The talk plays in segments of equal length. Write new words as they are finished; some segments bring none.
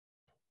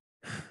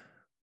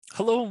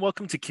Hello and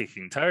welcome to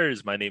Kicking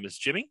Tires. My name is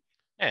Jimmy,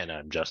 And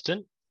I'm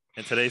Justin.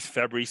 and today's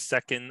February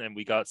 2nd, and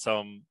we got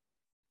some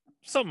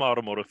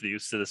automotive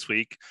news to this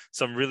week.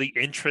 Some really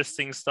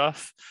interesting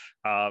stuff,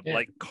 Yeah.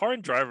 like car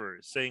and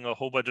drivers saying a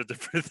whole bunch of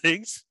different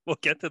things. We'll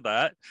get to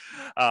that.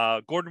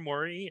 Gordon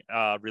Murray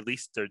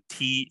released their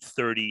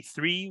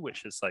T33,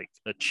 which is like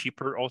a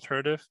cheaper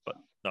alternative, but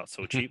not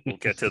so cheap. We'll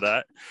get to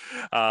that.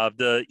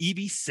 The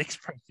EV6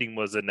 pricing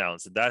was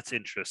announced, and that's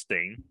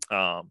interesting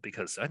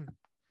because I'm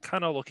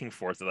kind of looking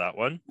forward to that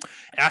one.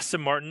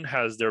 Aston Martin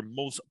has their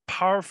most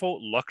powerful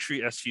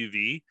luxury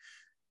SUV.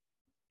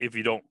 If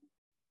you don't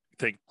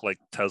think like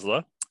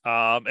Tesla.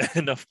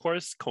 And of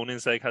course,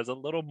 Koenigsegg has a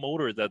little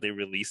motor that they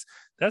release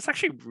that's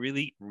actually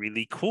really,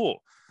 really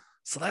cool.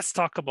 So let's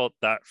talk about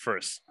that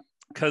first.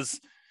 Because,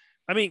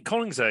 I mean,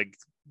 Koenigsegg,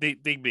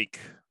 they make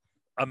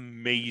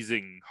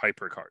amazing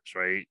hypercars,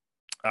 right?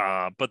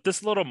 But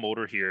this little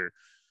motor here,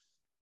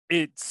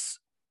 it's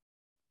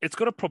it's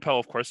going to propel,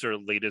 of course, their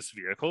latest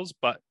vehicles,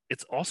 but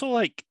it's also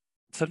like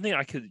something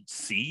I could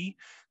see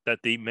that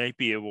they might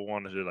be able to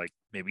want to like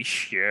maybe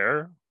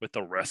share with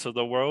the rest of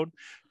the world.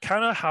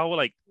 Kind of how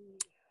like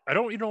I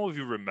don't know if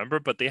you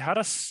remember, but they had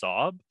a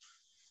Saab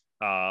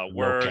No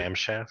where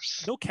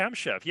camshafts. no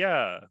camshaft.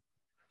 Yeah,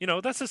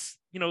 that's just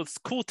it's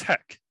cool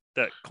tech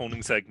that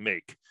Koenigsegg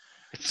make.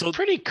 It's So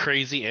pretty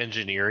crazy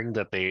engineering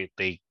that they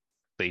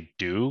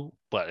do,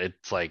 but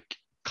it's like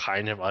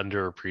kind of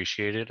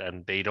underappreciated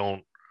and they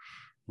don't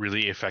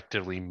really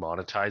effectively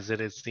monetize it,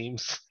 it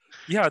seems.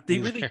 yeah, they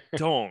really Either.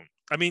 don't.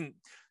 I mean,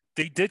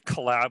 they did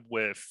collab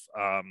with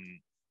uh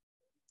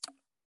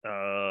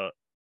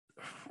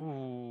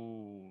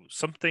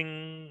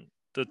something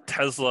the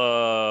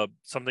Tesla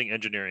something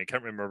engineering. I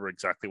can't remember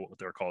exactly what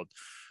they're called.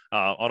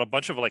 On a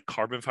bunch of like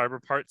carbon fiber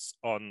parts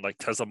on like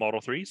Tesla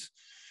Model 3s.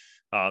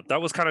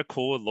 That was kind of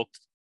cool. It looked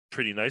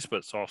pretty nice, but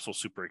it's also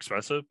super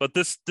expensive. But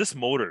this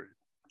motor,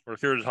 we're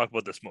here to talk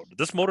about this motor.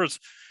 This motor is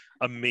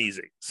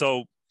amazing.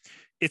 So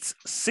it's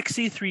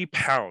 63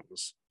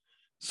 pounds.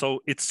 So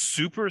it's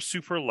super,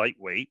 super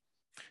lightweight.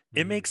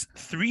 It makes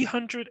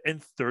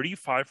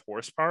 335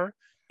 horsepower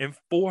and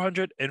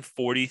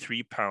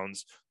 443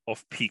 pounds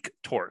of peak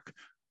torque.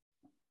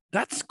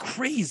 That's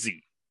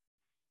crazy.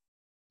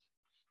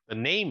 The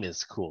name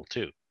is cool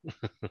too.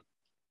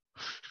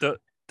 The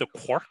the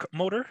Quark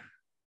motor,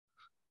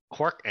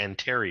 Quark and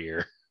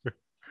Terrier.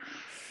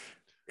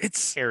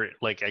 it's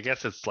Like I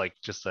guess it's like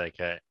just like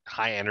a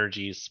high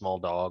energy small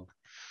dog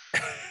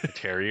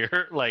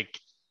terrier. Like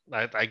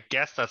I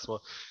guess that's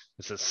what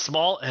it's a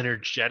small,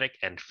 energetic,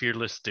 and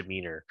fearless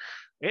demeanor.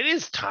 It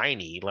is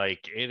tiny.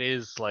 Like it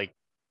is like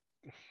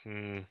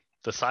the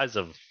size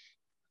of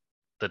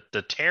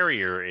the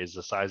terrier is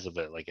the size of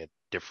it, like a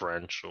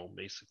differential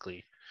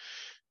basically.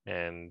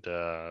 And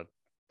the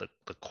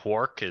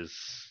quark is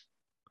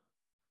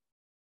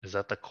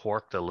that the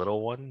quark, the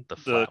little one, the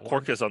the flat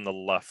Quark one? is on the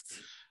left.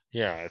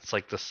 Yeah, it's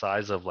like the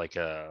size of like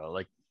in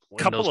those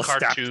Couple of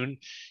stacked. cartoon,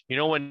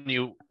 when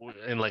you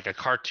in like a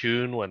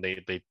cartoon when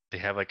they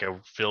have like a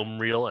film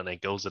reel and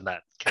it goes in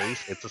that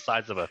case, it's the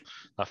size of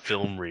a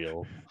film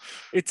reel.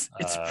 It's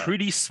Uh,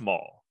 pretty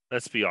small.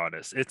 Let's be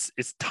honest. It's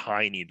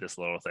tiny, this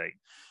little thing.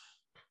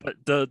 But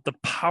the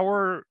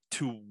power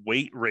to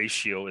weight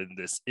ratio in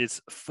this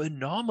is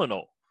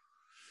phenomenal.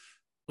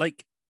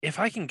 Like if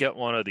I can get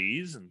one of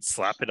these and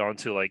slap it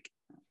onto like,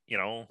 you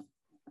know,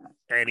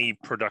 any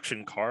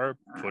production car,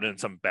 put in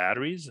some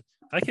batteries,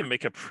 I can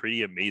make a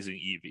pretty amazing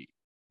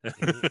EV.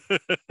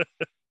 mhm.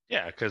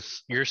 Yeah,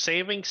 because you're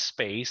saving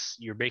space,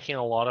 you're making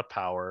a lot of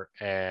power,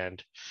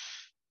 and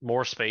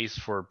more space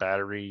for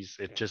batteries.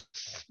 It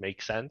just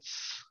makes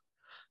sense.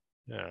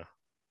 Yeah.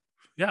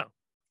 Yeah.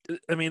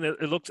 I mean,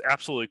 it looks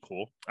absolutely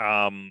cool.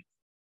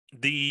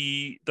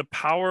 The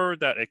power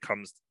that it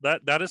comes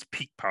that is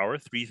peak power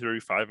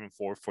 335 and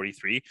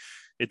 443.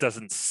 It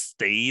doesn't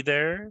stay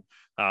there.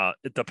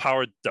 The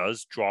power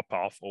does drop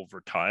off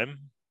over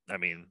time. I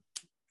mean,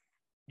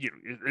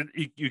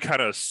 you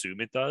kind of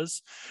assume it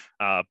does,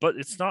 but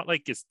it's not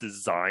like it's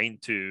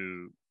designed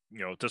to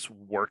just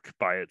work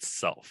by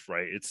itself,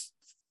 right? It's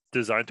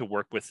designed to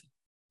work with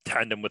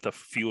tandem with a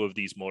few of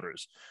these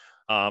motors.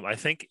 I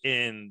think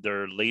in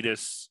their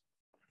latest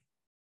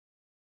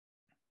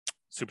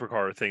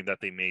supercar thing that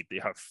they made, they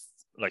have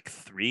like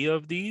three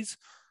of these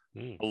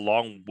Mm.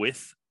 along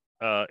with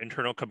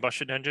internal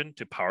combustion engine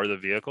to power the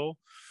vehicle.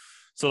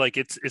 So like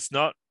it's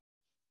not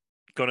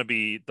going to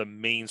be the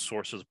main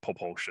source of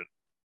propulsion,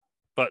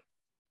 but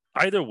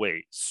either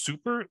way,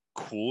 super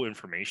cool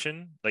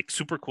information, like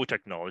super cool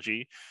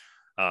technology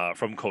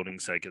from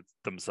Koenigsegg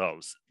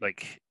themselves.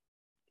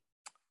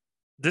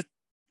 This,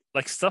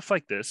 like stuff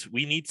like this,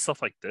 we need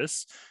stuff like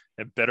this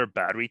and better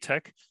battery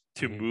tech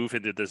to Hmm. move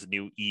into this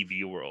new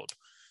EV world.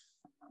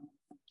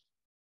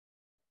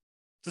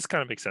 This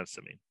kind of makes sense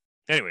to me.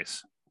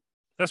 Anyways,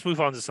 let's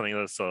move on to something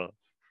that's a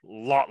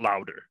lot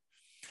louder.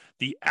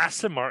 The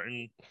Aston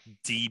Martin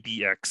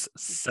DBX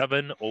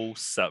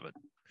 707.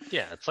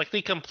 Yeah, it's like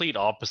the complete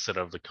opposite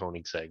of the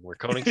Koenigsegg, where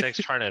Koenigsegg's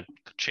trying to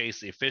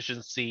chase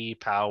efficiency,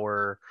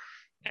 power,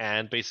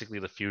 and basically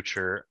the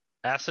future.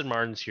 Aston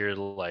Martin's here,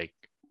 like,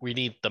 we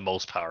need the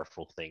most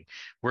powerful thing.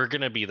 We're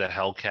gonna be the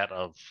Hellcat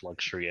of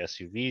luxury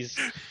SUVs,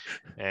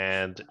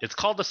 and it's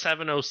called the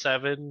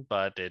 707,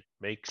 but it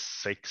makes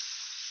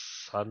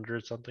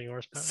 600 something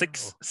horsepower.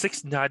 Six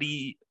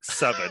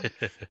 697.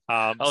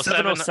 Oh,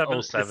 707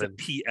 is a 707.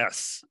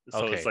 PS,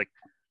 so it's Okay, like,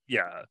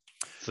 yeah,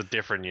 it's a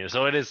different unit.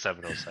 So it is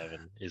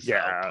 707 is the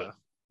output. yeah.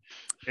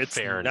 It's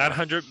Fair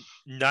 900 enough.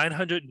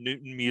 900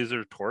 Newton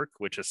meters torque,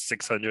 which is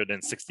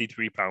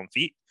 663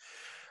 pound-feet.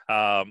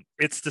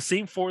 It's the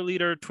same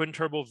 4-liter twin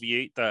turbo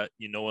V8 that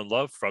you know and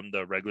love from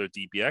the regular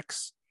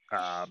DBX.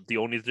 The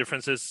only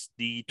difference is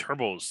the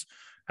turbos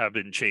have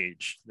been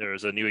changed.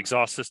 There's a new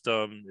exhaust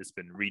system. It's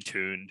been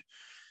retuned.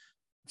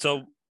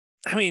 So,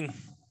 I mean,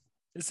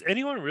 is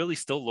anyone really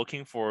still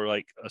looking for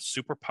like a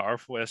super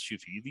powerful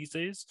SUV these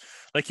days?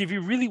 Like, if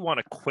you really want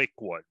a quick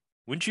one,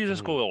 wouldn't you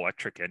just Mhm. go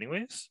electric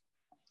anyways?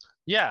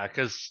 Yeah,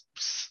 because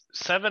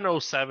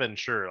 707,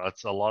 sure,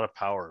 that's a lot of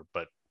power,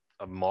 but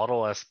a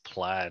Model S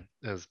Plaid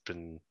has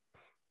been,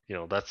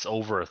 that's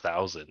over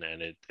 1,000,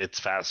 and it's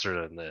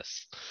faster than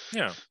this.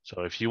 Yeah,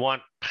 So if you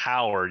want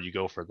power, you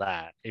go for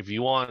that. If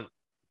you want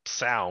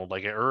sound,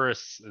 like an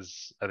Urus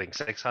is, I think,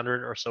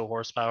 600 or so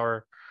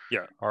horsepower.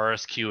 yeah.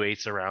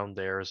 RSQ8's around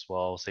there as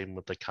well. Same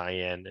with the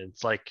Cayenne.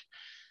 It's like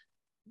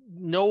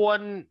no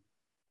one.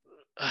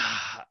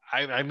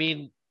 I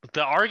mean,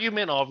 the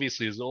argument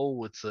obviously is,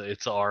 oh, it's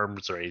an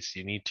arms race.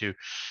 You need to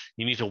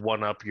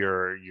one up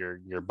your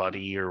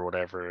buddy or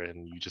whatever,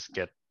 and you just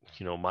get,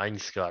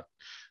 mine's got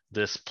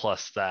this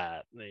plus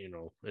that.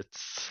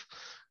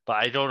 But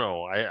I don't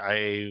know.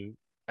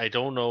 I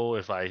don't know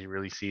if I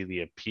really see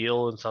the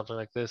appeal in something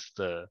like this.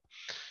 The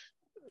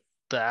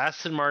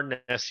Aston Martin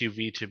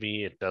SUV, to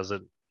me, it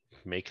doesn't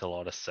make a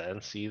lot of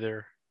sense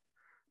either.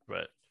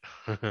 But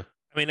I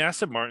mean,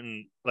 Aston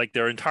Martin, like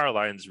their entire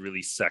line is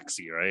really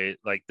sexy, right?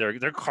 Like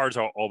their cars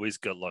are always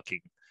good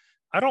looking.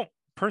 I don't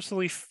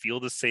personally feel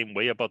the same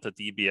way about the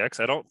DBX.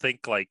 I don't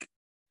think like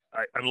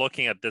I'm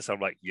looking at this.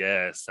 I'm like,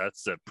 yes,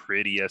 that's a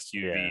pretty yeah,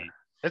 SUV.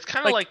 it's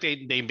kind of Like,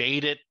 like they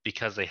made it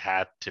because they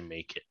had to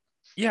make it.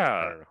 I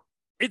yeah, don't know.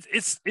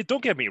 it.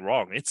 Don't get me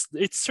wrong. It's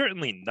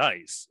certainly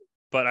nice,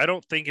 but I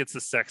don't think it's the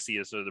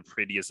sexiest or the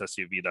prettiest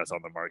SUV that's on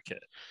the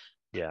market.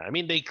 Yeah, I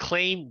mean, they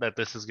claim that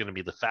this is going to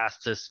be the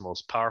fastest,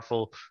 most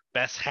powerful,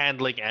 best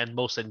handling, and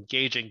most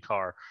engaging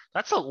car.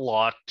 That's a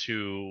lot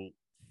to,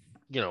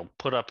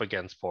 put up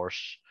against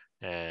Porsche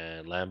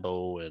and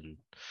Lambo and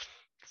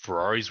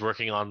Ferrari's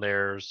working on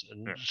theirs.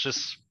 And Yeah. it's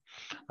just,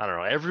 I don't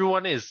know.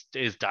 Everyone is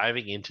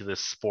diving into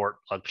this sport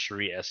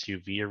luxury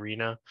SUV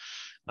arena.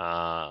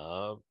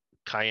 Uh,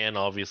 Cayenne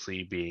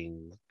obviously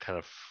being kind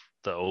of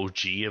the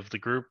OG of the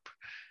group,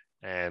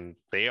 and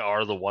they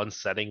are the ones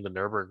setting the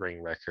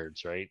Nürburgring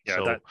records, right?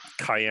 Yeah, that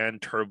So Cayenne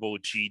Turbo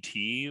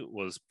GT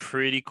was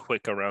pretty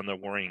quick around the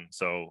ring,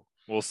 so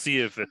we'll see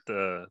if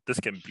this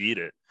can beat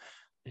it.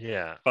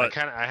 yeah, But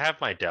I have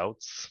my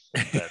doubts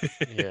that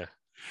yeah.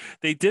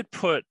 they did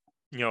put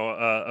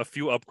a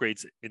few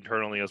upgrades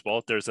internally as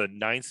well. There's a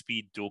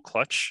 9-speed dual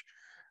clutch,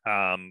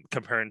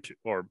 comparing to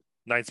or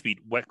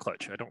 9-speed wet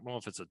clutch. I don't know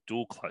if it's a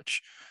dual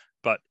clutch,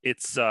 but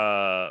it's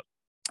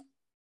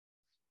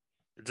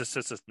it just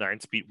says it's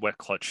 9-speed wet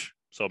clutch,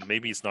 so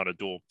maybe it's not a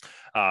dual.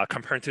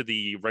 Compared to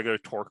the regular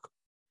torque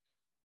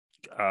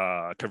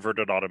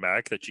converted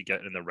automatic that you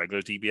get in the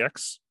regular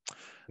DBX.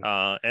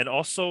 And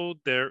also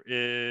there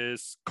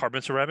is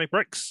carbon ceramic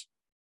brakes,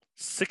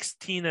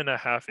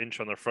 16.5 inch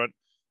on the front,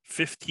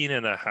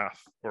 15.5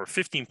 or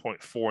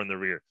 15.4 in the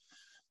rear.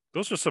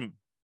 Those are some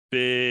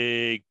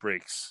big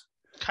brakes.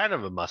 Kind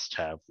of a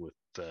must-have with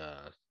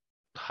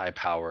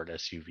high-powered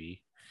SUV.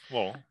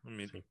 Well, I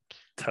mean,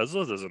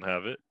 Tesla doesn't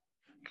have it.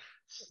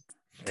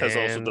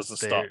 Tesla also And doesn't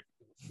stop.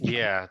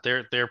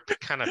 they're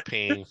kind of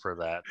paying for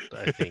that.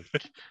 I think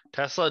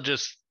Tesla,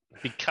 just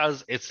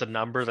because it's the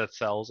number that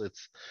sells,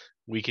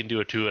 we can do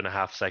a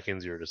 2.5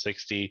 seconds 0 to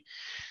 60.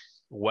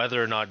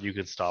 Whether or not you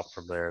can stop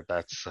from there,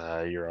 that's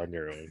you're on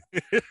your own.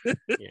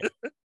 Yeah.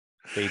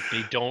 They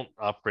don't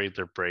upgrade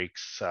their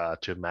brakes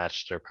to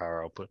match their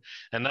power output,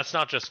 and that's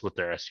not just with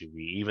their SUV.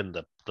 Even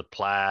the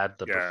Plaid,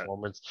 the Yeah,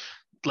 Performance,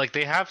 like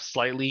they have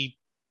slightly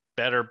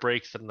better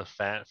brakes than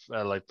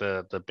like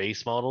the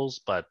base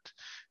models, but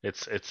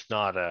it's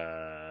not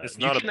a. it's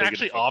You not a can big enough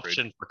actually upgrade.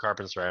 option for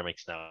carbon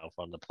ceramics now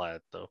on the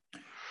Plaid, though.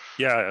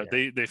 Yeah,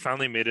 Yeah, they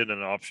finally made it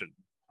an option,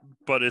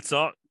 but it's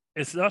not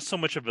so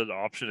much of an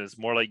option. It's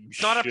more like you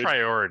it's not a should.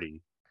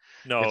 priority.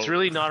 It's No,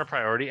 really not a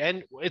priority,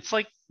 and it's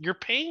like you're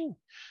paying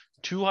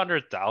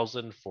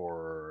 200,000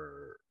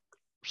 for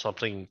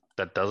something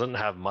that doesn't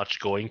have much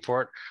going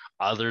for it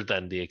other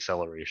than the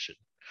acceleration.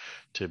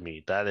 To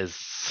me, that is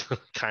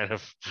kind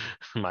of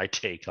my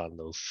take on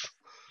those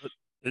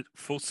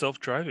full self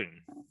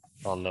driving.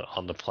 on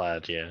the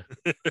Plaid. Yeah.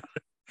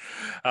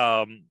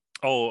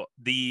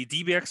 The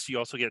DBX, you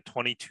also get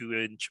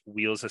 22-inch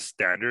wheels as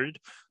standard.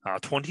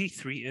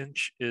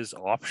 23-inch is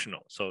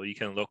optional, so you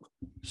can look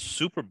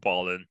super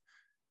ballin'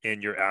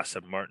 in your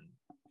Aston Martin.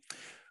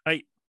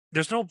 I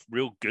there's no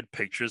real good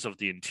pictures of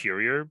the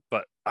interior,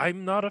 but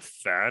I'm not a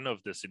fan of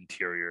this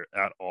interior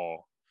at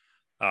all.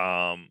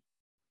 Um,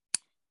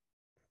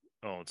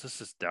 oh, it's just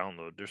this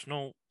download. There's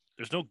no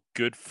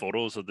good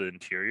photos of the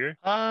interior.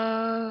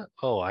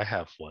 Oh, I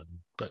have one,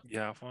 but You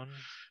have one?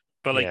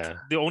 But like yeah.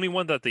 the only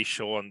one that they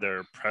show on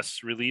their press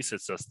release,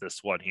 it's just this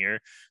one here.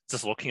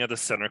 Just looking at the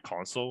center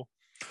console.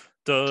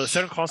 The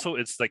center console,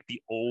 it's like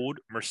the old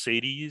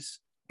Mercedes.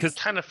 Because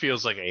Kind of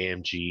feels like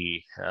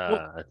AMG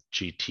well,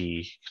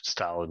 GT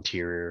style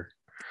interior.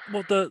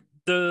 well, the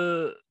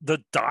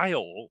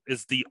dial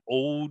is the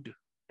old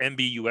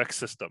MBUX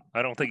system.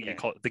 I don't think you Okay.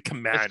 call it the It's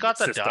command got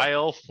the system.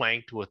 dial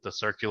flanked with the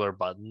circular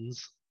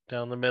buttons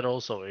down the middle,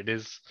 so it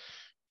is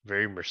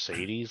very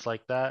Mercedes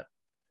like that.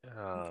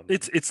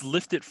 It's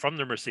lifted from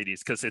the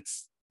Mercedes because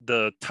it's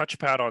the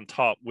touchpad on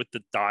top with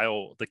the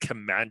dial, the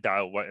command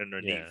dial right Yeah,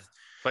 underneath.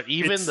 but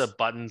even the It's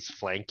buttons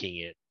flanking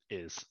it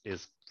is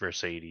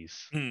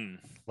Mercedes.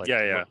 Like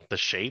yeah, yeah. look the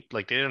shape,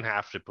 like they didn't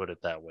have to put it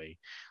that way.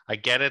 I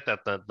get it that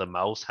the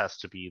mouse has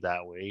to be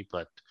that way,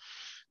 but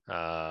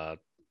uh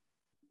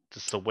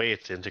just the way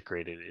it's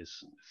integrated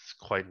is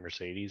quite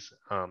Mercedes.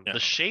 Yeah. The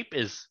shape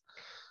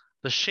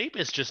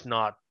is just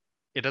not.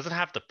 It doesn't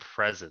have the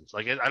presence.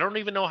 Like I don't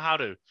even know how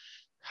to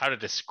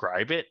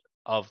describe it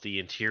of the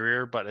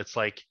interior, but it's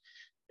like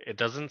it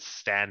doesn't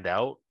stand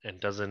out and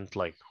doesn't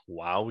like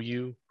wow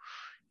you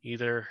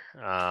either.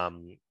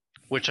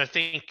 Which I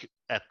think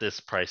at this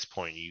price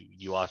point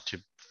you ought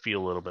to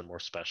feel a little bit more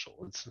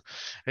special.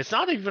 It's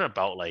not even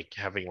about like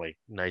having like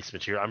nice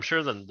material. I'm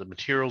sure the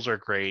materials are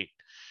great.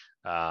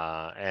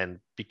 And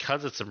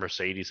because it's a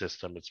Mercedes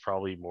system, it's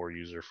probably more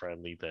user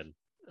friendly than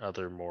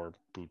other more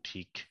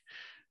boutique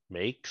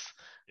makes.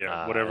 Yeah,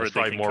 And whatever it's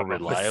they probably can more come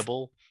up with.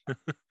 reliable.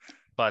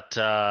 But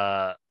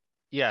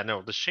yeah,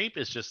 no, the shape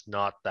is just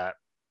not that.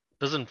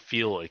 Doesn't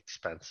feel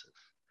expensive,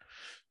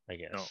 I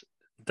No, guess.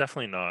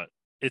 definitely not.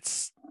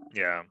 It's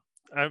yeah.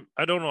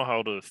 I don't know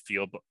how to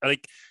feel, but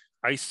like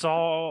I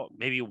saw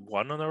maybe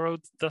one on the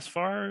road thus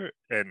far,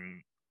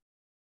 and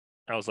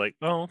I was like,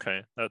 oh,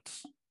 okay,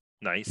 that's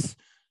nice.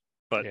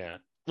 But Yeah.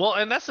 Well,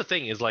 and that's the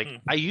thing is like hmm,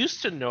 I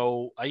used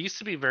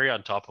to be very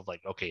on top of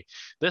like, okay,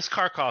 this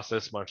car costs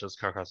this much, this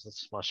car costs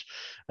this much.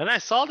 And I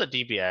saw the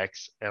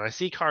DBX and I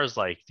see cars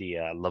like the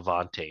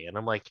Levante and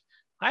I'm like,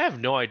 I have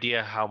no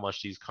idea how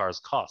much these cars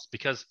cost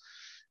because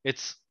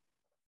it's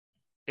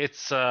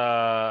it's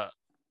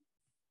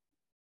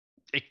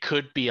it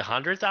could be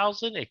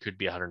 100,000, it could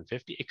be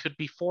 150, it could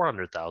be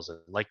 400,000.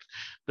 Like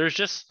there's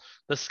just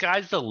the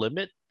sky's the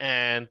limit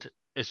and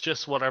it's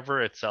just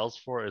whatever it sells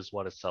for is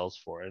what it sells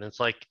for. And it's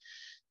like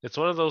it's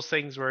one of those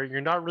things where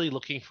you're not really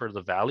looking for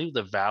the value.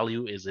 The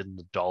value is in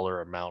the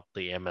dollar amount,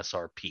 the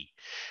MSRP.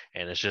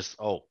 And it's just,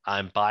 oh,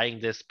 I'm buying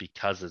this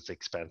because it's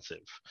expensive.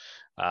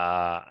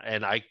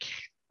 And I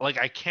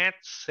can't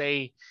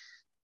say,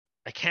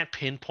 I can't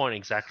pinpoint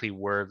exactly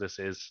where this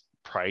is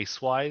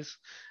price wise.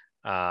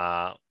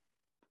 Uh,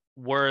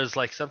 Whereas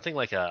like something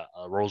like a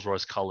Rolls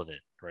Royce Cullinan,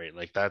 right?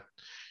 Like that,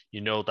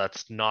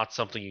 that's not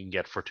something you can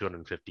get for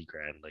 250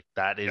 grand. Like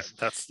that yeah, is you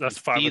that's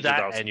five see hundred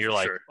that and thousand you're for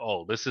like, sure.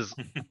 oh, this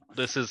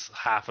is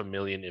half a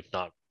million, if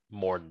not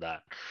more than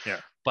that. Yeah.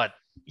 But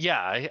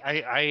yeah,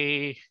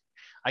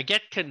 I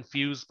get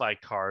confused by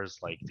cars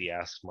like the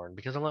Aston Martin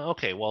because I'm like,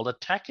 okay, well the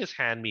tech is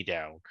hand me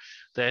down,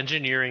 the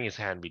engineering is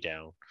hand me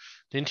down,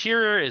 the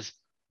interior is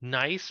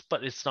nice,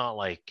 but it's not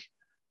like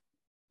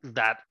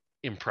that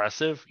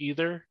impressive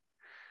either.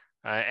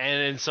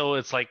 And so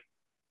it's like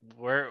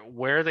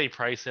where they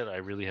price it, I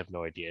really have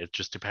no idea. It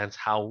just depends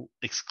how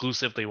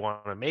exclusive they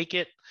want to make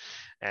it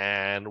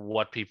and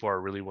what people are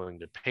really willing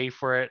to pay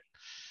for it.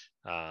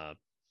 Uh,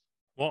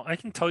 Well, I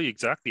can tell you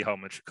exactly how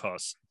much it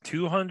costs.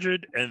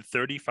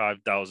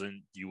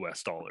 $235,000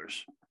 US.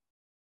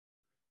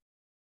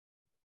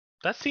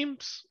 that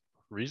seems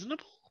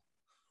reasonable,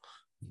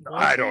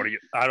 honestly.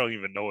 I don't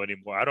even know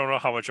anymore. I don't know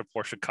how much a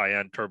Porsche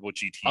Cayenne Turbo A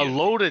GT is these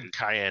loaded days.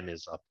 Cayenne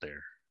is up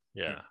there.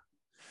 Yeah.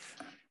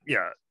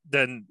 Yeah.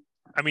 Then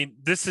I mean,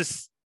 this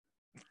is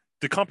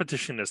the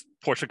competition is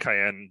Porsche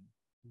Cayenne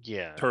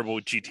Yeah. Turbo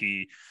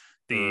GT,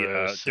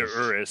 the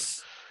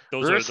Urus.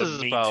 Those are Urus the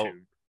is main about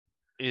two.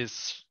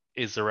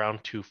 is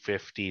around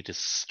 250 to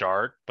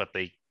start, but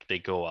they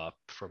go up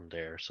from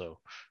there. So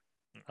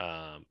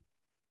um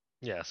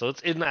yeah, so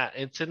it's in that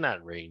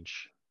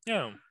range.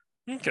 Yeah.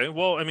 Okay.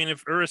 Well, I mean,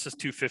 if Urus is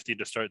 250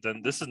 to start,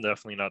 then this is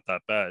definitely not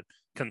that bad,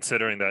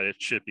 considering that it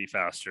should be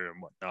faster and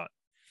whatnot.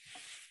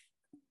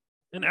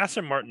 And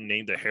Aston Martin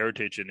named a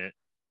heritage in it.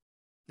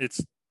 It's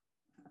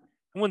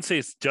I wouldn't say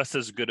it's just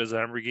as good as a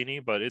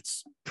Lamborghini, but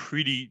it's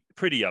pretty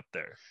up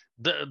there.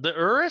 The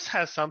Urus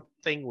has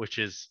something which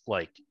is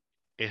like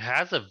it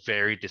has a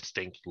very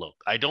distinct look.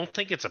 I don't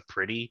think it's a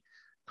pretty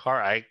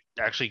car. I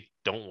actually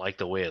don't like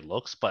the way it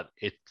looks, but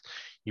it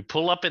you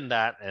pull up in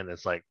that and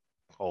it's like,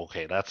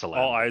 okay, that's a All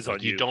Lambo. eyes Like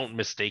on you you. don't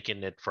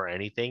mistaken it for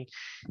anything.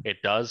 It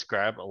does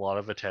grab a lot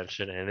of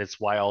attention, and it's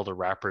why all the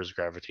rappers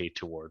gravitate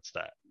towards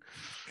that.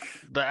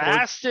 The Well,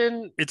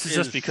 Aston it's just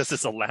is because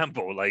it's a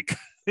Lambo. Like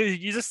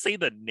you just say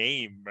the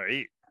name,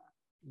 right?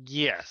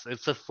 Yes,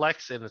 it's a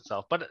flex in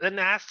itself, but an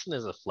Aston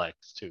is a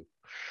flex too.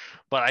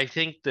 But I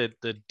think that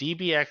the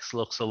DBX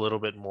looks a little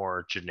bit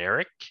more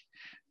generic,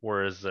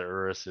 whereas the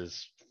Urus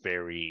is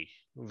very,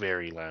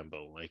 very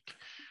Lambo. Like,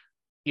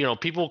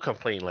 people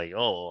complain like,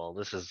 oh, well,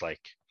 this is like,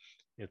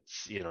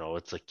 it's a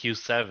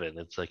Q7,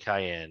 it's a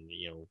Cayenne,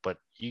 but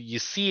you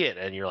see it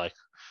and you're like,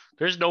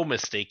 there's no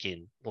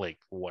mistaking like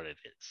what it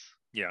is.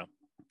 Yeah,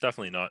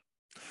 definitely not.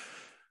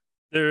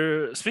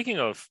 Speaking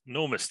of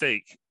no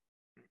mistake,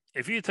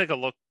 if you take a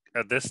look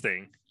at this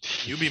thing,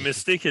 you'll be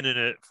mistaken in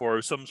it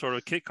for some sort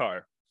of kit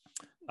car.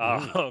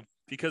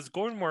 Because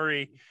Gordon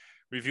Murray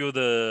revealed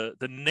the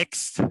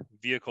next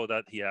vehicle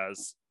that he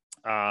has,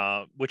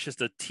 which is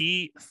the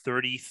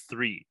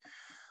T33.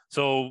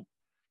 So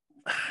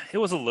it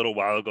was a little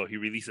while ago. He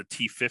released a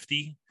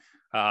T50.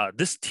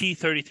 This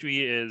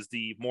T33 is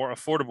the more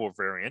affordable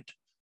variant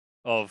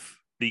of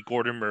the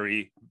Gordon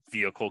Murray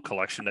vehicle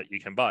collection that you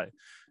can buy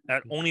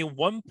at only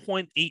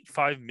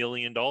 $1.85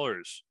 million.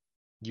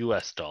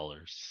 US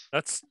dollars.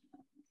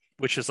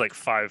 Which is like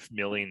 5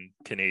 million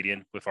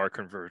Canadian with our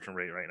conversion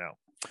rate right now.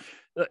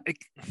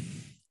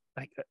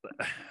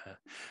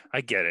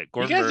 I get it.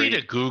 Gordon Murray, need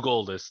to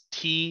Google this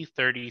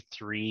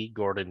T33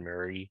 Gordon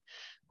Murray,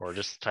 or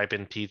just type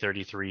in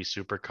T33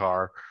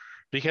 supercar,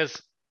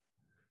 because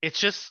it's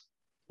just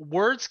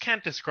words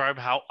can't describe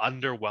how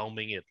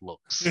underwhelming it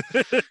looks.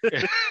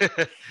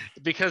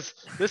 Because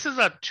this is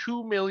a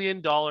 $2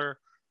 million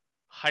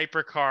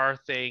hypercar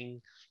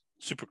thing.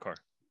 Supercar,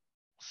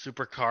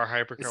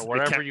 hypercar,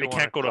 whatever you want. It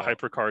can't go to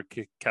hypercar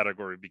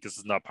category because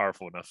it's not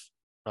powerful enough.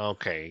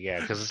 Okay, yeah,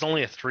 because it's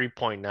only a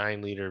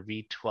 3.9 liter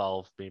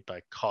V12 made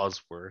by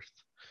Cosworth.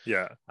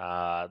 Yeah.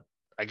 I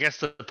guess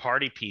the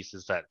party piece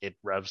is that it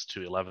revs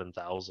to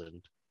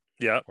 11,000.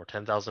 Yeah. Or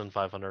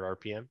 10,500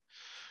 RPM.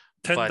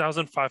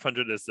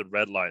 10,500 is the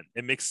red line.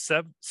 It makes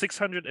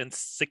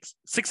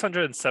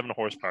 607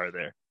 horsepower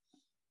there.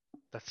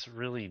 That's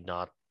really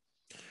not.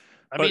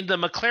 I mean, the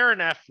McLaren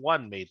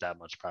F1 made that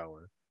much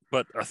power.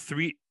 But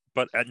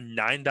at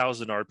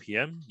 9,000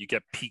 RPM, you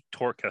get peak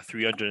torque at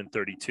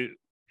 332.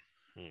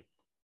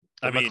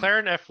 The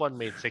McLaren F1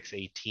 made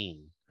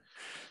 618.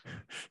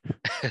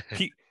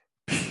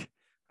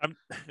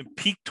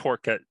 Peak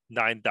torque at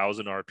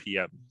 9,000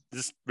 RPM.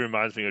 This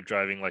reminds me of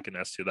driving like an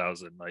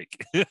S2000.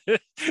 Like,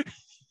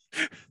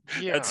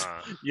 yeah,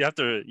 you have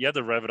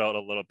to rev it out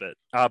a little bit.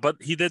 But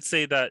he did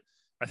say that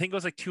I think it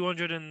was like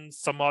 200 and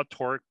some odd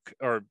torque,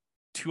 or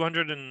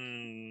 200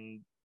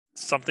 and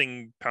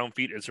something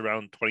pound-feet is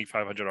around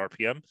 2,500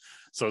 RPM.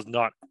 So it's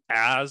not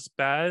as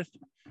bad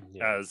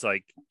as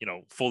like,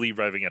 fully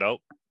revving it out.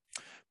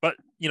 But,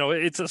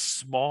 it's a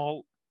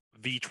small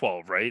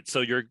V12, right?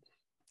 So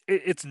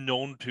it's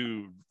known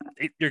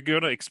you're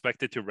going to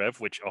expect it to rev,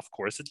 which of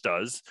course it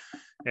does.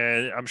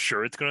 And I'm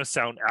sure it's going to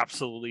sound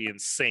absolutely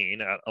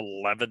insane at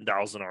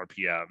 11,000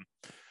 RPM.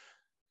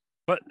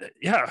 But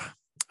yeah,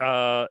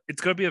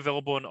 it's going to be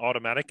available in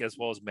automatic as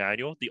well as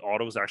manual. The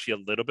auto is actually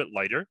a little bit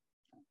lighter.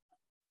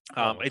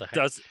 It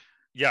does.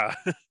 Yeah.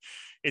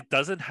 It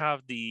doesn't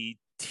have the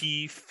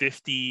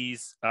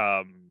T50's,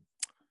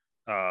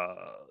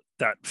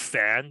 that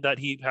fan that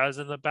he has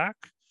in the back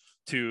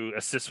to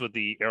assist with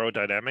the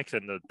aerodynamics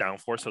and the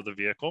downforce of the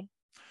vehicle.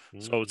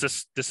 So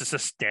this is a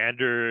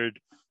standard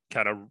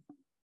kind of,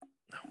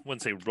 I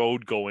wouldn't say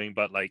road going,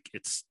 but like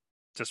it's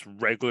just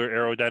regular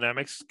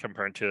aerodynamics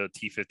compared to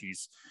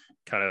T50's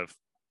kind of,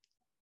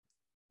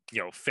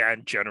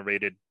 fan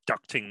generated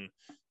ducting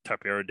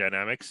type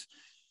aerodynamics.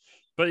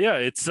 But yeah,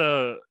 it's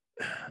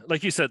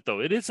like you said though,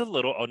 it is a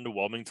little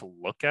underwhelming to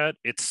look at.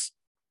 It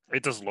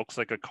just looks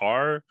like a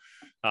car.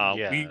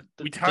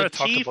 We kind of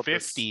talked about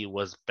this. The T50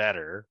 was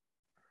better.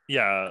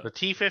 Yeah. The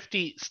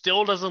T50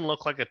 still doesn't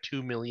look like a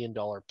 $2 million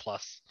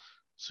plus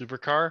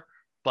supercar,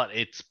 but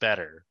it's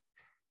better.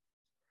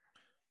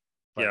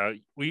 Yeah,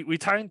 we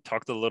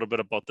talked a little bit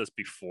about this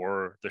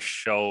before the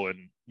show,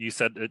 and you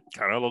said it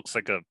kind of looks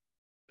like a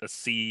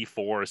C4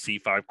 or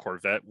C5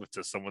 Corvette with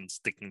just someone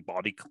sticking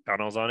body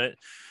panels on it.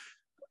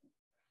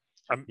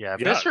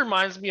 This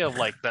reminds me of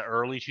like the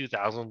early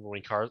 2000s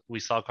when we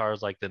saw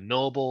cars like the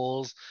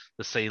Nobles,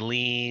 the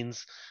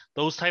Salines,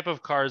 those type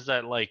of cars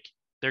that like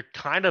they're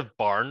kind of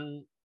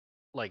barn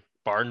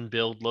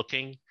build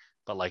looking,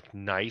 but like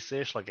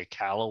nice-ish, like a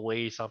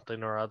Callaway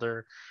something or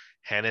other,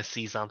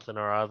 Hennessy something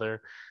or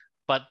other.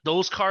 But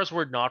those cars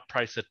were not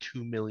priced at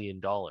 $2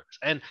 million.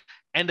 And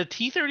the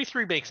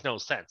T33 makes no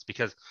sense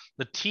because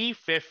the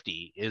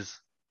T50 is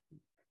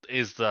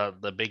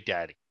the big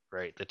daddy,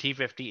 right? The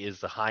T50 is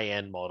the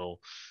high-end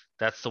model.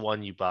 That's the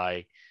one you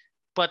buy.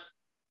 But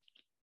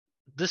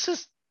this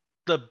is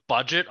the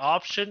budget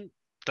option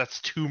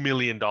that's $2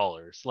 million.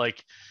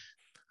 Like,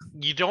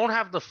 you don't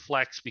have the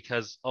flex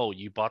because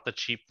you bought the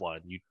cheap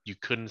one. You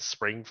couldn't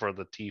spring for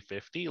the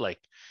T50. Like,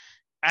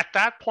 at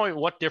that point,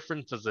 what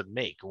difference does it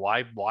make?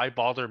 Why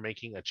bother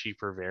making a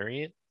cheaper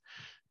variant?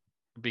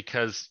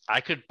 Because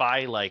I could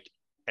buy like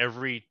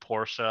every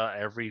Porsche,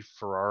 every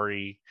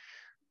Ferrari,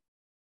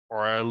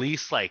 or at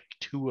least like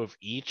two of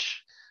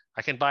each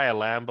I can buy a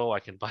Lambo, I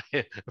can buy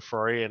a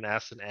Ferrari, an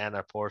Aston, and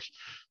a Porsche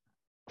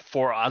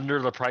for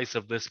under the price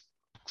of this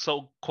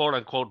so quote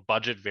unquote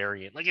budget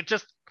variant. Like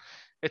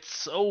it's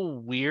so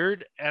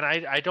weird, and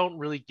I don't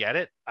really get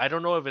it. I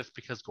don't know if it's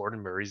because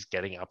Gordon Murray's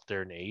getting up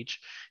there in age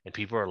and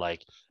people are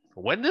like,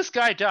 when this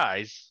guy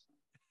dies,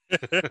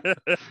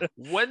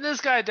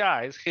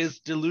 his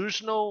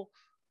delusional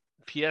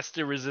pièce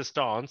de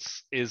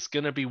résistance is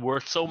gonna be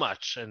worth so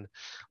much. And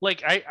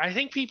like I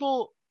think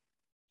people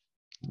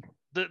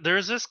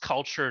there's this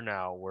culture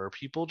now where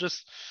people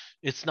just,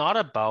 it's not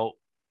about,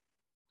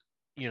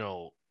 you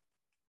know,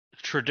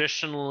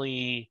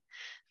 traditionally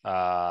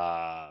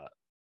uh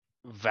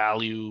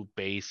value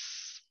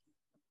based,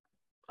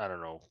 I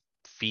don't know,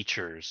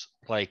 features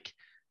like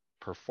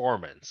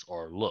performance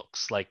or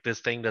looks. Like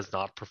this thing does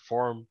not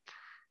perform,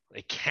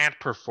 it can't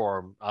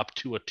perform up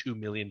to a $2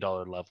 million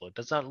level. It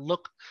does not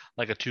look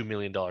like a $2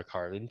 million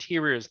car. The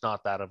interior is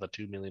not that of a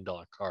 $2 million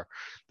car.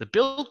 The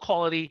build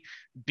quality,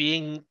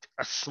 being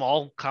a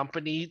small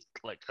company,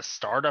 like a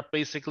startup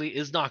basically,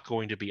 is not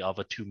going to be of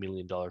a $2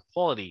 million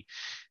quality.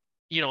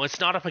 You know, it's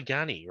not a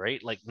Pagani,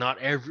 right? Like not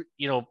every,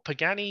 you know,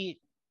 Pagani,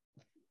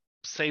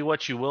 say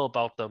what you will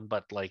about them,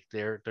 but like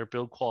their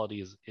build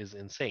quality is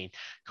insane.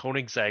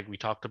 Koenigsegg, we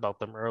talked about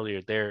them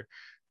earlier.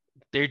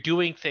 They're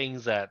doing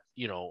things that,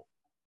 you know,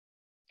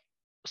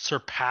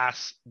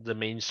 surpass the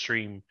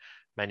mainstream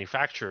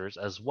manufacturers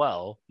as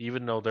well,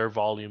 even though their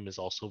volume is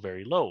also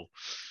very low.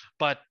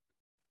 But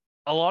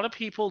a lot of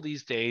people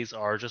these days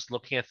are just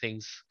looking at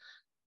things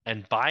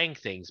and buying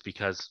things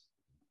because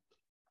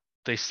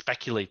they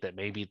speculate that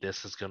maybe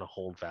this is going to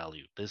hold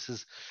value. This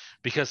is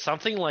because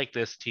something like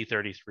this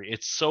T33,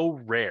 it's so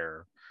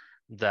rare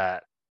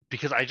that,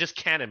 because I just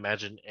can't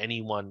imagine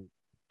anyone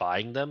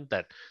buying them,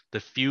 that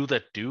the few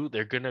that do,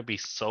 they're going to be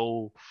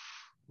so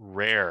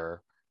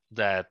rare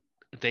that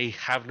they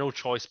have no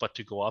choice but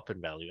to go up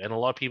in value. And a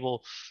lot of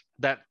people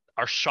that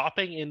are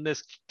shopping in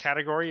this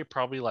category are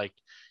probably like,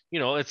 you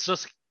know, it's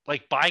just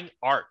like buying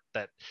art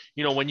that,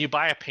 you know, when you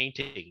buy a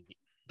painting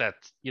that,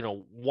 you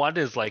know, one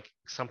is like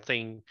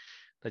something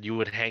that you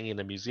would hang in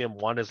a museum,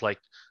 one is like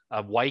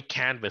a white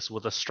canvas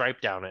with a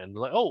stripe down it, and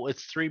like, oh,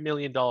 it's $3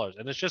 million.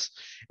 And it's just,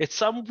 it's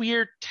some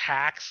weird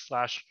tax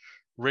slash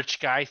rich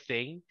guy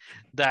thing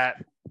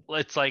that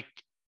it's like,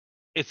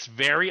 it's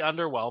very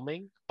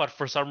underwhelming, but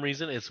for some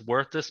reason it's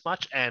worth this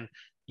much, and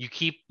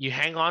you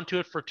hang on to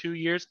it for 2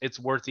 years, it's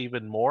worth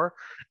even more.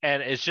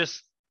 And it's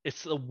just,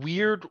 it's a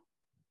weird,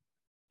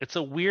 it's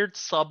a weird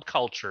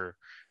subculture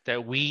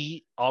that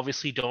we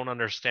obviously don't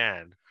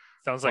understand.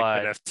 Sounds like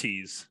But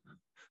NFTs.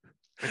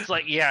 it's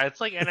like, yeah, it's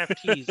like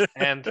NFTs.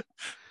 And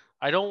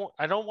I don't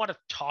want to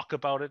talk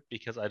about it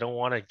because I don't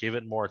want to give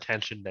it more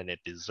attention than it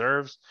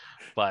deserves.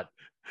 But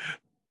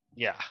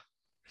yeah.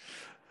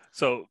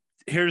 So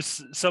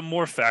here's some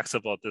more facts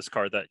about this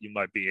car that you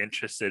might be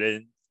interested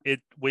in.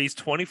 It weighs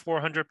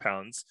 2,400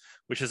 pounds,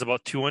 which is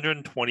about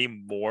 220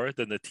 more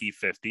than the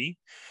T50.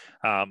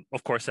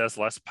 Of course, it has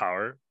less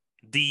power.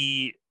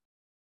 The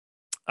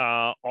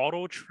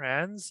Auto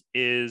Trans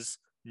is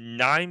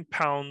 9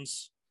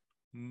 pounds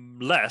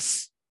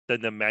less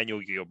than the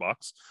manual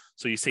gearbox.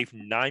 So you save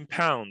 9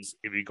 pounds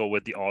if you go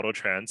with the Auto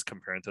Trans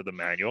compared to the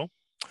manual,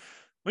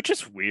 which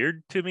is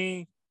weird to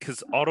me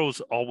because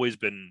auto's always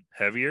been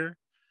heavier.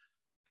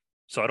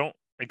 So I don't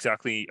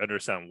exactly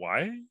understand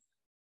why.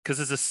 Because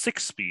it's a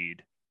 6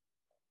 speed.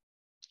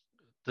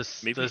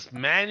 Maybe. This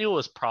manual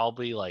is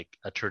probably like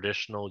a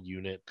traditional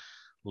unit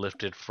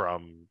lifted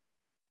from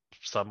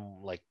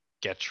some like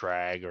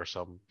Getrag or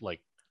some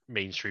like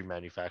mainstream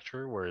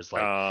manufacturer, whereas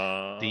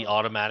like the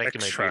automatic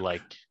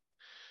X-Track.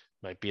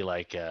 might be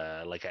like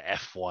a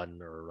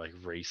F1 or like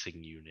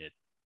racing unit,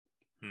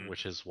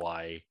 which is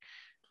why,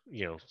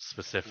 you know, Weighs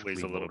specifically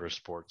a little bit.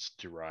 motorsports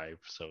derive.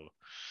 So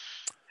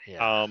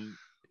yeah.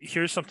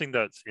 Here's something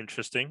that's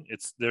interesting.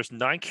 There's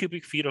 9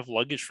 cubic feet of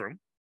luggage room.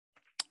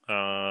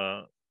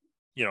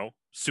 You know,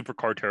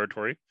 supercar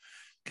territory,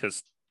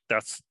 because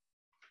that's,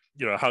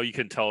 you know, how you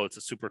can tell it's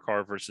a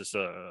supercar versus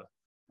a,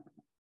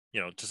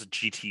 you know, just a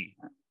GT.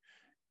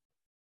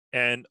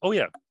 And oh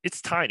yeah,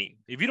 it's tiny.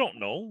 If you don't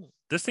know,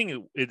 this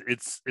thing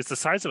it's the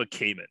size of a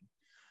Cayman.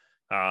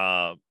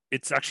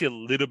 It's actually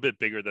a little bit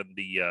bigger than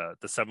the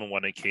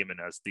 718 Cayman,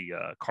 as the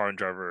Car and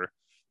Driver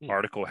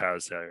article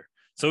has there.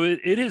 So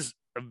it is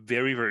a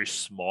very, very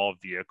small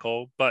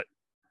vehicle, but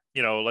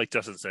you know, like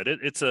Justin said,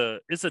 it's a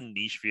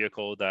niche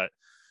vehicle that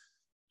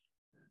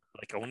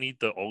like only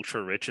the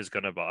ultra rich is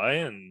gonna buy,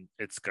 and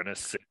it's gonna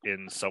sit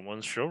in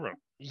someone's showroom.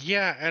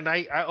 Yeah, and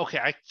okay,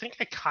 I think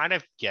I kind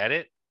of get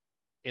it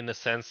in the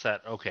sense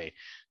that, okay,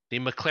 the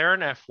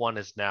McLaren F1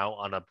 is now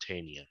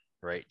unobtainium,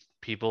 right?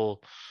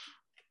 People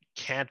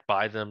can't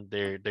buy them.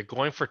 They're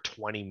going for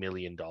 $20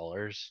 million.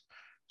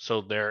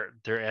 So they're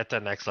at the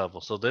next level.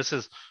 So this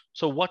is,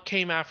 so what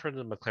came after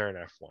the McLaren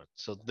F1?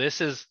 So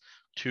this is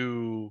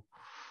to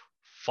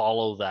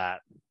follow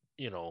that,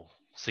 you know,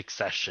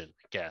 succession,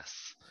 I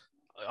guess.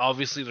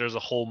 Obviously there's a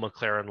whole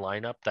McLaren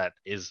lineup that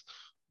is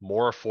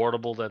more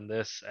affordable than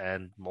this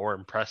and more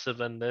impressive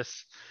than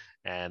this,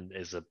 and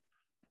is a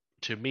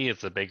to me,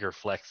 it's a bigger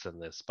flex than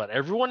this. But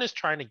everyone is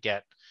trying to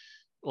get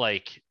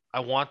like, I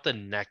want the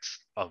next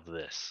of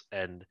this,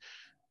 and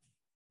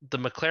the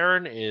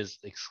McLaren is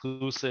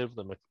exclusive.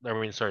 The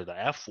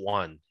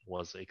F1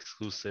 was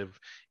exclusive.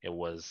 It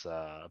was,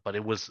 but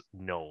it was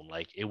known,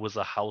 like it was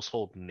a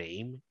household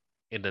name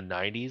in the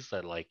 '90s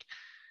that like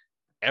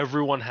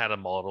everyone had a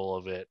model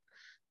of it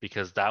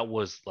because that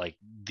was like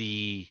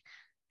the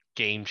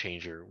game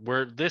changer.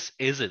 Where this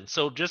isn't.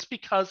 So just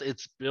because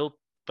it's built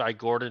by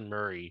Gordon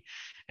Murray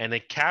and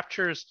it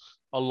captures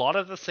a lot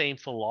of the same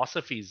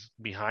philosophies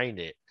behind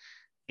it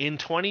in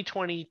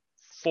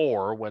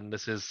 2024 when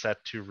this is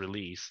set to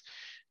release,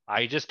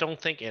 I just don't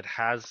think it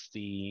has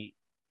the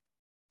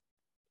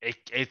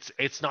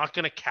it's not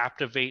going to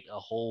captivate a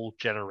whole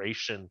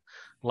generation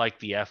like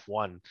the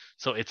F1.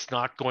 So it's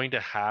not going to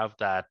have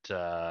that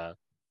I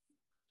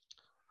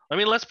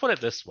mean, let's put it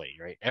this way,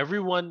 right?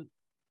 Everyone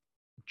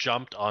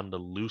jumped on the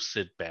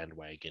Lucid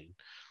bandwagon.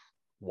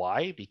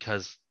 Why?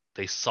 Because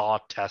they saw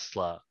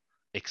Tesla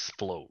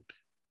explode,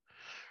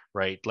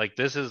 right? Like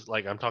this is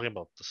like I'm talking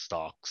about the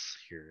stocks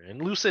here.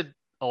 And Lucid,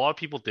 a lot of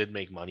people did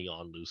make money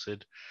on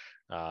Lucid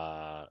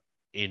uh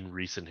in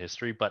recent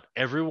history, but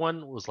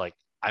everyone was like,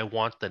 I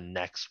want the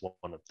next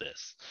one of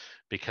this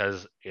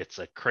because it's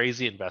a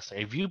crazy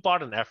investment. If you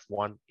bought an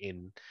F1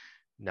 in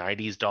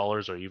 '90s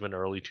dollars or even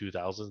early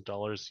 2000s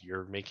dollars,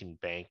 you're making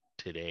bank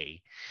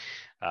today.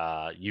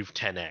 You've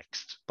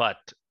 10x'd. But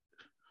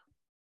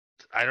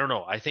I don't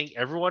know. I think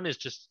everyone is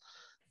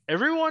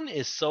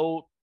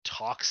so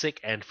toxic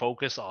and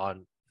focused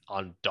on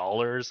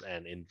dollars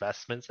and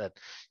investments that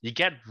you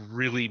get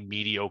really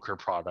mediocre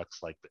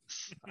products like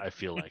this. I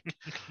feel like,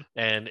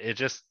 and it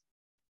just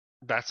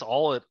that's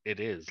all it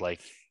is.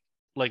 Like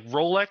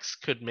Rolex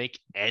could make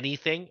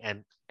anything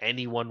and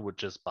anyone would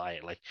just buy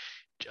it. Like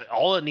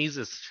all it needs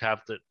is to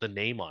have the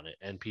name on it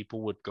and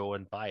people would go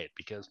and buy it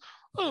because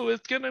oh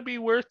it's gonna be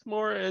worth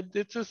more and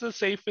it's just the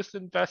safest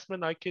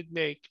investment I could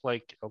make.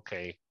 Like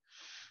okay,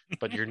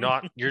 but you're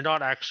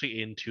not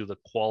actually into the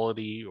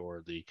quality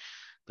or the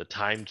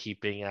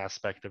timekeeping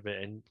aspect of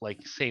it. And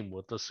like same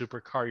with the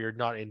supercar, you're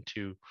not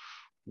into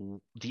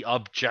the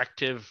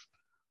objective,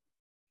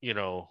 you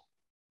know,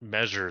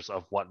 measures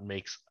of what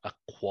makes a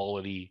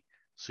quality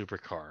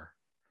supercar.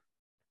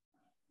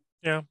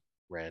 Yeah.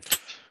 Rant.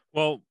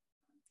 Well,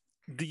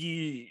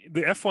 the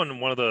F1,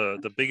 one of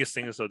the biggest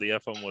things of the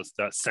F1 was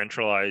that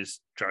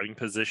centralized driving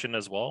position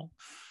as well,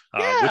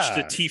 which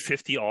the Yeah.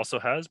 T50 also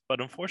has,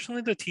 but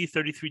unfortunately the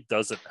T33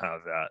 doesn't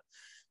have that.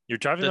 You're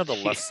driving on the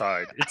left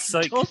side. It's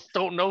like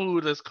don't know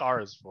who this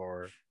car is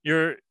for.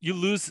 you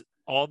lose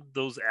all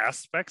those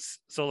aspects.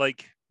 So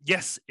like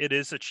yes, it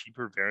is a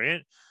cheaper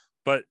variant,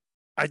 but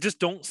I just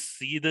don't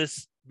see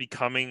this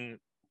becoming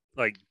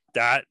like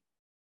that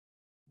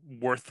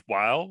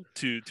worthwhile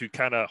to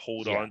kind of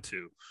hold Yeah. on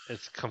to.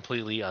 It's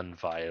completely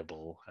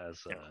unviable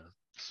as Yeah. a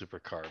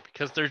supercar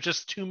because there's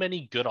just too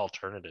many good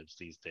alternatives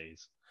these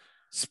days.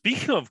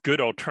 Speaking of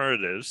good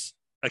alternatives,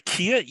 a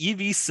Kia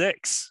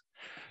EV6.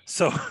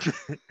 So,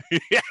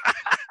 yeah,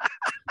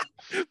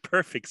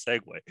 perfect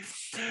segue.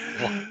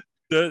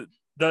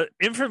 The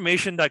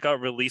information that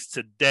got released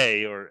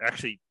today, or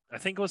actually, I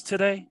think it was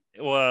today,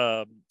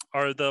 are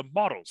the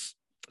models.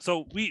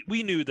 So we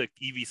knew the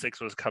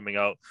EV6 was coming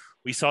out.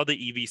 We saw the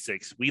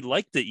EV6. We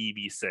liked the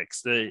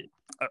EV6.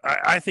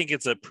 I think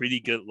it's a pretty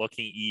good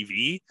looking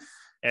EV,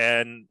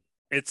 and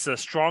it's a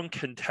strong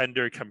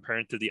contender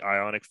compared to the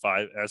Ioniq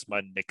 5 as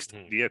my next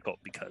vehicle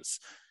because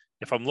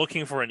if I'm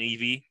looking for an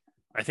EV,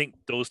 I think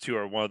those two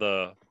are one of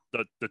the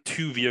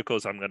two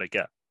vehicles I'm gonna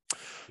get.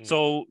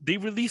 So they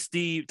released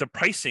the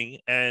pricing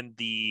and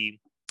the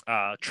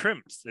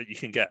trims that you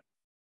can get.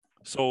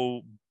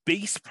 So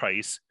base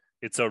price,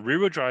 it's a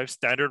rear-wheel drive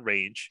standard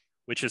range,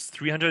 which is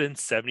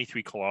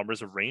 373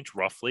 kilometers of range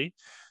roughly.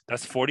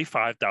 That's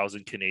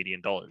 45,000 Canadian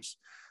dollars.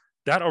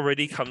 That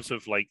already comes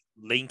with like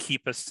lane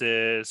keep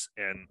assist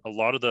and a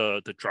lot of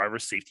the driver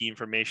safety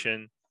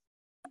information.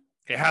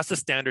 It has the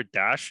standard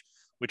dash,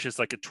 which is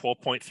like a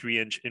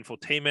 12.3-inch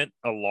infotainment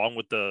along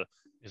with the.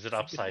 Is it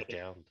upside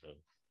down though?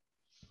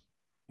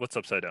 What's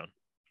upside down?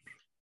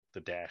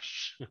 The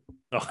dash.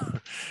 Oh,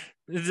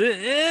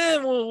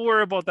 we'll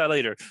worry about that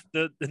later.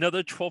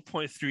 Another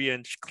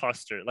 12.3-inch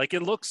cluster, like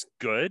it looks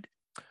good,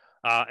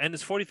 and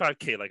it's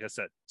 45K, like I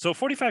said. So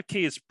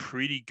 45K is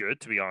pretty good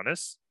to be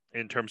honest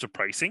in terms of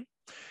pricing.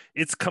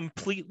 It's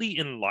completely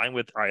in line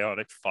with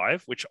Ioniq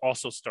 5, which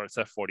also starts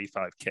at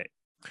 45K.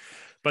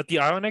 But the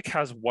Ioniq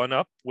has one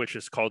up, which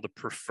is called the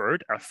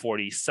Preferred at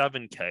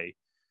 47K,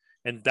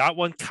 and that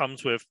one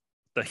comes with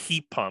the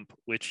heat pump,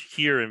 which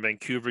here in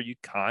Vancouver you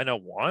kind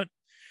of want.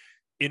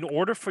 In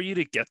order for you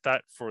to get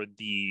that for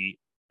the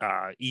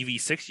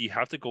EV6, you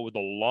have to go with a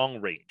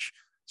long range.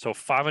 So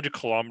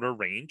 500-kilometer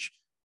range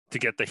to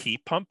get the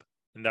heat pump,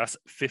 and that's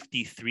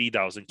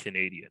 53,000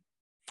 Canadian,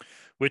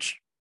 which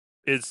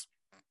is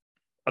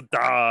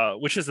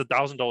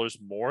 $1,000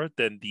 more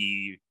than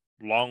the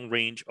long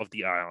range of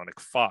the Ioniq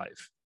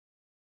 5.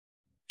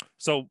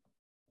 So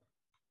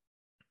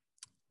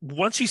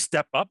once you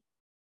step up,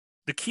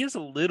 the Kia is a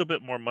little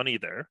bit more money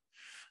there.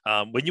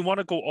 When you want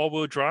to go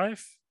all-wheel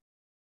drive,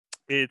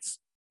 it's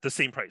the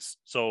same price.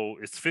 So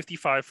it's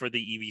 55 for the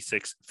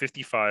EV6,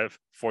 55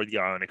 for the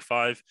Ioniq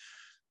 5.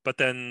 But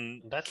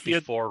then That's Kia,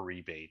 before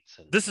rebates.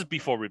 And this is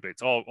before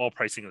rebates. All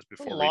pricing is a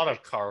before lot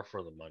rebates. of car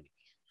for the money,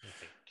 I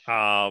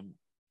think.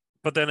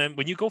 But then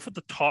when you go for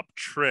the top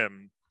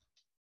trim,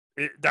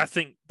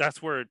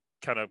 that's where it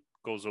kind of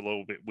goes a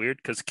little bit weird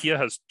because Kia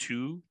has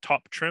two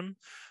top trim.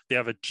 They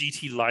have a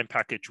GT Line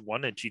Package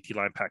 1 and GT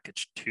Line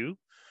Package 2.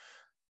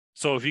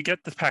 So if you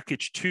get the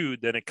package 2,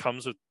 then it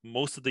comes with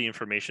most of the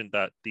information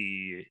that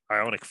the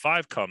Ioniq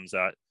 5 comes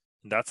at,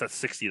 and that's at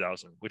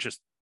 60,000, which is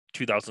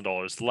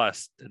 $2,000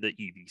 less than the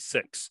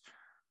EV6.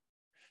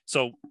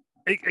 So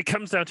it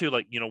comes down to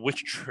like,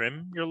 which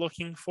trim you're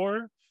looking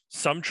for.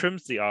 Some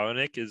trims, the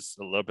Ioniq is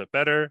a little bit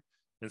better.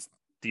 And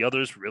the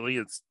others, really,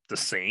 it's the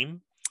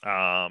same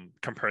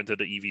compared to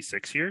the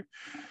EV6 here.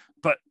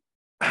 But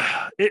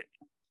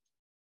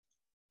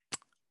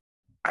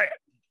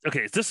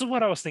okay, this is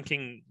what I was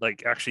thinking,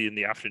 like actually in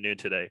the afternoon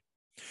today.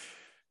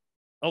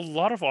 A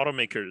lot of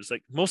automakers,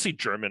 like mostly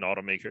German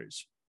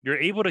automakers, you're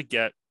able to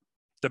get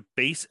the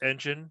base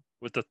engine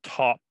with the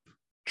top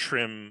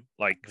trim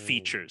like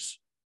features.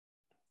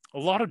 A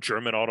lot of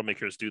German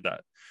automakers do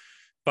that.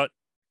 But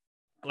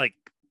like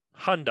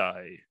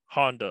Hyundai,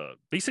 Honda,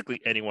 basically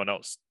anyone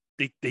else,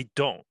 they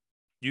don't.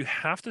 You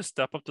have to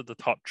step up to the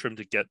top trim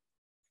to get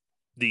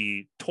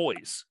the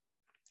toys.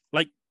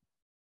 Like,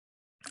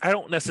 I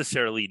don't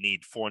necessarily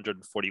need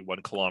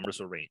 441 kilometers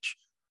of range.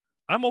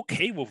 I'm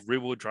okay with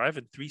rear-wheel drive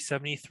and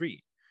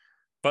 373.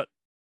 But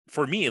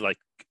for me, like,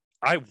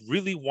 I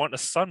really want a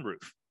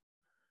sunroof.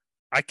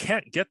 I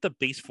can't get the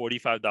base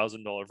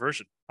 $45,000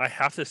 version. I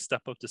have to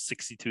step up to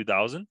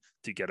 62,000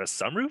 to get a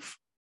sunroof.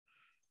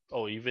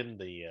 Oh, even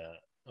the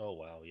oh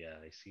wow, yeah,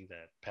 I see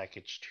that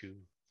package 2.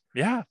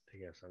 Yeah, I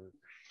guess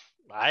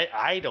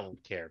I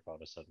don't care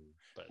about a sunroof,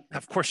 but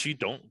of course you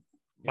don't.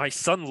 My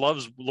son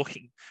loves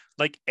looking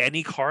like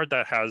any car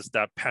that has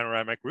that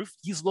panoramic roof.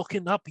 He's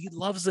looking up. He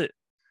loves it.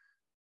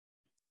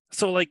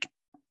 So like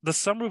the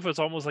sunroof is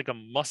almost like a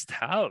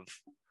must-have.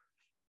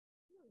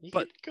 you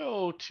But could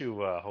go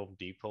to Home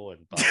Depot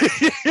and buy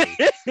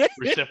a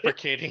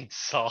reciprocating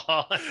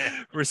saw.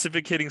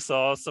 Reciprocating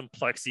saw, some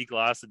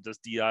plexiglass, and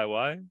just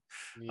DIY.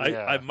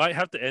 Yeah, I might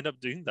have to end up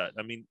doing that.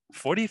 I mean,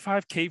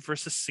 45K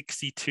versus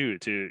 62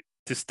 to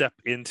step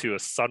into a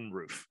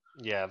sunroof.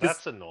 yeah,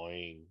 that's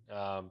annoying.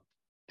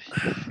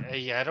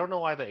 Yeah, I don't know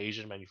why the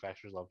Asian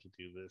manufacturers love to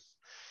do this.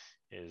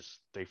 Is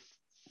they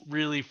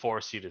really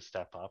force you to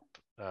step up,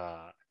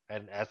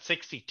 and at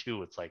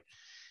 62, it's like,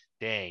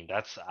 dang,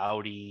 that's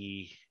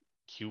Audi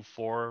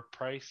Q4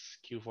 price,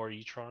 Q4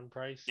 e-tron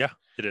price. Yeah,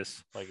 it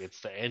is. Like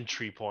it's the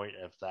entry point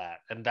of that,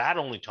 and that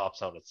only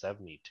tops out at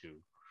 72,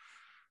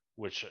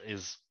 which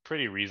is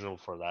pretty reasonable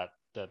for that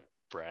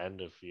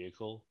brand of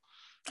vehicle.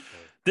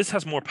 This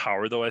has more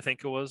power, though. I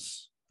think it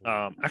was.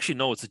 Actually,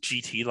 no, it's a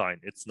GT line.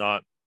 It's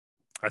not.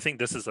 I think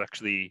this is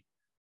actually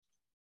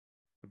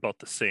about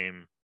the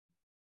same.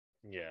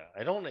 Yeah,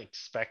 I don't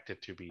expect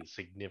it to be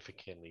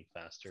significantly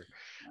faster.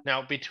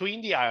 Now,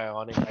 between the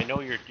Ioniq, I know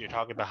you're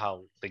talking about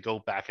how they go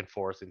back and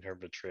forth in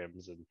terms of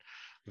trims and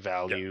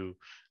value.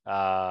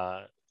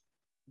 Yeah.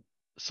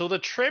 So the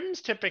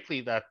trims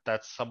typically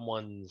that's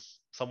someone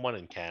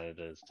in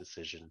Canada's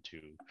decision to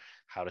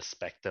how to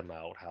spec them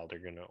out, how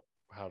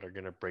they're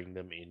gonna bring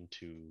them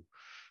into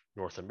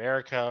North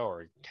America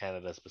or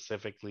Canada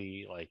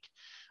specifically. Like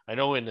I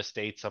know in the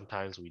States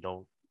sometimes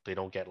they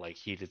don't get like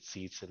heated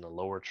seats in the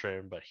lower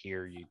trim, but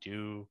here you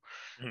do.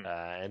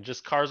 And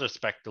just cars are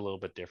spec'd a little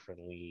bit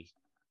differently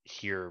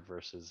here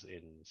versus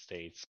in the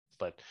States.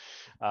 But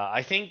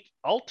I think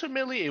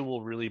ultimately it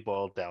will really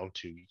boil down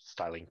to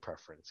styling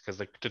preference because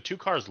the two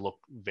cars look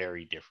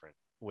very different,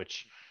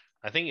 which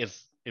I think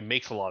it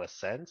makes a lot of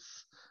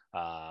sense.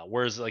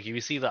 Whereas like if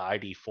you see the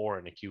ID4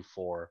 and the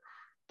Q4,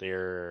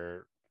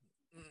 they're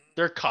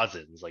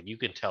cousins. Like you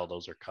can tell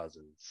those are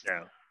cousins.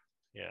 Yeah.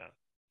 Yeah.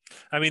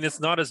 I mean, it's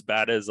not as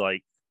bad as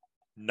like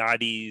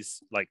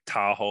 90s, like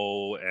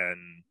Tahoe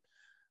and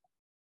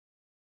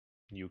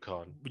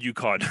Yukon.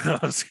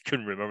 I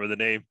couldn't remember the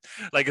name.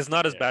 Like, it's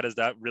not as bad as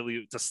that,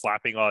 really, just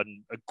slapping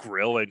on a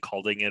grill and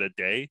calling it a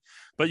day.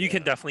 But you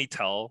can definitely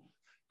tell.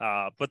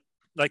 But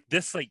like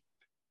this, like,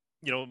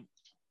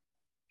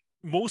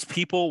 most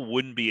people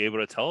wouldn't be able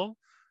to tell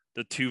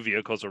the two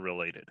vehicles are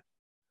related.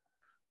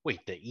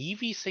 Wait, the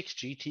EV6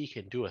 GT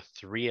can do a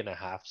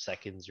 3.5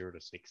 second 0 to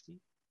 60?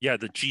 Yeah,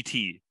 the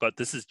GT, but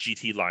this is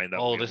GT line.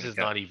 This is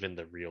not even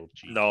the real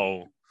GT.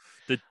 No,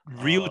 the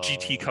real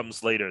GT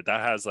comes later.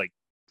 That has like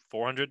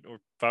 400 or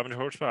 500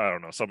 horsepower. I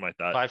don't know, something like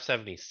that.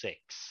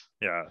 576.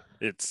 Yeah,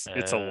 it's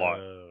a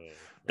lot.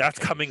 That's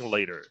coming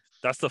later.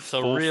 That's the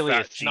full really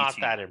fat it's GT. Not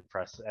that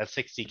impressive. At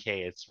 60K,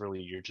 it's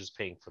really you're just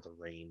paying for the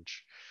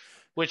range,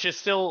 which is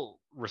still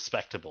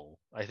respectable.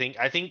 I think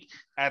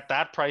at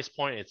that price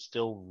point, it's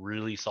still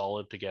really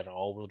solid to get an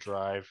all-wheel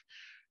drive,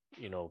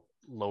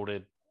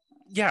 loaded.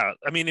 Yeah,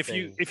 I mean, if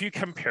you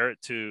compare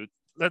it to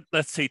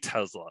let's say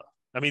Tesla,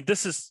 I mean,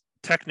 this is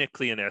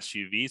technically an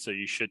SUV, so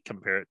you should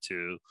compare it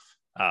to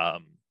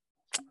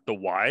the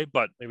Y,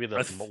 but Maybe the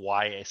a th-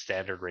 Y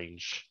standard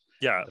range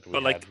yeah, that we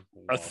but had like a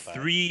a while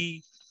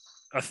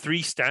back.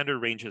 three standard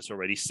range is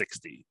already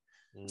 60.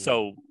 Mm.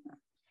 So,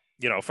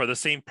 for the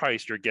same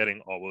price, you're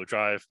getting all-wheel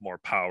drive, more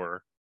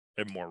power,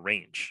 and more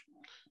range.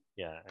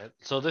 Yeah,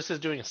 so this is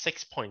doing a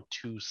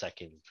 6.2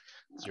 second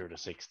 0 to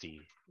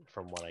 60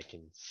 from what I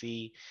can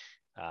see.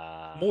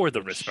 More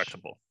than which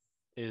respectable.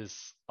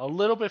 is a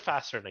little bit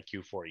faster than a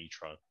Q4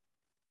 e-tron.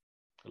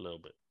 A little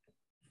bit.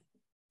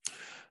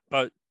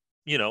 But,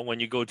 when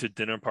you go to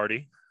dinner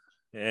party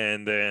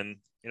and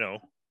then,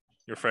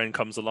 your friend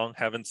comes along,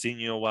 haven't seen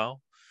you in a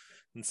while,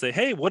 and say,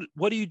 hey, what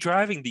are you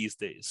driving these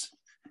days?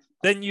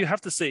 Then you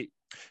have to say,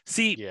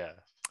 see, Yeah,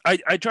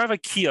 I drive a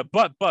Kia,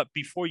 but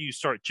before you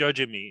start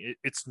judging me,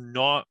 it's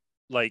not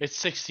like it's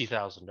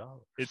 $60,000.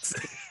 it's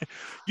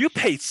you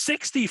paid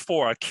 60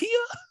 for a Kia.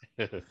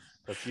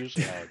 That's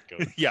usually how it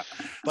goes. Yeah.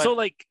 But So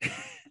like,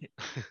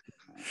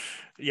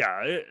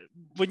 yeah,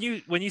 when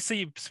you say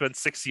you spend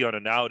 60 on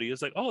an Audi,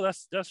 it's like, oh,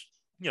 that's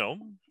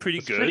pretty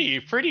it's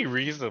good. pretty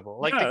reasonable.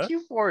 Like Yeah.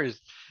 the Q4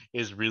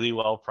 is really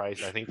well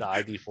priced. I think the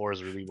ID4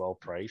 is really well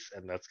priced,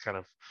 and that's kind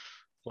of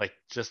like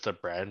just a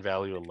brand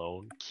value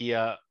alone.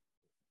 Kia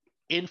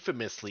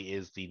infamously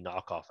is the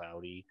knockoff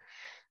Audi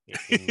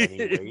in many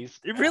ways.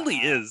 It really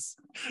is.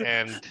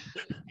 And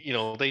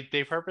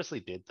they purposely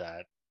did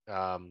that.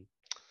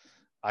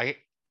 I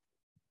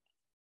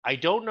I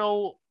don't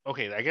know.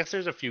 Okay, I guess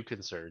there's a few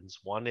concerns.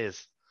 One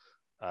is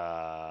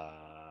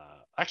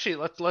actually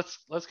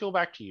let's go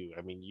back to you.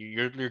 I mean,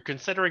 you're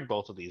considering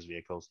both of these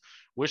vehicles.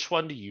 Which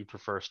one do you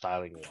prefer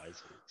styling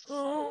wise?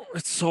 Oh,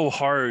 it's so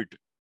hard.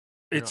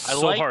 It's I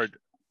so like hard.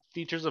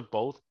 features of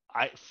both.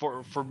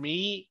 For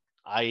me,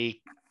 I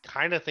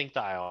kind of think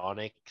the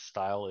Ionic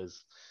style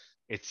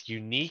it's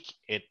unique.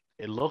 It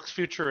looks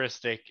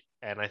futuristic,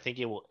 and I think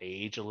it will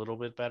age a little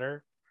bit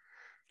better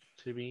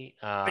to me.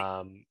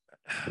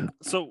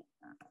 So,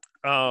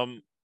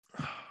 the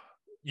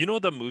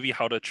movie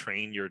How to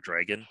Train Your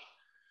Dragon?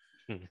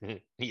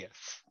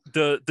 Yes.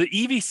 The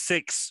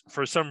EV6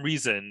 for some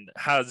reason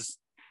has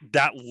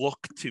that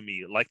look to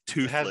me, like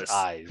toothless. It has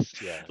eyes,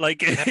 yeah.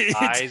 Like it has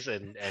eyes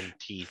and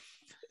teeth.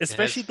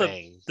 Especially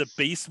the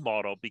base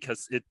model,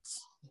 because it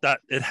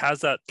has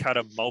that kind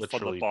of mouth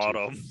on the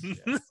bottom.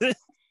 Yeah.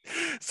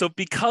 So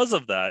because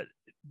of that,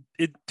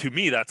 to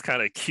me that's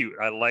kind of cute.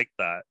 I like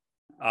that.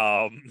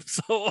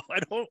 So I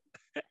don't.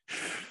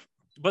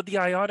 But the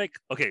Ionic,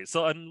 okay.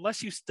 So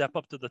unless you step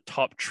up to the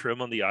top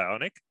trim on the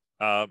Ionic,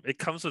 it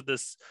comes with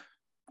this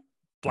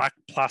black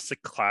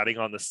plastic cladding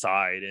on the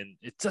side, and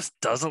it just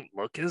doesn't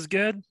look as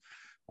good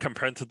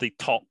compared to the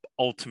top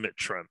ultimate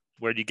trim,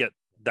 where you get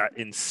that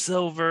in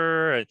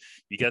silver, and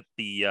you get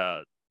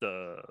the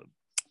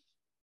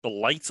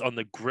lights on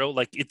the grill.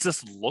 Like, it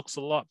just looks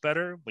a lot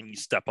better when you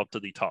step up to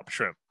the top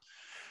trim.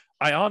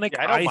 Ionic,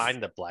 I don't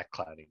mind the black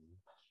cladding.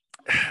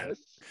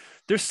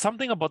 There's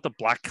something about the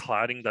black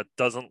cladding that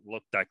doesn't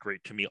look that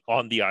great to me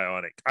on the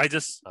Ionic. I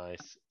just the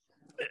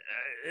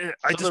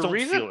don't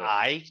reason feel it.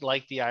 I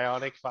like the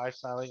Ionic 5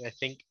 styling, I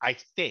think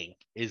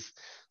is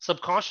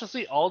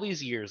subconsciously all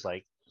these years,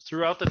 like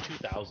throughout the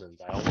 2000s,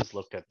 I always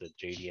looked at the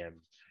JDM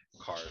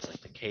cars, like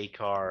the K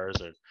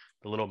cars or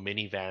the little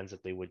minivans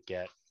that they would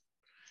get,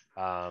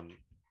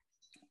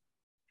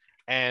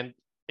 and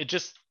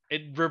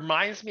it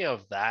reminds me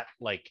of that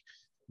like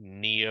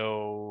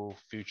neo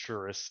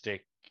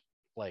futuristic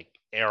like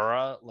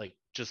era, like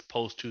just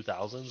post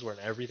 2000s, where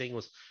everything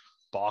was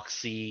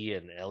boxy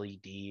and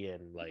LED,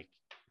 and like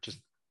just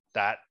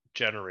that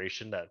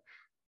generation that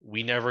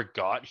we never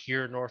got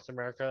here in North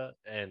America.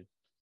 And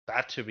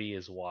that to me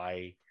is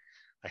why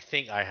I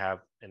think I have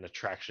an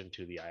attraction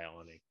to the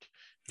Ionic,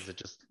 because it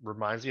just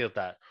reminds me of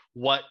that,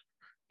 what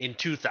in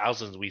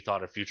 2000s we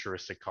thought a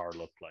futuristic car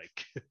looked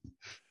like.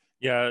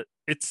 Yeah,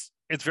 it's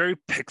very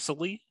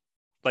pixely,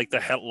 like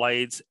the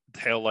headlights,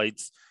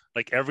 taillights,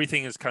 like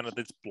everything is kind of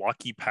this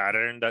blocky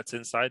pattern that's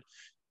inside.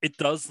 It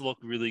does look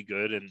really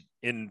good, and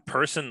in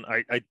person,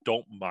 I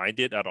don't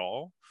mind it at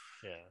all.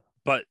 Yeah,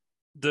 but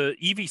the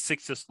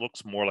EV6 just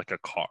looks more like a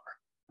car.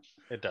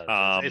 It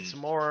does. It's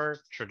more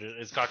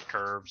it's got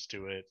curves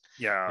to it.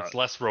 Yeah, it's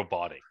less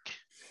robotic.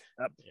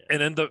 And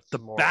then the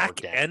back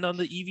organic end on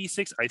the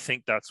EV6, I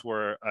think that's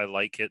where I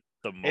like it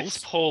the most. It's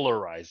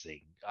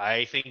polarizing.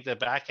 I think the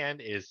back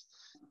end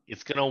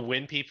it's gonna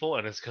win people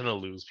and it's gonna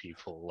lose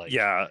people. Like,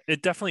 yeah,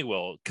 it definitely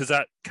will, because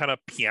that kind of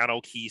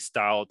piano key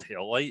style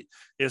taillight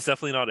is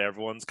definitely not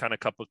everyone's kind of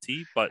cup of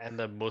tea. And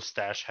the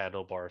mustache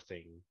handlebar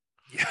thing.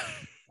 Yeah,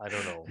 I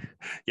don't know.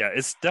 Yeah,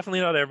 it's definitely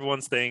not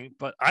everyone's thing,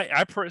 but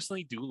I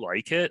personally do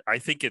like it. I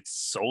think it's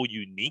so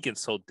unique and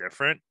so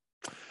different.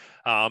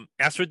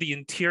 As for the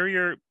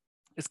interior,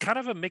 it's kind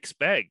of a mixed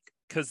bag,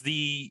 because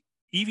the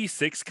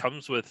EV6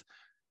 comes with,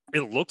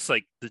 it looks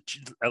like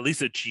at least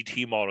the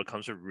GT model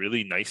comes with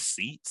really nice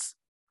seats.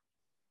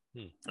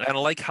 And I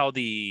like how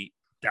the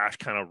dash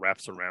kind of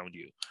wraps around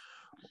you.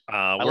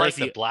 I like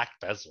the black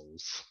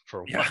bezels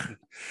for one.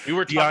 We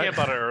were talking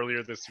about it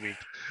earlier this week,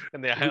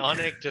 and the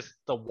Ionic, just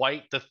the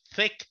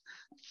thick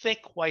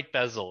white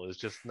bezel is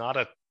just not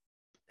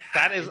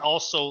that is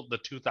also the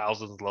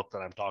 2000s look that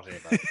I'm talking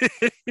about.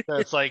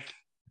 It's like,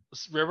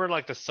 remember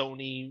like the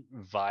Sony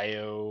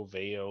Vaio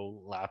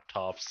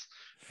laptops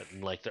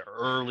in like the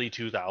early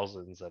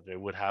 2000s that they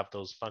would have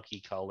those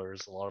funky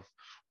colors, a lot of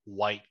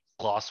white,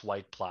 gloss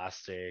white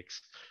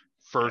plastics,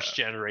 first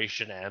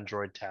generation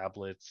Android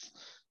tablets.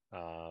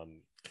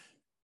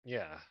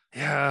 Yeah.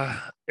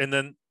 Yeah, and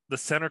then the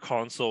center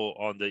console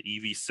on the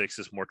EV6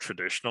 is more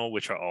traditional,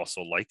 which I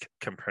also like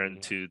compared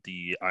Mhm. to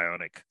the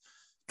Ionic,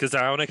 because the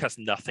Ionic has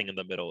nothing in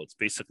the middle. It's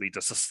basically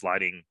just a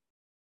sliding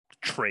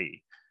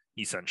tray,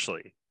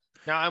 essentially.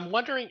 Now I'm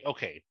wondering,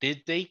 okay,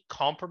 did they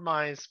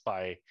compromise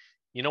by,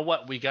 you know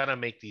what, we gotta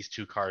make these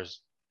two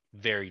cars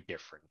very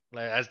different,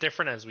 like, as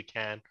different as we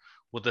can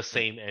with the Mm.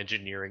 same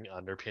engineering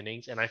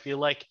underpinnings, and I feel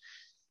like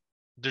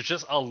there's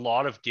just a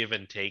lot of give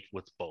and take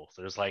with both.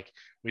 There's like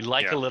we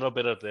like a Yeah, little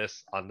bit of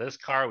this on this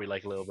car, we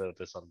like a little bit of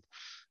this on.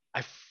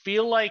 I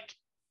feel like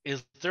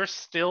is there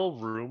still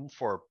room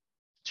for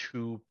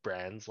two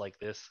brands like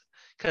this?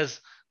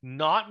 Because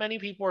not many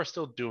people are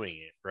still doing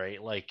it,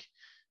 right? Like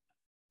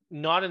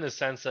not in the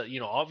sense that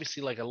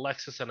obviously like a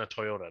Lexus and a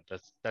Toyota,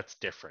 that's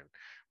different.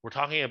 We're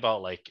talking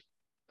about like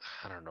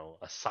I don't know,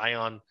 a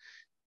Scion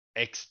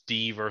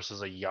XD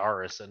versus a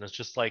Yaris, and it's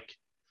just like,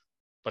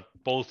 but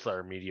both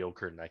are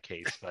mediocre in that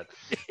case. But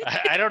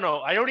I don't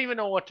know. I don't even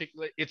know what to.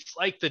 It's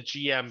like the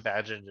GM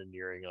badge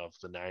engineering of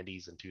the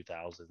 90s and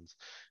 2000s,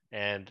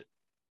 and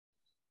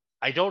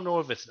I don't know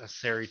if it's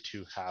necessary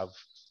to have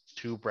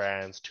two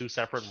brands, two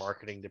separate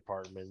marketing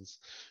departments.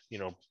 You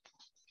know,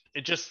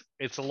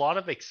 it's a lot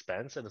of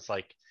expense, and it's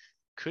like,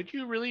 could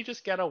you really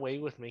just get away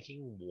with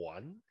making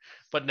one?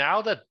 But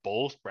now that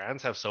both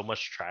brands have so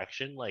much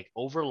traction, like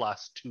over the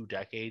last 2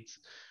 decades,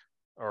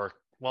 or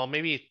well,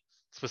 maybe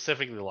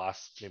specifically the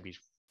last maybe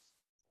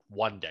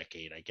 1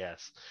 decade, I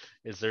guess,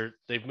 is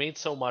they've made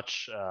so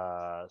much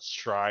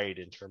stride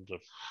in terms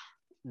of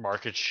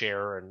market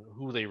share and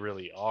who they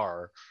really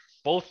are.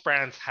 Both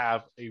brands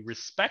have a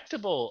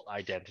respectable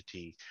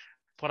identity,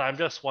 but I'm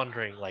just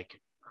wondering, like,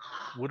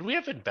 would we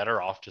have been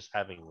better off just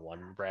having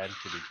one brand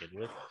to begin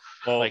with?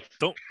 well, Like,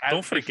 don't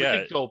if we could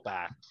forget, go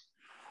back.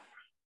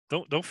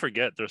 don't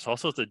forget, there's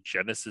also the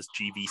Genesis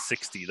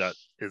GV60 that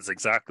is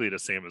exactly the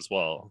same as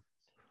well.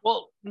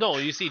 Well, no,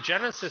 you see,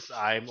 Genesis,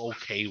 I'm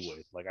okay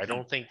with. Like, I Mm.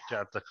 don't think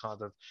that the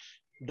content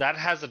that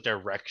has a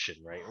direction,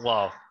 right?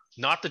 Well,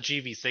 not the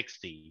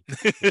GV60,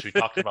 which we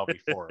talked about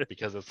before,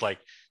 because it's like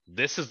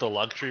this is the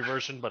luxury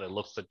version, but it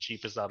looks the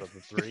cheapest out of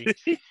the three.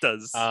 It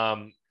does.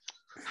 Um,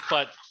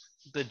 but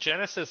the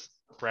Genesis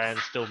brand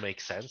still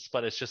makes sense,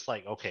 but it's just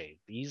like, okay,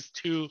 these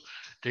two,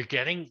 they're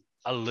getting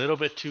a little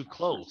bit too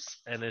close,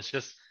 and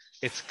it's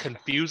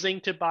confusing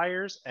to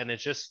buyers, and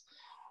it's just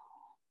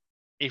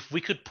if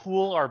we could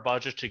pool our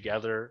budget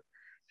together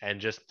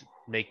and just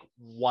make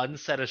one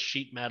set of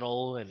sheet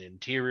metal and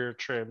interior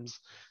trims,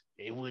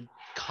 it would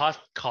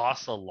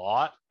cost a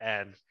lot,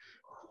 and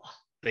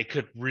they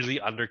could really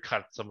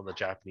undercut some of the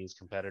Japanese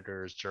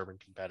competitors, German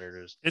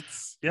competitors,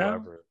 It's yeah,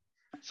 whoever.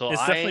 So it's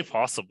definitely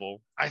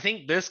possible. I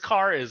think this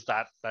car is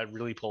that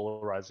really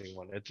polarizing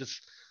one.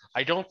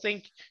 I don't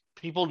think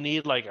people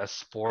need like a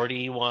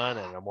sporty one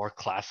and a more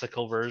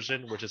classical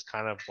version, which is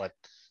kind of what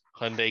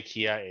Hyundai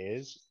Kia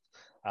is.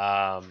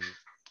 Um,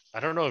 I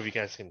don't know if you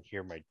guys can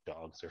hear my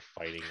dogs. They're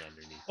fighting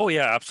underneath. Oh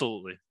yeah,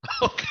 absolutely.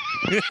 Okay.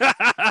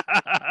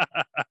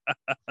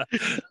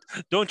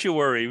 Don't you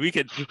worry. We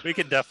can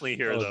definitely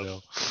hear Oh them.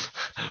 no.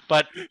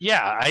 But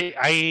yeah,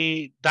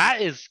 I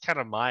that is kind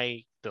of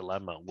my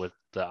dilemma with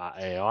the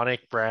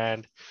Ionic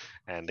brand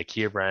and the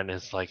Kia brand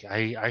is like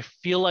I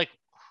feel like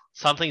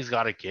something's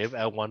got to give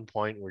at one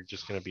point. We're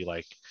just gonna be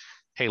like,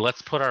 hey,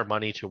 let's put our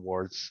money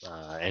towards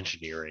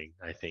engineering.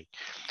 I think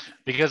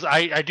because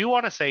I do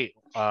want to say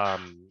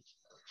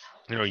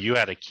you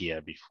had a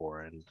Kia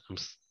before, and I'm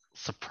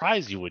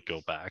surprised you would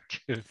go back.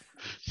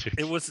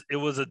 It was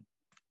a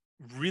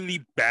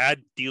really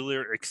bad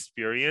dealer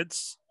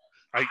experience.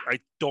 I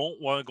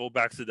don't want to go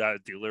back to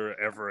that dealer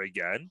ever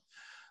again.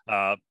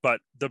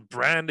 But the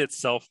brand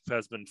itself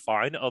has been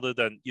fine, other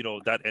than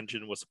that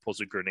engine was supposed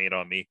to grenade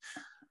on me.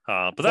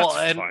 But Well,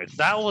 that's and fine.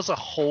 that was a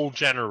whole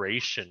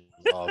generation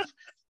of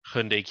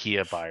Hyundai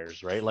Kia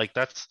buyers, right? Like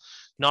that's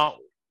not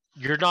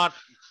you're not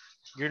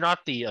you're not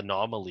the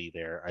anomaly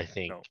there, I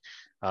think.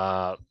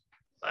 No,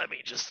 Let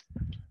me just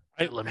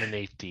I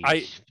eliminate the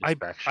I I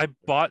distraction.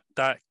 bought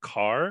that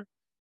car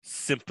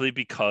simply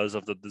because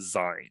of the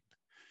design.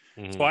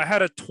 So I Mhm.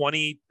 had a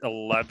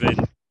 2011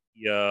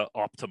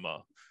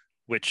 Optima,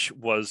 which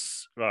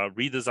was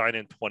redesigned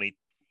in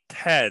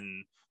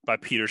 2010 by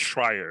Peter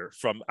Schreier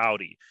from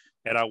Audi.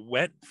 And I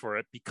went for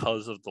it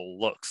because of the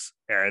looks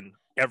and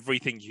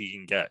everything you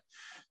can get.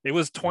 It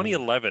was Mhm.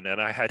 2011,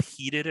 and I had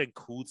heated and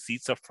cooled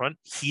seats up front,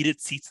 heated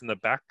seats in the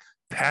back,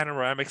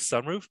 panoramic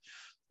sunroof.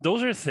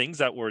 Those are things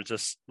that were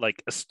just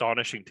like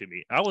astonishing to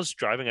me. I was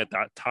driving at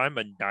that time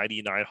a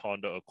 99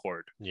 Honda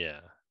Accord.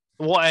 Yeah.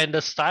 Well, and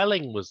the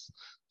styling was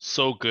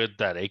so good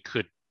that it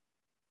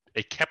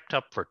kept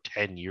up for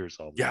 10 years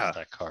almost, Yeah,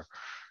 that car.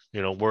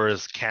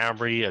 Whereas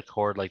Camry,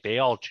 Accord, like they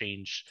all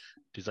changed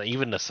design.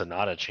 Even the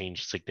Sonata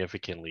changed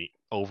significantly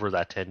over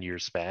that 10-year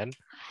span.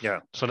 Yeah.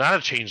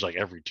 Sonata changed like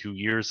every 2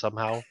 years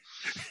somehow.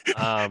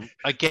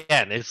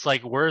 Again, it's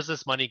like, where is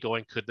this money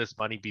going? Could this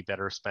money be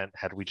better spent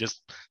had we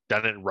just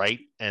done it right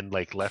and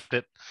like left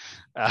it?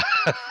 Uh,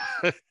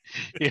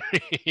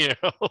 you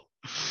know,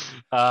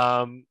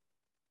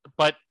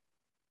 but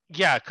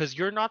yeah, because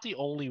you're not the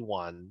only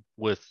one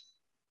with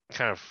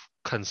kind of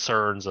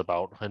concerns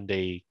about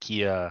Hyundai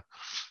Kia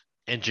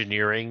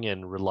engineering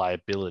and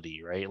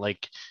reliability, right?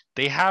 Like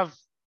they have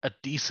a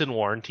decent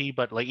warranty,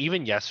 but like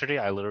even yesterday,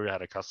 I literally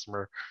had a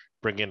customer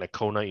bring in a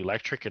Kona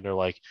Electric, and they're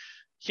like,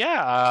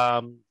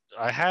 "Yeah,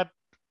 I had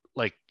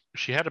like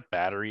she had a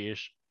battery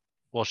issue.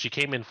 Well, she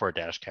came in for a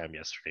dash cam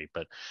yesterday,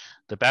 but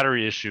the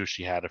battery issue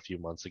she had a few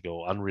months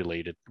ago,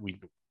 unrelated. We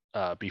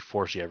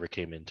before she ever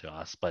came into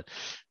us, but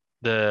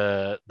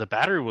the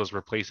battery was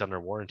replaced under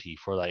warranty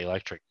for that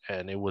electric,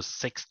 and it was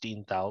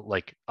 16,000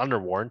 like under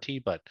warranty,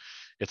 but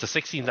it's a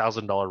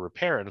 $16,000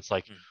 repair, and it's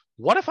like, Mm.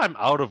 what if I'm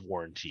out of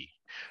warranty,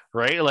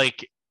 right?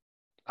 Like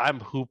I'm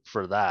hooped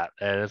for that,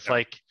 and it's Yeah.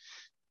 like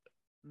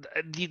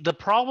the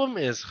problem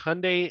is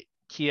Hyundai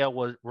Kia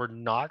were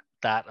not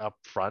that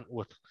upfront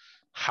with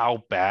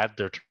how bad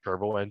their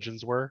turbo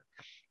engines were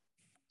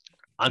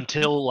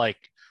until like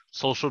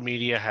social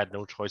media had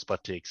no choice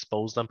but to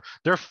expose them.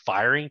 They're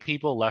firing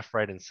people left,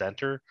 right, and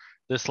center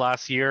this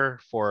last year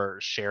for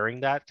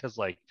sharing that, because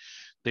like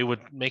they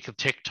would make a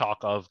TikTok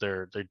of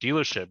their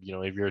dealership. You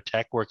know, if you're a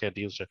tech work at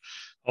dealership,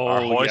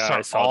 our Oh hoists yeah, I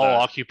are saw all that.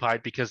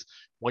 occupied because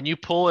when you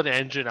pull an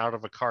engine out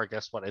of a car,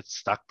 guess what? It's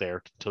stuck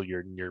there until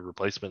your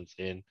replacement's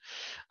in.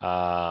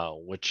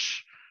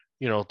 Which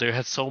you know, there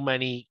had so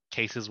many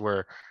cases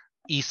where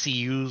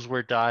ECUs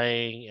were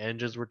dying,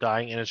 engines were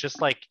dying, and it's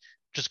just like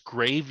just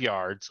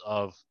graveyards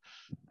of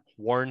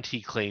warranty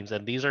claims,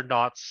 and these are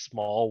not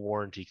small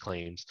warranty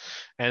claims.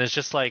 And it's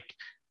just like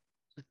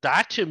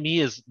that to me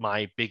is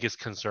my biggest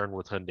concern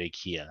with Hyundai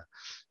Kia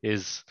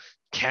is,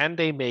 can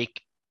they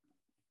make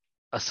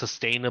a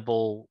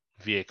sustainable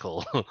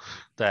vehicle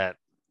that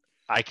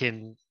I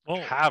can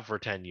Well, have for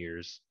 10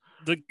 years?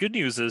 the good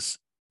news is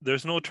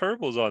there's no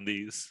turbos on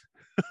these.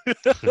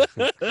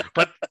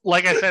 But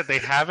like I said, they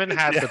haven't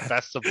had the Yeah.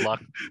 best of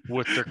luck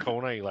with their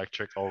Kona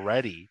Electric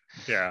already.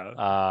 Yeah.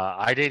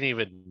 I didn't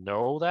even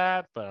know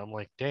that, but I'm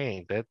like,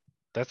 dang,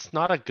 that's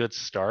not a good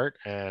start.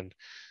 And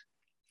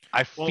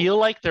I Well, feel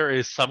like there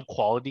is some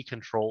quality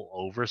control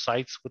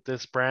oversights with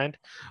this brand,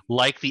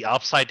 like the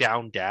upside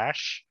down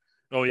dash.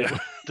 oh They yeah.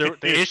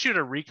 they issued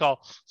a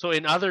recall. So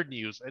in other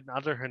news, in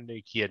other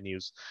Hyundai Kia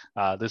news,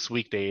 this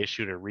week they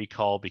issued a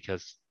recall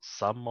because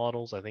some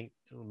models, I think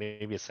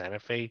maybe a Santa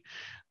Fe,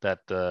 that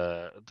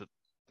the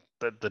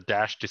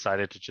dash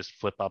decided to just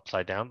flip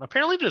upside down.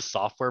 Apparently, there's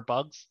software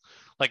bugs.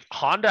 Like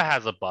Honda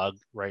has a bug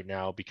right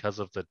now because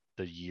of the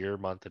year,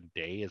 month, and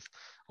day is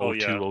Oh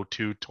yeah.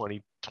 0202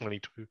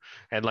 2022,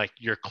 and like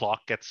your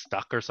clock gets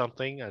stuck or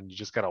something, and you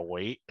just gotta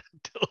wait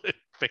until it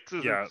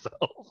fixes Yeah.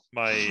 itself.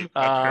 My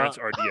Uh, parents'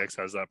 RDX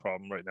has that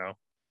problem right now.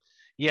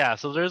 yeah,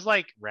 so there's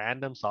like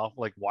random soft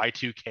like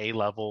Y2K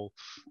level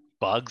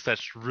bugs that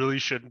really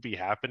shouldn't be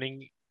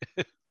happening,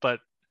 but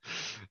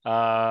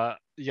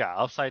yeah,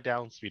 upside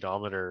down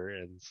speedometer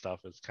and stuff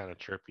is kind of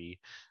trippy.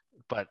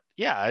 But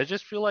yeah, I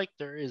just feel like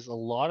there is a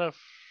lot of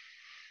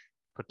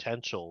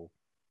potential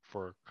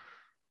for,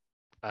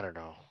 I don't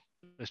know.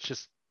 It's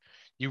just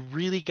you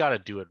really got to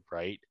do it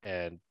right,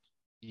 and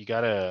you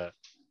got to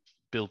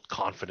build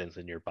confidence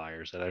in your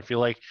buyers. And I feel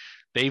like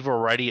they've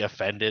already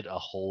offended a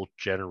whole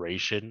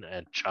generation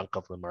and chunk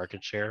of the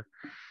market share.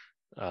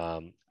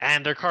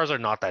 And their cars are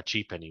not that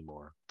cheap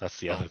anymore. That's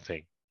the No, other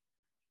thing.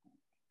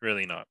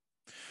 really not.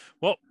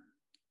 Well,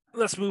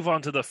 let's move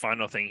on to the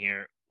final thing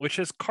here, which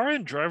is Car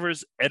and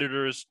Driver's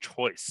Editor's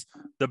Choice: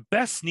 the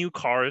best new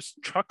cars,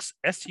 trucks,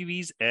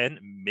 SUVs, and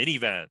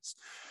minivans.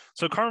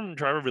 So Car and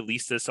Driver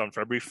released this on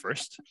February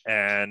 1st,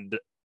 and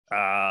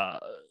uh,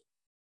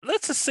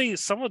 let's just say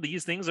some of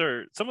these things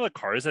are some of the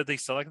cars that they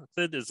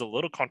selected is a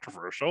little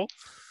controversial,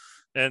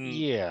 and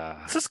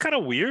Yeah. this is kind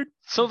of weird.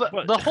 So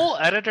But the whole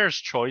editor's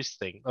choice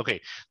thing. Okay,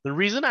 the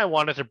reason I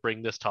wanted to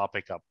bring this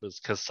topic up is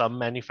because some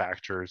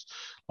manufacturers,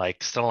 like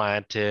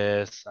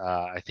Stellantis,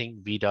 I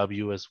think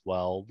VW as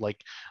well, like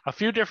a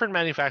few different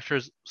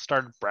manufacturers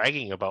started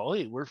bragging about,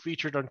 hey, we're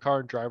featured on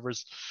Car and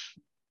Driver's,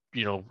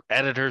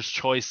 editor's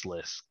choice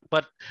list.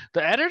 But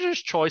the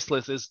editor's choice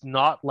list is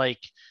not like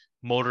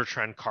Motor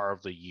Trend Car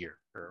of the Year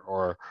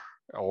or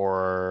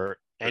or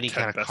any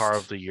kind 10 of car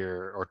of best. the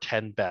year or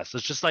 10 best.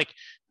 It's just like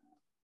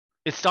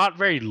it's not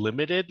very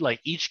limited. Like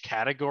each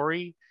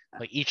category,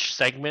 like each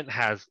segment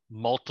has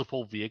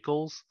multiple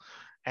vehicles,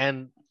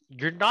 and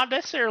you're not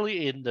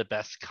necessarily in the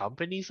best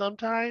company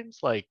sometimes.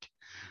 Like,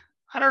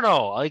 I don't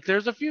know. Like,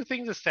 there's a few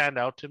things that stand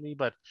out to me,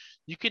 but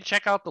you can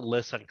check out the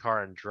list on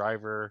Car and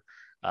Driver.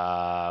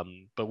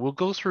 But we'll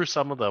go through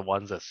some of the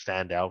ones that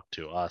stand out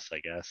to us, I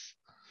guess.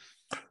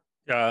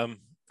 Um,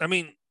 I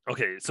mean,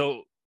 okay,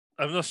 so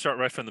I'm gonna start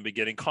right from the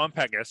beginning.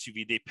 Compact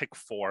SUV, they pick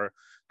 4: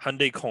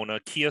 Hyundai Kona,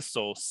 Kia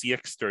Soul,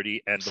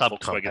 CX-30, and the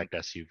Volkswagen Subcompact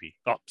SUV.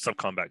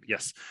 subcompact,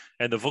 yes,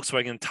 and the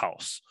Volkswagen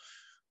Taos.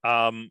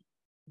 Um,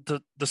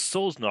 the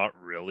Soul's not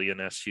really an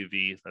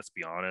SUV. Let's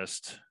be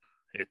honest.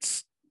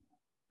 It's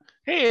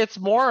Hey, it's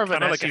more of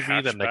an kind of like a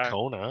SUV than the hatchback.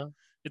 Kona.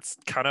 It's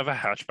kind of a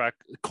hatchback.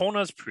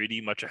 Kona's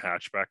pretty much a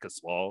hatchback as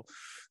well.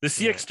 The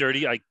Yeah.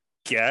 CX-30, I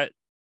get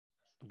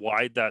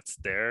why that's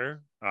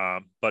there,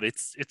 but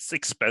it's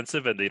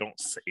expensive, and they don't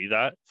say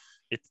that.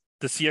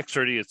 The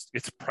CX-30,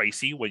 it's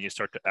pricey when you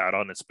start to add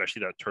on,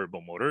 especially that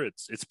turbo motor.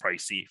 It's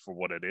pricey for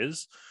what it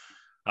is,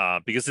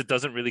 because it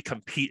doesn't really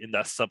compete in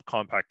that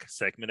subcompact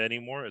segment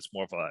anymore. It's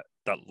more of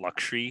that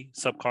luxury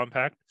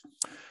subcompact.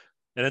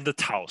 And then the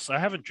Taos, I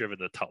haven't driven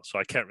the Taos, so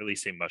I can't really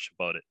say much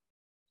about it.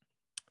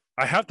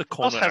 I have the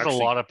House Kona has actually. a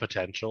lot of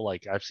potential.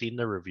 Like I've seen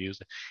the reviews.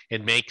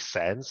 It makes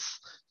sense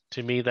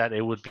to me that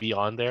it would be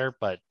on there,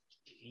 but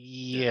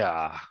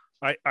yeah.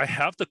 I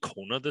have the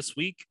Kona this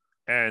week,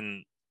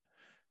 and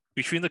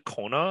between the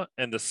Kona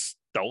and the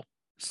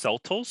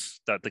Seltos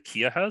that the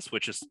Kia has,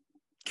 which is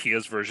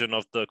Kia's version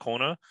of the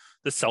Kona,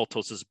 the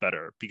Seltos is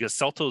better because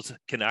Seltos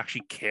can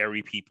actually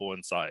carry people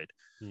inside.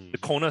 The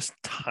Kona's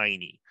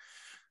tiny.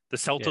 The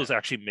Seltos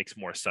actually makes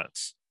more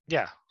sense.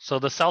 Yeah. So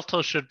the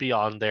Seltos should be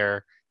on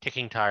there.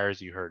 Kicking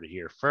tires, you heard it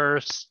here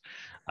first.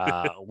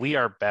 We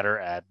are better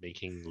at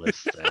making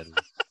lists than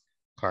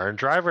Car and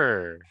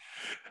Driver.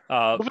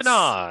 Moving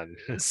on.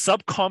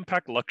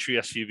 Subcompact luxury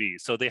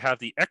SUV. So they have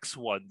the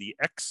X1, the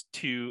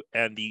X2,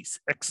 and the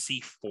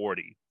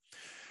XC40.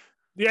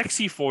 The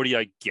XC40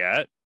 I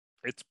get.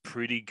 It's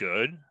pretty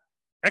good.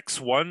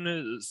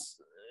 X1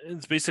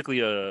 is basically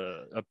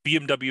a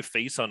BMW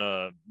face on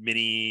a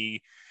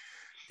Mini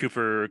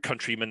Cooper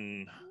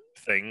Countryman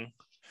thing.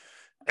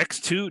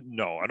 X2,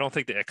 no, I don't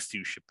think the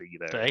X2 should be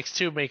there. The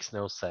X2 makes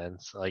no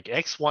sense. Like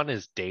X1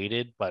 is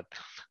dated, but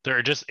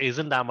there just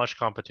isn't that much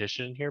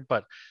competition here.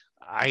 But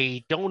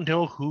I don't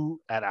know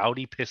who at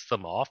Audi pissed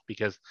them off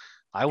because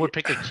I would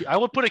put a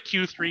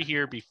Q3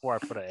 here before I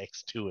put an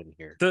X2 in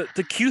here. The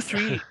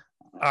Q3,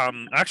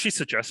 I actually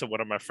suggested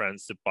one of my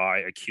friends to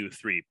buy a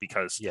Q3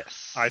 because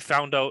I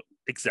found out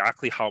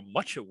exactly how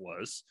much it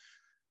was,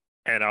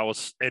 and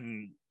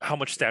how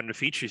much standard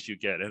features you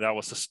get, and I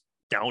was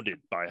astounded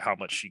by how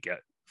much you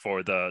get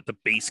for the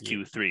base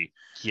Q3.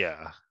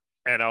 Yeah.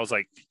 And I was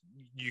like,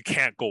 you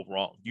can't go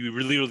wrong. You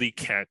really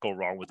can't go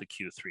wrong with the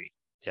Q3.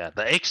 Yeah,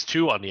 the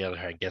X2 on the other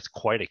hand gets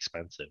quite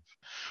expensive.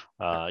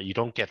 You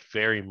don't get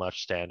very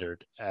much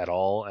standard at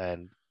all,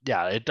 and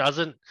yeah, it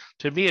doesn't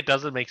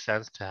make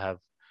sense to have.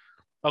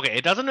 Okay,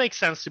 it doesn't make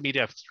sense to me to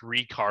have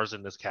 3 cars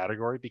in this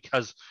category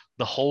because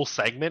the whole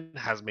segment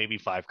has maybe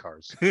 5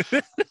 cars.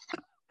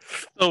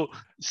 So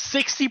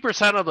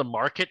 60% of the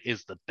market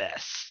is the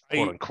best,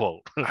 quote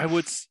unquote.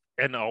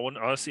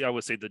 Honestly, I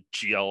would say the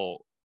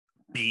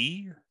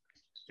GLB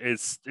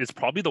is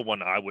probably the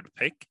one I would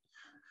pick,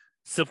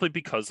 simply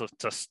because of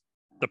just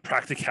the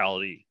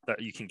practicality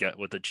that you can get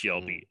with the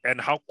GLB and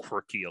how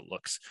quirky it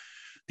looks.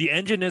 The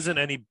engine isn't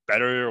any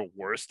better or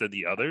worse than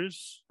the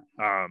others,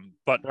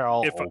 but they're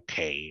all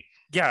okay.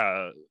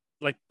 Yeah,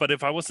 but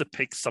if I was to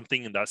pick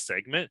something in that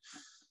segment,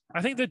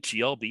 I think the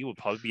GLB would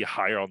probably be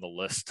higher on the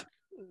list.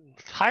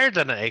 Higher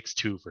than an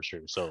X2 for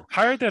sure. So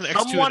higher than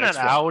X2. Someone at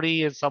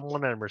Audi and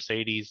someone at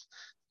Mercedes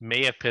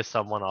may have pissed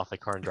someone off at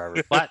Car and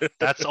Driver, but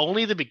that's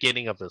only the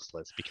beginning of this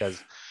list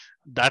because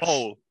that's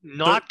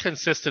not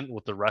consistent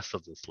with the rest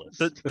of this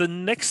list. The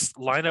next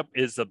lineup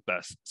is the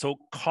best. So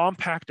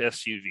compact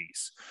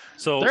SUVs.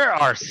 So there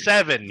are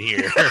 7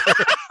 here.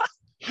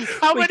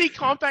 How many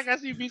compact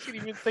SUVs can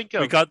you even think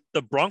of? We got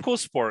the Bronco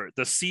Sport,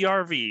 the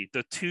CRV,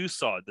 the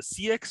Tucson, the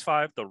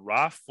CX-5, the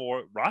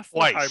RAV4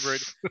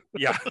 hybrid.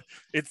 Yeah,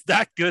 it's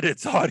that good.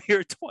 It's on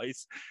here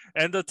twice.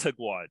 And the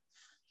Tiguan.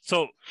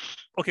 So,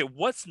 okay,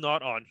 what's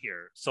not on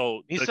here?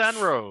 So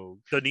Nissan Rogue.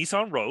 The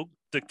Nissan Rogue,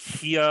 the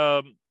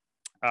Kia,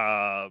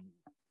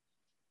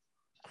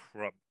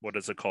 what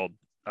is it called?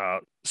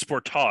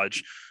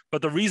 Sportage.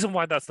 But the reason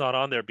why that's not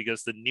on there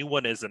because the new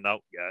one isn't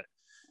out yet.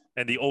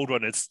 And the old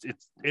one, it's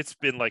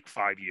been like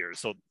 5 years,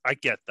 so I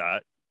get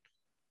that.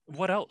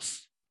 What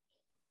else?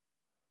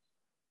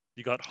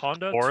 You got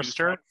Honda,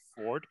 Forester,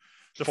 Tucson, Ford.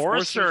 The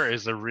Forester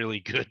is a really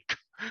good.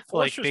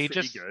 Like they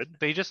just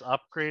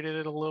upgraded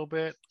it a little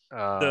bit.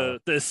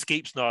 The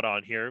Escape's not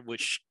on here,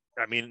 which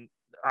I mean,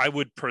 I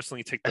would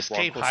personally take the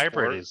Escape Bronco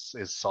Hybrid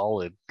Sport. is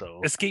solid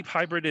though. Escape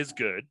Hybrid is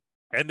good.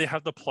 And they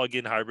have the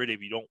plug-in hybrid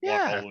if you don't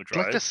want all-wheel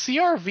drive. Like the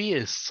CRV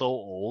is so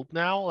old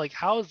now. Like,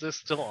 how is this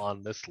still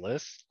on this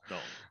list? No,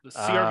 the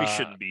CRV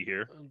shouldn't be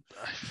here.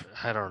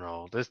 I don't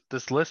know.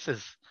 This list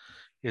is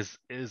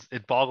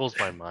it boggles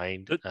my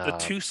mind. The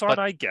Tucson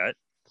I get.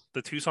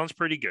 The Tucson's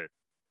pretty good.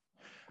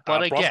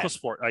 But again, Bronco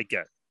Sport I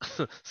get.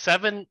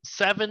 7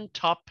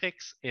 top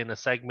picks in a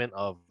segment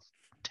of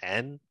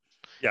 10,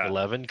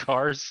 11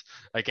 cars.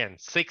 Again,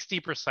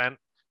 60%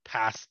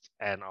 passed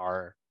and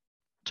are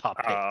top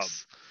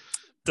picks.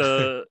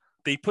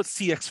 They put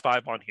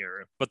CX-5 on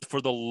here, but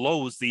for the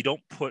lows, they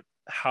don't put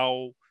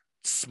how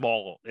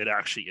small it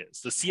actually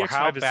is. The Or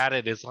how CX-5 is bad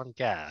it is on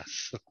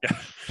gas.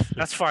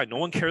 that's fine. No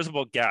one cares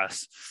about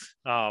gas.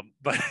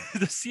 But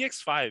the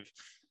CX-5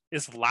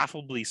 is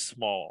laughably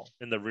small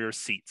in the rear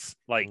seats.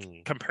 Like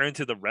comparing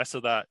to the rest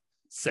of that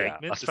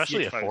segment, yeah,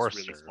 especially a the CX-5 Forester.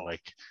 is really small.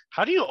 Like,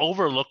 how do you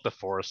overlook the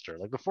Forester?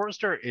 Like, the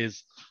Forester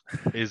is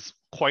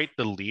quite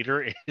the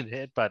leader in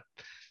it, but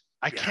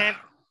I can't.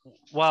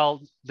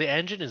 Well, the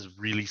engine is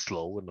really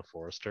slow in the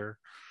Forester.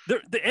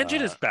 The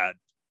engine is bad.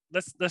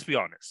 Let's be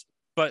honest.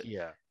 But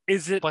yeah,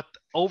 is it? But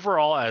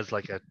overall, as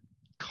like a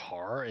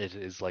car, it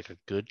is like a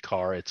good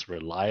car. It's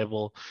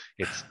reliable.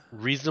 It's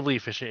reasonably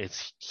efficient.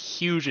 It's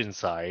huge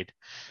inside.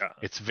 Yeah.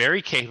 It's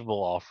very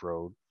capable off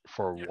road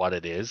for what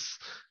it is.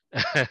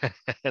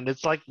 And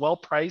it's like well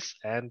priced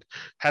and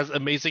has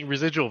amazing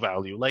residual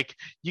value. Like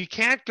you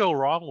can't go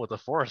wrong with a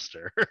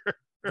Forester.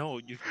 No,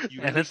 you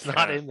and really it's not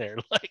can't. in there.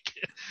 Like,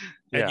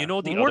 And yeah, you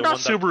know the we're other not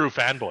one that, Subaru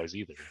fanboys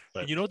either.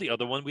 But you know the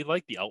other one we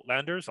like, the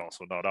Outlander, is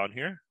also not on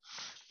here.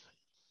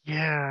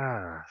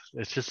 yeah,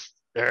 it's just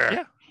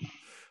Yeah.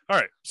 All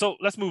right, so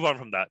let's move on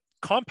from that.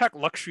 Compact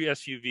luxury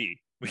SUV.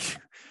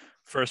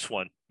 First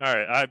one. All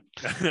right,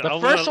 The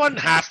first one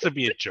has to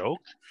be a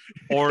joke,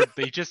 or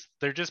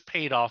they're just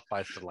paid off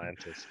by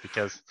Stellantis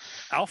because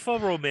Alfa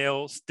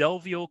Romeo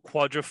Stelvio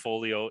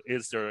Quadrifoglio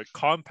is their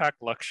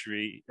compact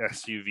luxury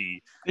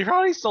SUV. they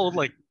probably sold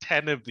like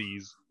 10 of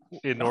these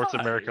in North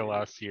Why? America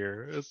last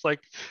year. It's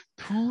like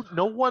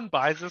no one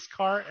buys this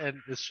car, and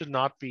this should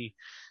not be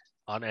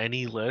on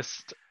any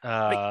list.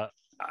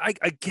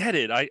 I get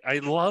it. I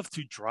love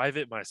to drive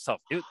it myself.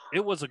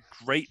 It was a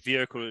great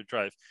vehicle to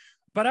drive,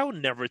 but I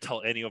would never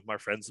tell any of my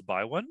friends to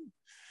buy one.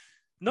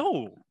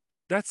 No,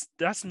 that's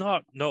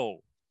not no.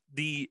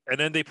 And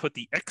then they put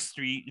the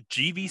X3,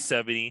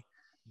 GV70,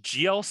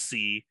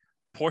 GLC,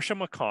 Porsche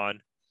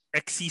Macan,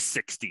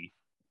 XC60.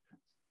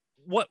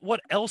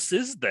 What else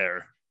is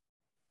there?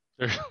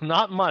 There's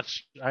not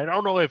much. I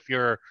don't know if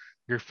your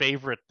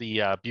favorite,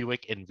 the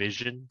Buick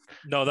Envision.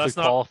 No, that's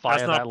not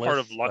part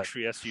of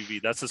luxury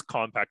SUV. That's just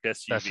compact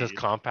SUV. That's just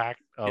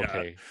compact.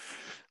 Okay, Yeah.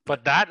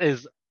 But that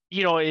is,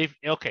 if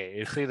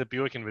say the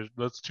Buick Envision,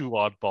 that's too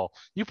oddball.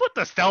 You put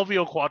the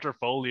Stelvio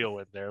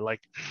Quadrifoglio in there,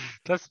 like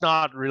that's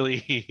not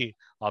really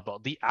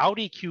oddball. The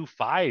Audi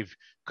Q5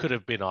 could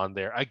have been on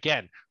there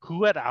again.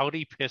 Who had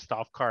Audi pissed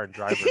off car and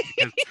driver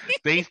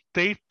because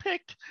they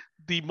picked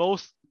the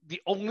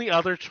only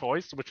other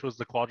choice, which was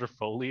the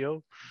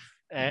Quadrifoglio,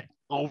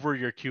 over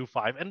your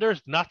Q5, and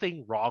there's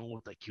nothing wrong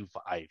with the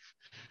Q5.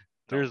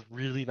 There's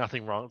really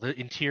nothing wrong. The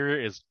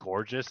interior is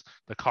gorgeous.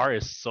 The car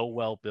is so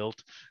well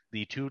built.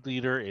 The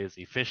 2-liter is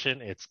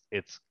efficient.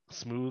 It's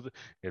smooth.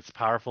 It's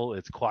powerful.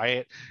 It's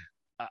quiet.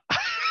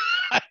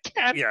 I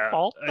can't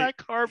fault that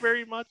car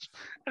very much,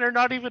 and they're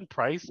not even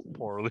priced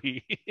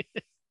poorly.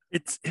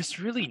 It's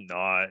really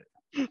not.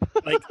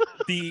 Like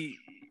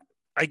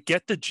I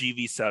get the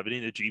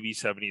GV70. The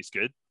GV70 is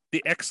good.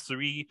 The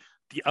X3,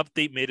 the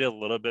update made it a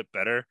little bit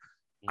better.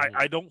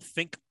 I don't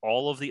think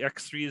all of the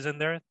X3 is in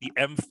there. The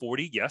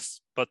M40,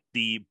 yes, but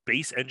the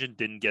base engine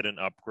didn't get an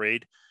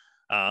upgrade.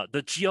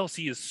 The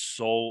GLC is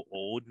so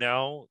old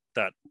now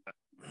that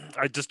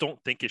I just don't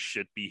think it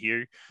should be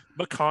here.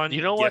 Macan,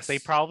 you know what? They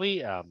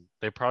probably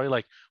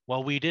like,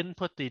 well, we didn't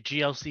put the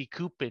GLC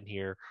Coupe in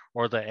here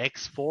or the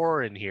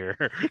X4 in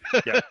here.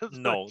 Yeah,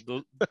 no,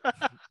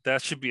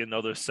 that should be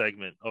another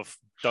segment of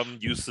dumb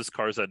useless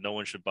cars that no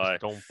one should buy.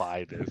 Don't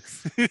buy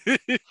this.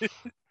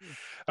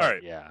 All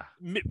right, yeah,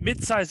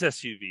 mid-size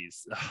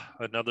SUVs,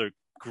 another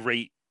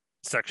great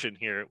section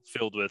here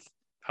filled with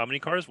how many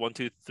cars? 1,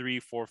 2, 3,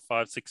 4,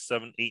 5, 6,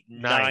 7, 8,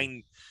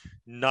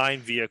 9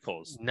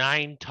 vehicles.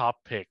 9 top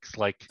picks.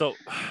 Like, so,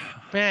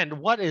 man,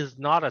 what is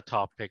not a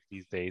top pick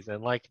these days?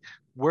 And like,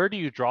 where do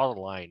you draw the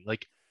line?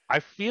 Like,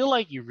 I feel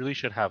like you really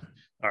should have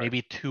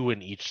maybe 2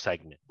 in each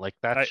segment. Like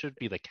that should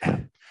be the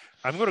cap.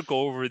 I'm going to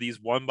go over these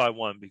one by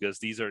one because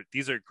these are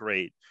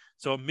great.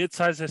 So a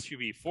mid-size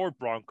SUV, Ford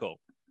Bronco.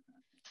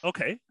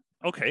 Okay,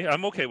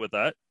 I'm okay with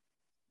that.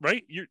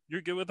 Right?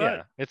 You're good with that?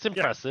 Yeah, it's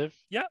impressive.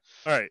 Yeah.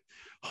 All right.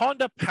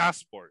 Honda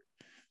Passport.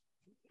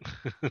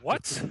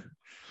 What?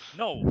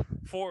 No,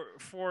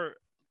 for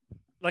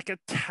like a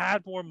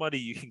tad more money,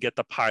 you can get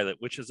the Pilot,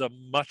 which is a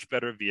much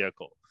better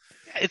vehicle.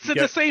 It's in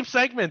the same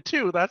segment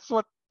too. That's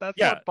what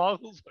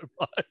boggles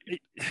my mind.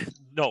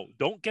 No,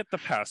 don't get the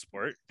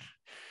Passport.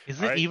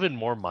 Is it even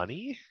more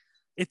money?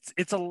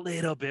 It's a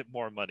little bit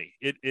more money.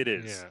 It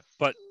is.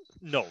 But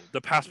no, the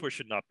Passport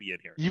should not be in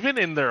here. Even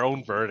in their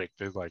own verdict,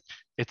 they're like,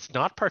 it's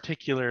not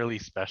particularly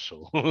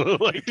special.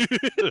 Like,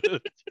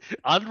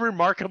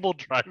 unremarkable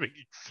driving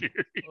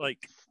experience. Like,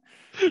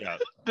 yeah.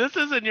 This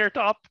isn't your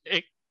top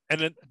pick.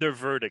 And then their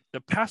verdict: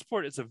 the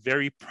Passport is a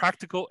very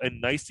practical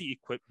and nicely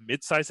equipped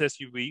mid-size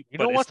SUV,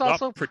 but it's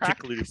not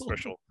particularly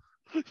special.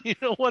 You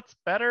know what's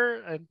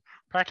better and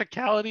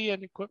practicality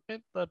and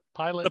equipment? The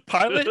Pilot. The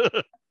Pilot?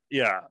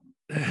 Yeah.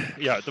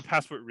 The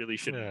Passport really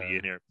shouldn't be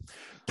in here.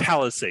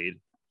 Palisade.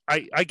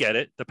 I get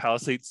it. The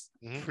Palisade's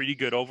pretty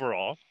good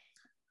overall,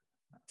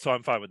 so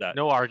I'm fine with that.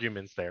 No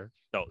arguments there.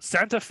 No,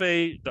 Santa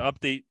Fe, the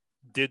update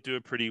did do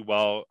it pretty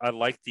well. I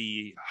like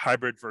the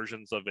hybrid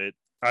versions of it.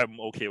 I'm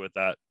okay with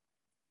that.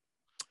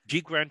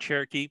 Jeep Grand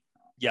Cherokee,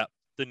 yeah,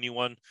 the new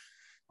one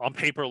on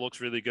paper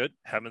looks really good.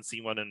 Haven't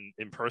seen one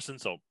in person,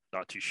 so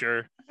not too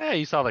sure. Yeah,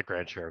 you saw the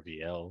Grand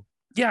Cherokee L.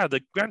 Yeah,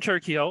 the Grand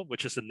Cherokee L,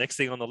 which is the next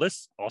thing on the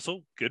list,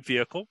 also good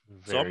vehicle.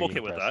 So I'm Very okay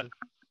with that. impressive.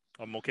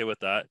 I'm okay with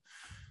that.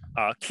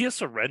 Kia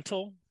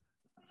Sorento.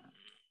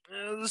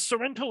 The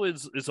Sorento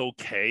is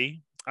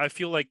okay. I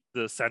feel like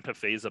the Santa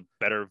Fe is a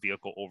better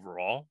vehicle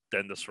overall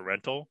than the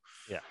Sorento.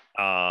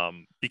 Yeah.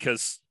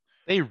 Because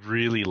They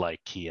really like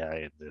Kia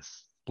in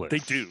this list. they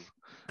do.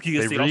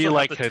 Because They they really also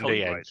like have the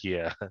Hyundai and Telluride.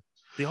 Kia.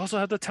 They also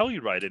have the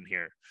Telluride in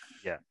here.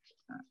 Yeah.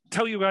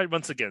 Telluride,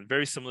 once again,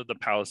 very similar to the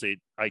Palisade.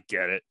 I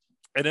get it.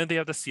 And then they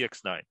have the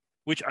CX-9,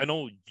 which I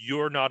know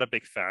you're not a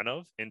big fan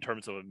of in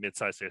terms of a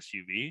midsize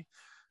SUV.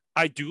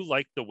 I do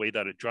like the way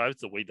that it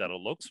drives, the way that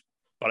it looks,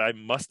 but I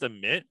must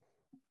admit,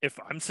 if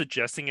I'm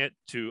suggesting it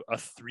to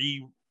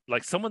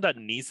someone that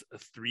needs a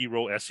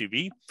 3-row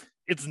SUV,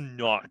 it's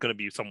not going to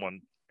be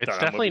someone It's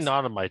that definitely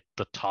not on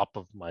the top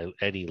of my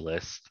any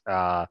list.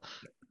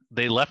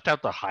 They left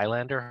out the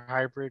Highlander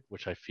hybrid,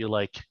 which I feel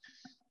like,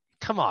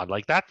 come on,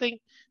 like that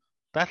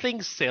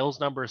thing's sales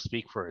numbers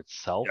speak for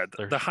itself.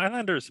 Yeah, the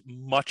Highlander is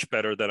much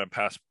better than a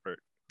Passport.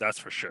 That's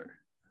for sure.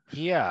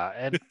 Yeah,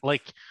 and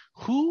like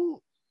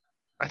who?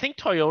 I think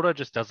Toyota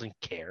just doesn't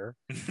care,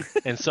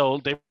 and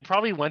so they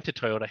probably went to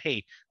Toyota.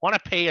 Hey, want to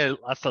pay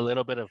us a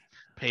little bit of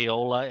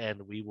payola,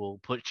 and we will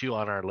put you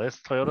on our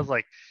list. Toyota's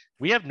like,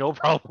 we have no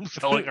problem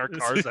selling our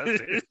cars as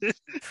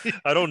is.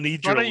 I don't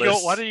need your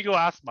list. Why don't you go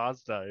ask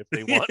Mazda if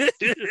they want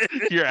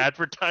your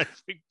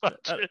advertising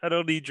budget? I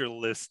don't need your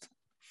list.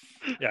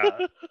 Yeah,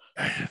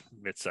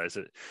 midsize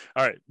it.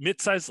 All right,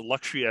 midsize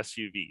luxury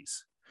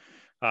SUVs.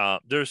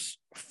 There's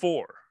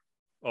 4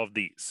 of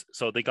these.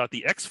 So they got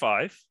the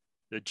X5,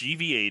 the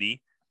GV80,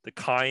 the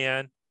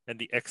Cayenne, and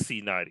the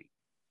XC90.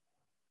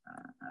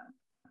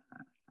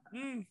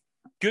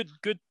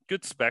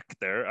 Good spec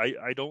there.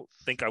 I don't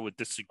think I would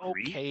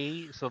disagree.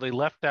 Okay, so they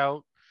left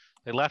out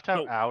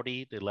No.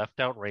 Audi, they left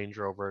out Range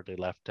Rover, they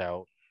left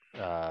out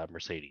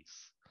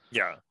Mercedes.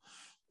 Yeah,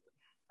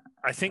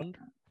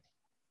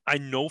 I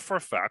know for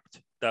a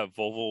fact that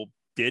Volvo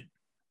did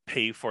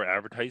pay for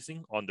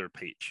advertising on their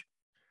page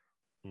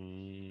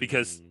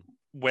because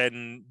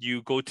when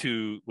you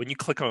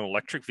click on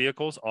electric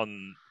vehicles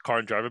on Car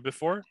and Driver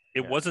before,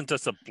 it wasn't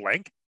just a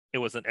blank, it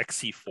was an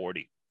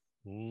XC40.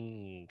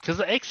 Because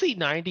the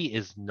XC90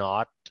 is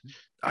not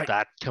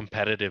that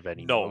competitive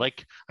anymore. No.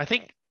 Like, I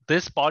think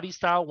this body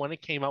style, when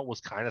it came out,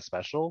 was kind of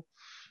special.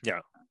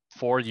 Yeah.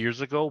 4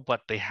 years ago,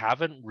 but they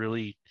haven't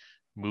really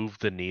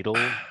moved the needle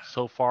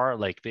so far.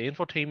 Like, the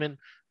infotainment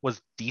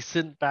was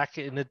decent back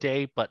in the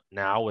day, but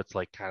now it's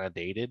like kind of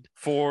dated.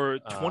 For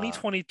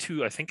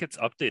 2022, I think it's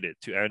updated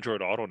to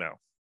Android Auto now.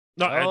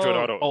 Not Android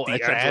Auto. Oh,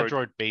 it's an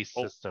Android-based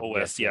system.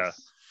 OS,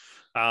 yes.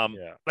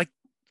 Like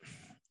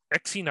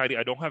XC90,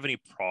 I don't have any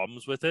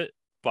problems with it,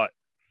 but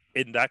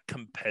in that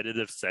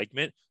competitive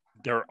segment,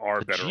 there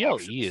are better GLE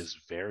options. is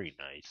very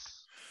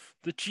nice.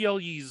 The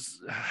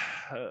GLE's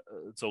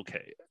it's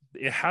okay.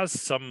 It has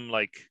some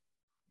like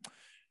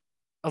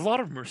a lot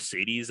of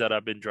Mercedes that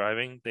I've been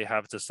driving. They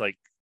have just like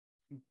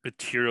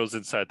materials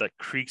inside that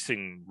creaks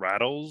and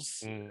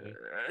rattles.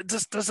 It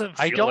just doesn't.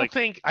 I don't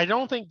think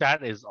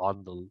that is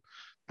on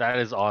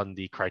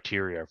the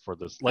criteria for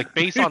this. Like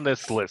based on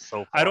this list so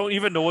far. I don't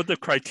even know what the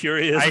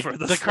criteria is for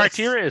this. The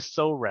criteria is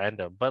so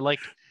random. But like,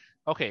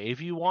 okay, if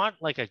you want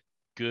like a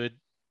good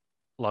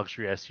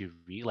luxury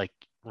SUV, like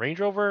Range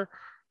Rover,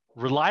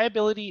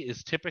 reliability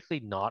is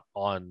typically not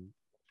on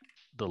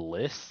the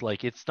list.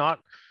 Like it's not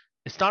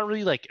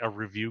really like a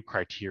review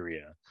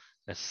criteria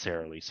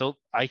necessarily. So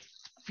I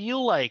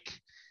feel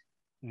like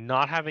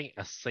not having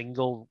a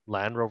single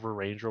Land Rover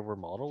Range Rover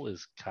model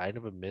is kind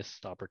of a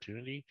missed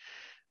opportunity.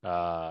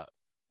 I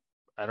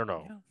don't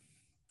know.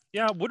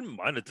 Yeah, I wouldn't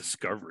mind a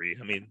Discovery.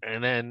 I mean,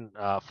 and then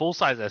full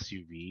size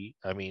SUV.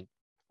 I mean,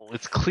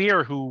 it's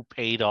clear who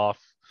paid off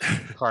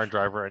Car and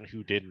Driver and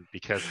who didn't,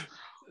 because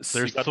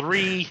there's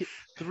three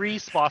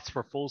spots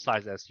for full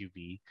size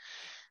SUV,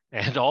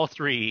 and all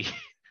 3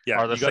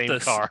 are the same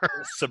car.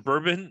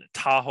 Suburban,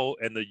 Tahoe,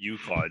 and the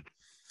Yukon.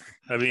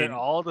 I mean, they're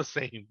all the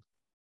same.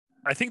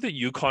 I think the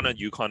Yukon and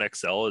Yukon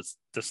XL is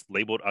just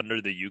labeled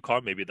under the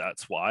Yukon. Maybe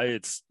that's why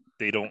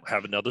they don't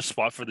have another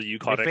spot for the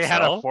Yukon XL. If they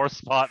had a 4th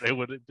spot, it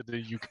would have been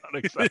the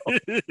Yukon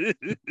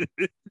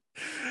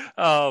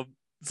XL.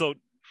 So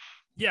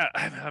yeah,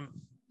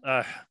 I'm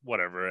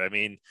whatever. I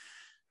mean,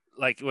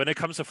 like when it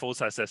comes to full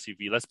size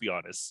SUV, let's be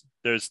honest.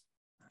 There's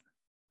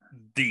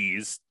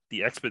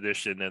the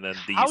Expedition, and then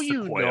the How Sequoia.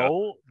 You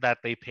know that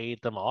they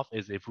paid them off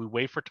is if we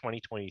wait for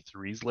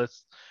 2023's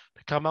list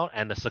to come out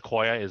and the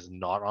Sequoia is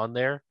not on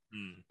there,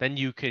 then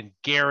you can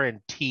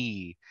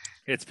guarantee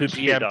it's been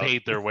GM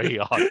paid their way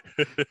on.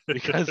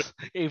 Because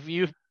if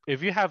you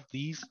have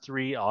these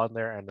 3 on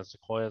there and the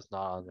Sequoia is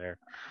not on there,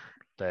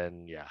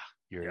 then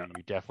you're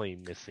definitely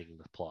missing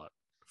the plot.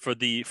 For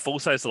the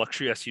full-size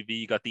luxury SUV,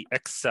 you got the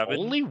X7.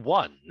 Only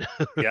one.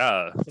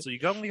 Yeah, so you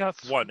only got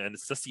one, and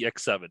it's just the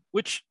X7.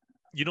 Which,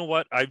 you know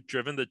what? I've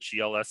driven the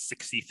GLS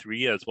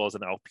 63 as well as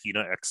an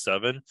Alpina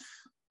X7.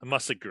 I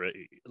must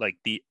agree. Like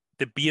the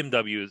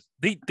BMWs,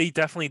 they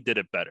definitely did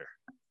it better.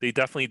 They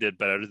definitely did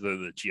better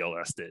than the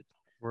GLS did.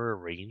 We're a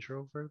Range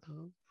Rover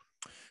though.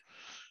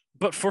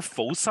 But for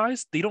full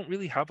size, they don't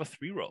really have a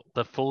 3-row.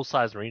 The full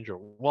size Range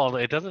Rover. Well,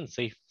 it doesn't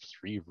say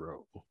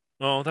 3-row.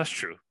 Oh, that's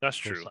true. That's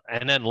true.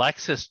 And then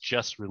Lexus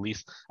just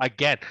released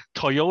again.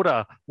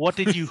 Toyota. Who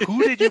did you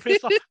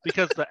piss off?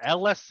 Because the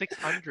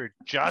LS600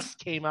 just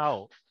came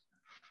out,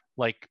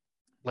 like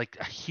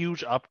a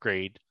huge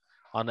upgrade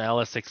on the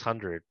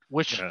LS600,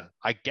 which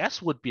I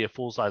guess would be a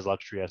full size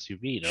luxury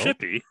SUV. No,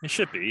 it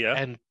should be, yeah.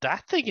 And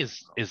that thing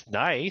is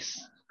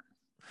nice.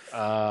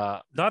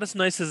 Not as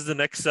nice as the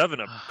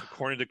X7,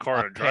 according to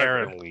Car and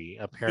Driver.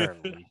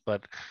 Apparently,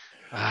 but.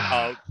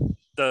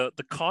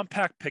 The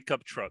compact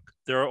pickup truck,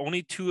 there are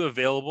only 2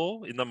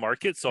 available in the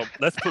market, so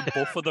let's put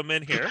both of them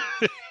in here.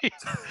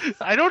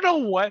 I don't know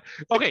what.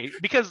 Okay,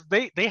 because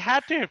they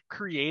had to have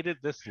created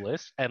this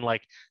list and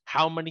like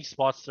how many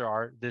spots there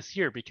are this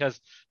year, because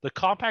the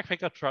compact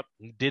pickup truck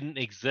didn't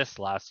exist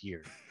last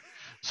year.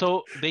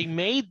 So they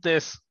made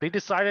this. They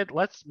decided,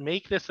 let's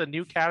make this a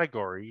new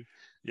category.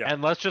 Yeah.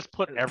 And let's just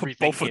put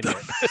everything in it.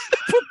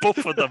 Put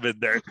both of them in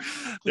there.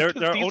 These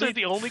are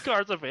the only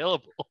cars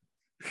available.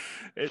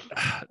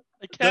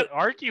 I can't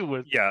argue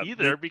with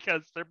either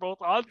because they're both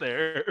on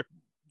there.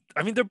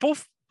 I mean, they're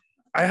both.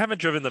 I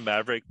haven't driven the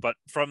Maverick, but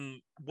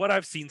from what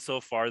I've seen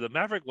so far, the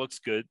Maverick looks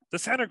good. The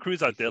Santa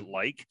Cruz I did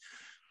like,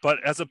 but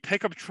as a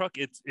pickup truck,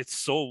 it's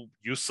so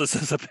useless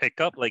as a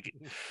pickup. Like,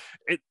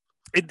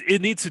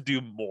 it needs to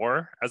do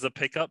more as a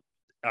pickup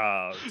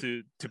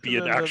to be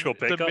an actual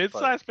pickup. The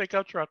mid-size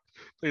pickup truck.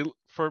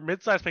 For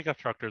mid-size pickup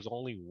truck, there's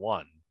only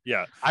one.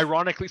 Yeah.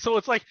 Ironically, so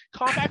it's like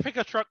compact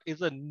pickup truck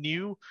is a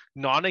new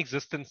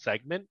non-existent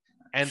segment,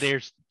 and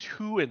there's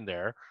 2 in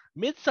there.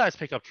 Mid-size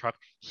pickup truck,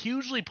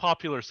 hugely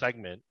popular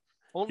segment,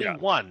 only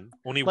one.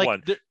 Only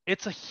one.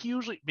 It's a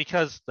hugely,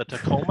 because the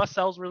Tacoma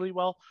sells really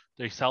well.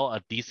 They sell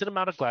a decent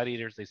amount of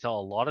Gladiators. They sell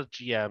a lot of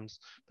GMs,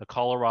 the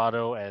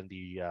Colorado and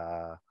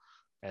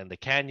the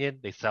Canyon.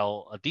 They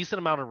sell a decent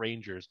amount of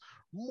Rangers,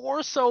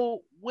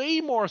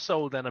 way more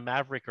so than a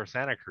Maverick or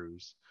Santa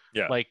Cruz.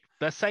 Yeah. Like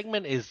the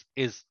segment is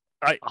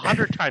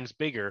 100 times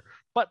bigger,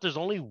 but there's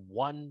only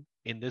one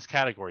in this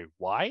category.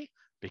 Why?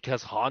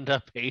 Because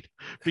Honda paid.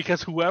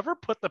 Because whoever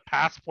put the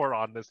Passport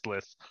on this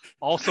list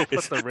also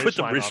put the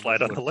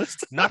Ridgeline on the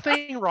list.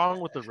 Nothing wrong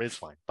with the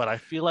Ridgeline, but I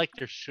feel like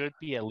there should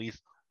be at least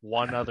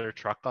one other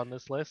truck on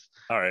this list.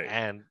 All right.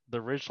 And the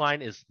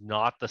Ridgeline is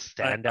not the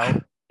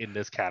standout in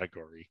this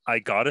category. I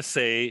gotta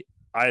say,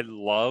 I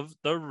love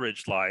the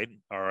Ridgeline.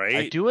 All right.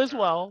 I do as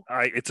well. All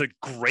right. It's a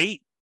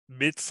great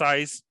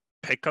mid-size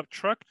pickup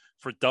truck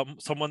for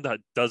someone that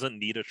doesn't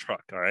need a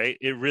truck. All right.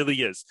 It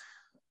really is.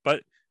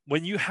 But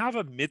when you have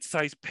a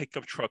mid-size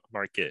pickup truck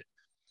market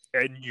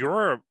and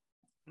you're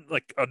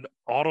like an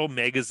auto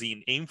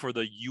magazine aimed for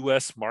the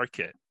US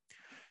market,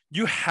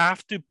 you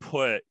have to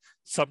put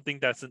something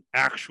that's an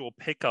actual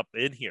pickup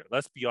in here.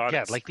 Let's be honest.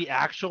 Yeah, like the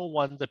actual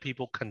one that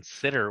people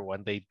consider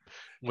when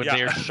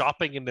they're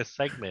shopping in this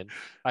segment.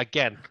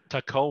 Again,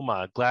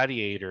 Tacoma,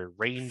 Gladiator,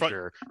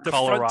 Ranger,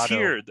 Colorado,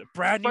 Frontier, the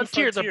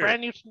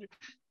brand new.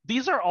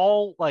 These are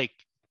all like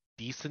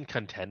decent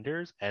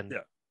contenders, and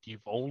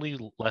you've only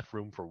left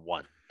room for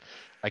one.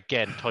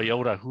 Again,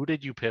 Toyota, who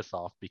did you piss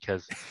off?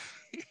 Because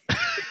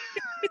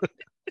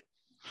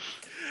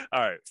all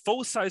right,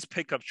 full-size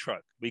pickup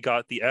truck. We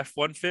got the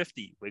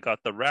F-150, we got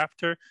the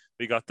Raptor,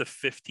 we got the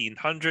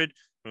 1500,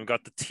 and we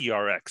got the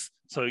TRX.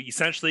 So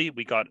essentially,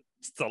 we got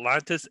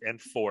Stellantis and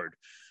Ford.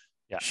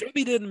 Yeah,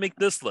 Chevy didn't make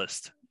this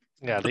list.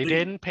 Yeah, they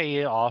didn't pay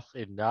it off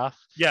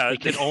enough. Yeah, they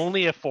can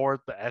only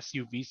afford the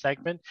SUV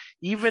segment,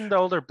 even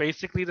though they're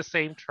basically the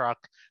same truck.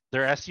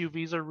 Their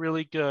SUVs are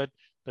really good.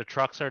 The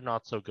trucks are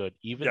not so good,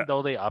 even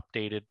though they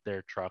updated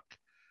their truck.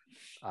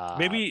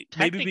 Maybe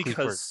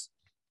because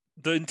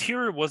the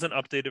interior wasn't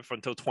updated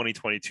until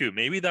 2022.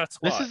 Maybe that's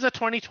why. This is a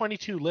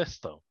 2022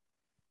 list, though.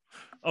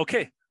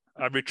 Okay,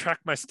 I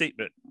retract my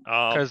statement.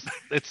 Because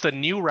it's the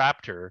new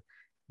Raptor.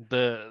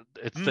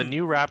 It's the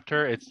new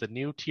Raptor. It's the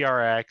new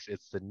TRX.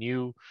 It's the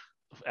new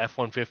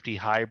F-150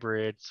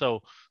 hybrid.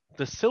 So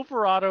the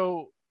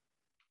Silverado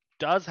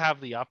does have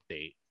the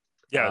update.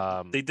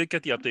 Yeah, they did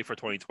get the update for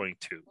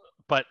 2022.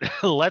 But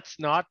let's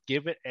not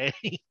give it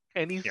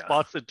any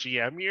spots at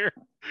GM here.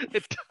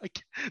 It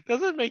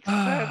doesn't make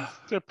sense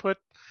to put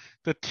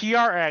the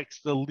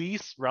TRX the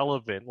least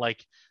relevant.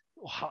 Like,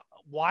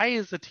 why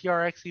is the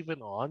TRX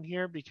even on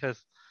here? Because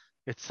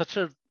it's such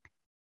a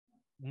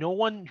no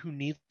one who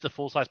needs the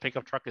full-size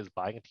pickup truck is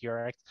buying a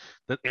TRX.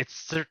 That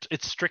it's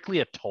strictly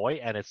a toy,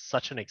 and it's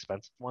such an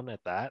expensive one at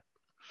that.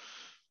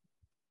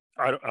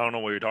 I don't know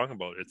what you're talking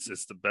about.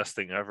 It's the best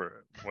thing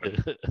ever.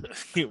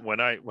 When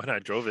I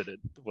drove it,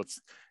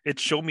 it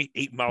showed me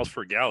 8 miles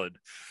per gallon.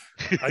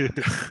 I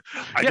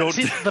don't.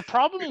 See, the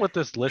problem with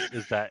this list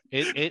is that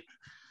it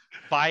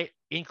by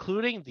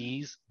including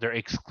these, they're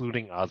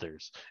excluding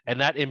others,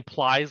 and that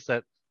implies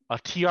that a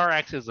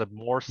TRX is a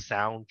more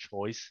sound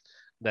choice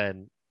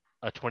than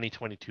a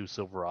 2022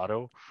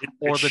 Silverado It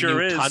or the sure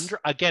new is. Tundra.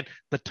 Again,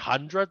 the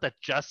Tundra that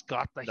just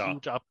got the No.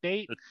 huge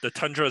update. The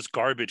Tundra is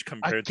garbage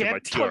compared to Again, my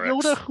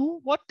TRX. Toyota,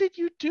 what did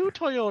you do,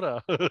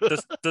 Toyota?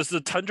 Does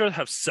the Tundra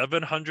have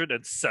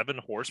 707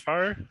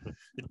 horsepower?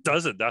 It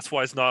doesn't. That's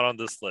why it's not on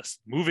this list.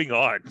 Moving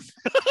on.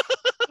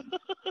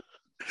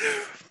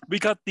 We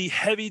got the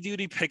heavy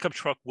duty pickup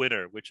truck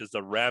winner, which is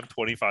the Ram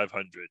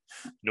 2500.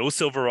 No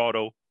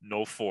Silverado,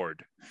 no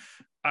Ford.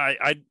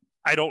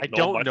 I don't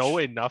know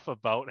enough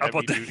about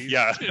heavy duties.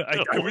 Yeah,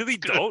 I really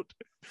don't.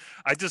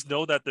 I just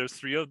know that there's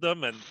 3 of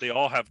them, and they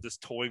all have this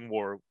towing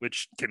war,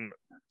 which can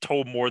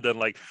tow more than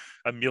like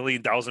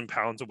 1,000,000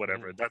 pounds or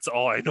whatever. That's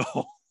all I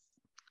know.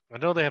 I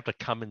know they have the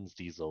Cummins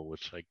diesel,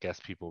 which I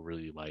guess people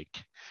really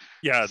like.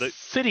 Yeah, the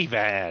city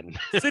van.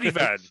 City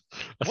van.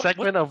 A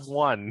segment of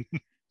one.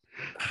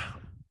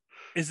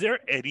 Is there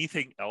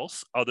anything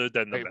else other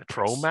than the like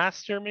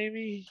ProMaster?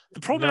 Maybe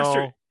the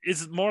ProMaster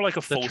is more like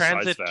a full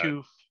size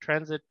van.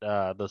 Transit,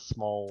 the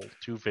small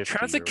 250.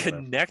 Transit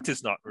Connect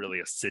is not really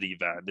a city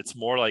van. It's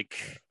more like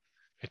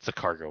it's a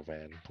cargo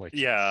van. Like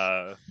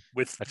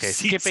with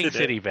skipping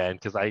city van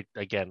because I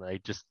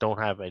just don't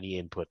have any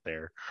input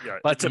there. Yeah,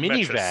 but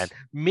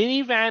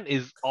minivan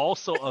is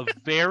also a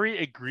very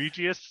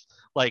egregious.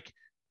 Like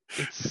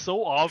it's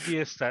so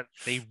obvious that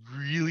they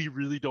really,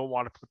 really don't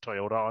want to put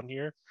Toyota on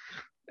here.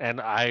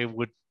 And I'm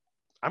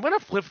gonna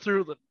flip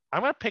through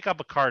I'm gonna pick up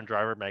a Car and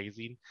Driver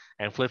magazine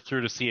and flip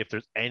through to see if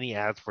there's any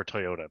ads for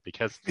Toyota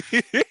because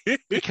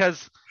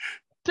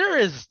there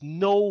is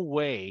no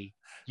way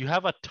you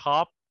have a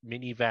top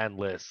minivan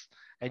list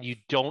and you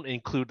don't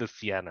include the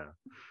Sienna.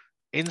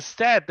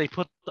 Instead, they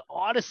put the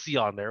Odyssey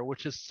on there,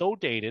 which is so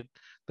dated.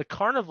 The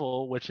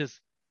Carnival, which is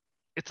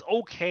it's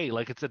okay,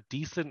 like it's a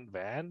decent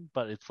van,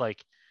 but it's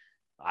like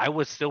I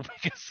would still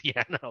pick a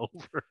Sienna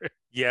over it.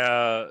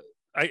 Yeah,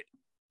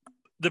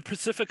 the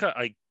Pacifica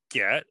I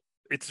get.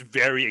 It's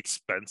very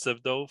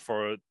expensive though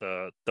for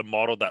the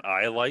model that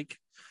I like.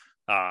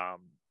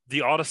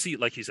 The Odyssey,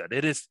 like you said,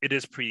 it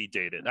is pretty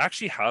dated. I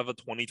actually have a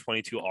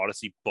 2022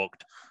 Odyssey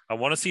booked. I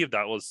want to see if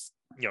that was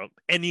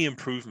any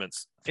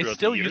improvements. It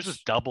still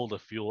uses double the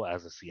fuel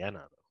as a Sienna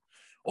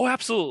though. Oh,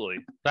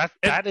 absolutely.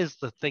 That is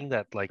the thing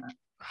that like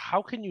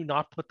how can you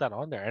not put that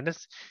on there? And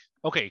it's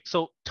okay.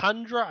 So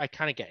Tundra, I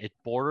kind of get it.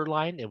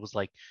 Borderline, it was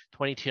like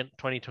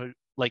 2020.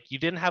 Like you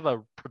didn't have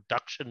a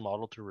production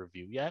model to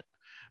review yet,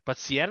 but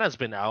Sienna's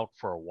been out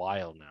for a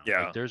while now.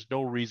 Yeah. Like, there's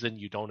no reason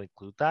you don't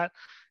include that.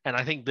 And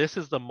I think this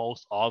is the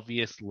most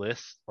obvious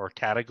list or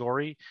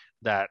category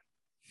that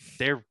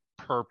they're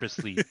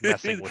purposely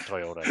messing with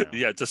Toyota now.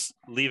 Yeah, just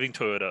leaving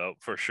Toyota out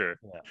for sure.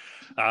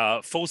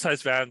 Yeah.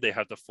 Full-size van, they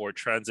have the Ford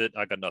Transit.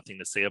 I got nothing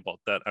to say about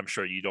that. I'm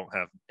sure you don't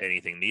have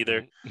anything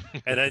neither.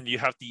 And then you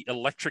have the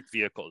electric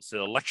vehicles, the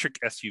electric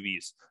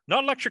SUVs.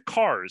 Not electric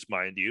cars,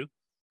 mind you,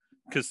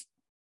 because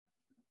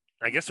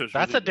I guess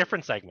that's a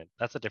different segment.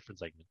 That's a different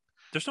segment.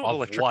 There's no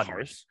electric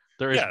cars.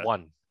 There is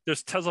one.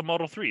 There's Tesla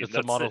Model 3. It's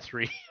a Model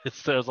 3.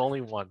 There's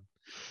only one.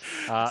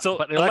 So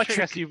but electric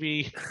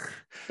SUV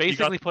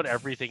basically put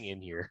everything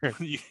in here.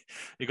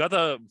 You got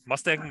the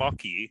Mustang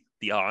Mach-E,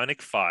 the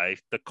Ioniq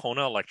 5, the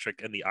Kona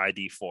Electric, and the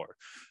ID4.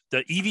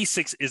 The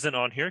EV6 isn't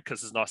on here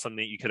because it's not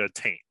something you can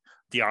attain.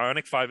 The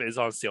Ioniq 5 is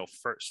on sale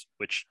first,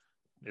 which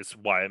is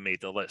why I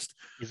made the list.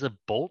 Is a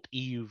Bolt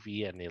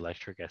EUV an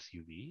electric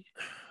SUV?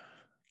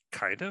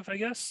 Kind of, I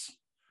guess,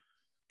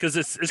 because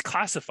it's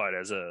classified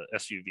as a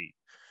SUV.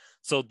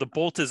 So the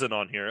Bolt isn't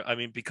on here. I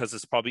mean, because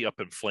it's probably up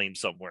in flames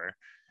somewhere.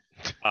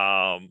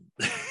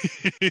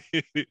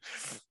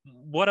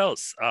 What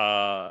else?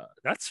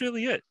 That's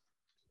really it.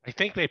 I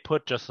think they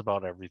put just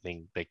about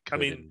everything they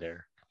could in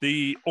there.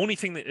 The only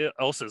thing that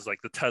else is like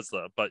the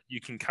Tesla, but you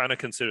can kind of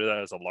consider that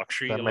as a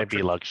luxury. That might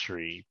be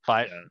luxury.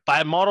 By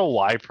Model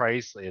Y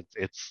price,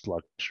 it's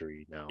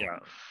luxury now. Yeah,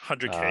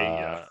 100K.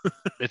 Yeah,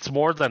 it's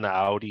more than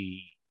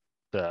Audi,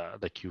 the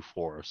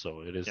Q4.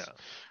 So it is.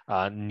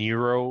 Yeah.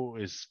 Nero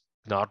is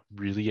not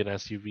really an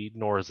SUV,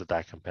 nor is it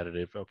that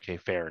competitive. Okay,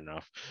 fair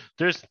enough.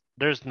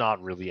 There's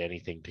not really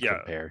anything to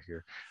compare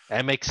here.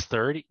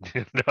 MX-30.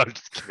 No, I'm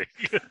just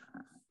kidding.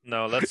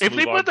 No, let's. If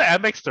we put the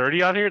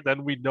MX-30 on here,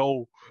 then we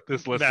know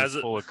this list is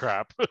full of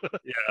crap.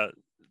 Yeah,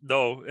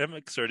 no,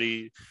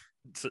 MX-30.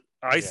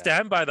 I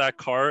stand by that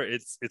car.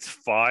 It's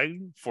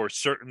fine for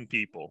certain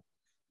people,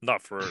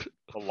 not for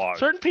a lot.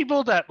 Certain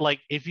people that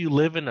like, if you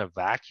live in a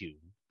vacuum,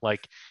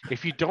 like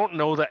if you don't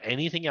know that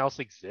anything else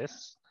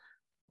exists,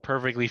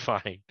 perfectly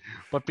fine.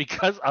 But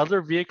because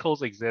other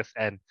vehicles exist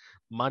and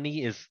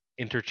money is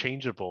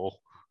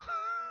interchangeable,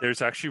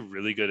 there's actually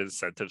really good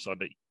incentives on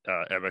the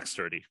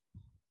MX-30.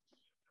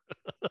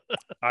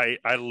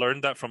 I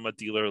learned that from a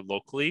dealer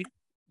locally.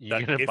 You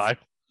gonna buy?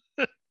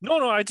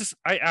 No.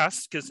 I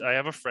asked because I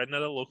have a friend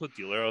at a local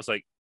dealer. I was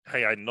like,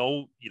 hey, I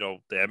know the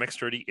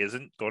MX-30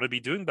 isn't going to be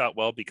doing that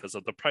well because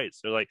of the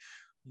price. They're like,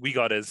 we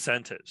got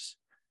incentives,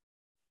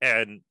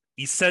 and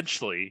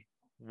essentially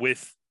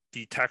with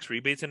the tax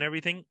rebates and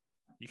everything,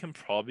 You can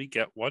probably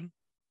get one,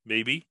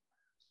 maybe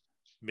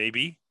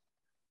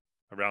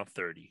around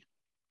 30.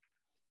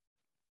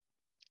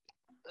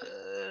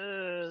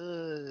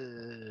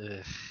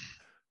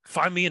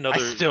 Find me another.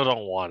 I still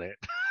don't want it.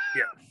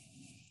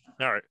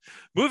 Yeah. All right.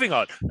 Moving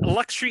on.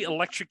 Luxury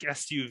electric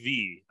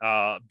SUV.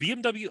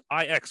 BMW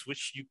iX,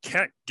 which you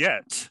can't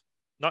get.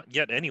 Not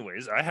yet,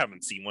 anyways. I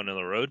haven't seen one on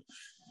the road.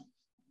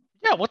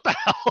 Yeah, what the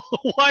hell?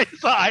 Why is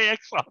the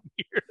iX on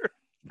here?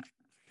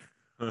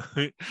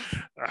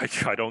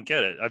 I don't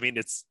get it. I mean,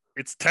 it's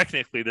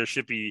technically there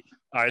should be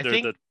either I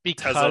think the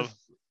because Tesla.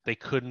 they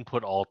couldn't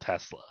put all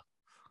Tesla.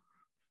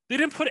 They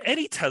didn't put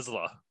any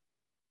Tesla.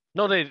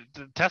 No,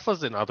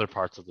 Tesla's in other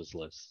parts of this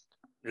list.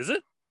 Is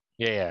it?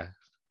 Yeah.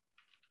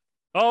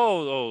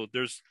 Oh,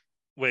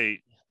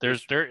 wait.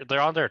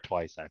 They're on there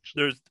twice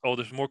actually.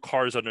 There's more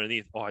cars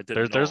underneath. Oh, I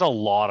didn't know. There's a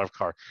lot of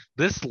cars.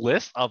 This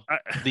list of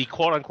the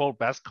quote unquote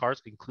best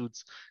cars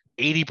includes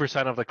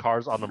 80% of the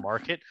cars on the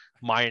market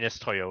minus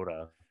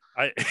Toyota.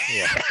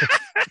 Yeah.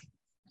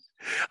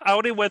 I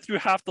only went through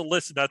half the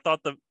list and I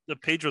thought the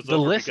page was the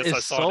over list because I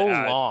is saw so an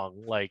ad.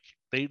 long. Like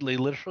they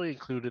literally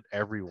included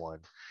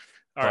everyone.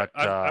 All right,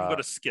 I'm going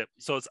to skip.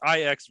 So it's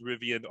iX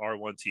Rivian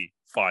R1T.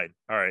 Fine.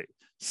 All right.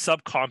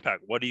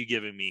 Subcompact. What are you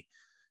giving me?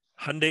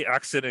 Hyundai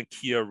Accent and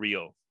Kia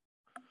Rio.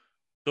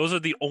 Those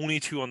are the only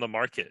two on the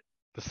market.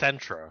 The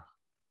Sentra.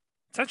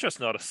 Sentra's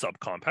not a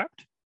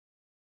subcompact.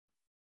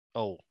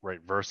 Oh, right,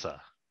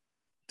 Versa.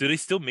 Do they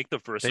still make the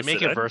Versa They make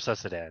sedan? a Versa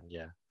sedan,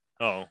 yeah.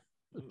 Oh.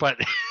 But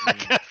I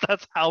guess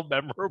that's how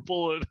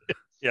memorable it is.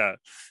 Yeah.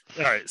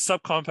 All right.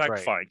 Subcompact,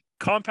 Right. fine.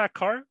 Compact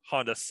car,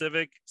 Honda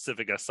Civic,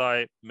 Civic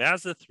Si,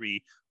 Mazda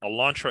 3,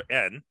 Elantra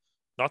N.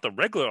 Not the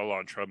regular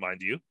Elantra,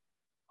 mind you.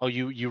 Oh,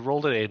 you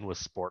rolled it in with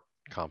sport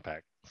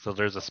compact. So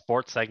there's a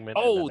sport segment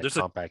Oh, and then there's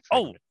a compact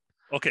segment.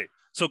 Okay.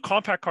 So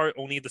compact car,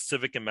 only the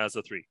Civic and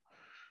Mazda 3.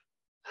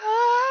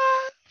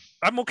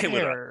 I'm okay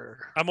with that.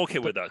 I'm okay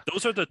with that.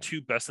 Those are the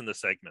two best in the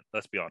segment.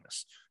 Let's be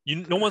honest.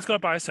 No one's gonna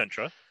buy a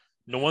Sentra.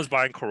 No one's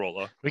buying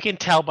Corolla. We can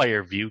tell by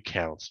your view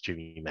counts,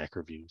 Jimmy Mac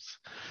reviews.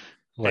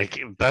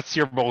 Like that's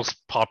your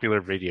most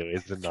popular video,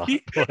 is it not?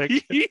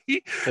 Like,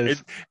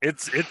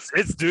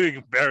 it's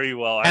doing very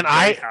well. And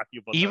I'm very happy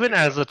about even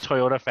that as a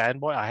Toyota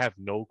fanboy, I have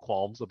no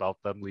qualms about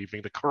them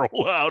leaving the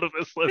Corolla out of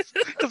this list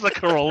because the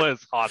Corolla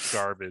is hot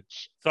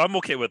garbage. So I'm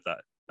okay with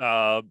that.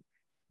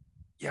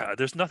 Yeah,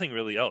 there's nothing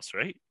really else,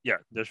 right? Yeah,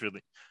 there's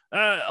really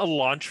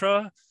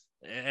Elantra.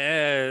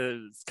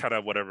 It's kind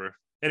of whatever.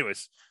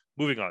 Anyways,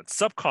 moving on.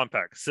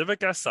 Subcompact,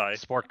 Civic Si,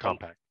 Sport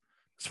compact,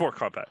 Sport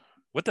compact.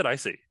 What did I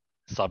say?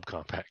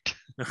 Subcompact.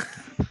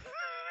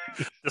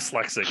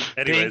 Dyslexic.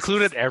 Anyways, They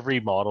included every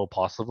model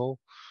possible.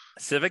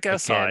 Civic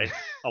Si,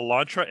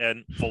 Elantra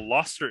N,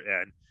 Veloster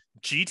N,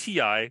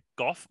 GTI,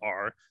 Golf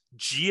R,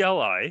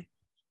 GLI.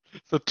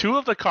 So 2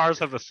 of the cars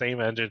have the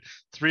same engine.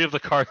 3 of the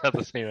cars have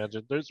the same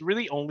engine. There's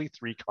really only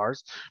 3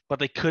 cars, but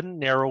they couldn't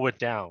narrow it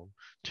down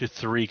to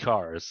 3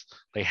 cars.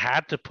 They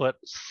had to put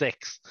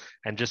 6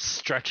 and just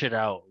stretch it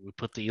out. We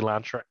put the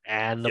Elantra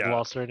and the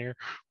Veloster in here.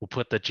 We'll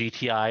put the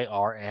GTI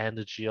R and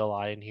the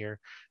GLI in here.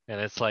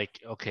 And it's like,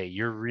 okay,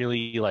 you're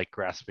really like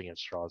grasping at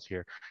straws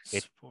here.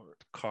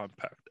 Sport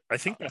compact. I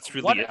think that's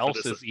really what it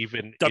else is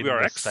even WRX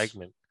in this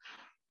segment.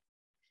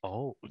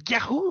 Oh,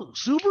 Yahoo!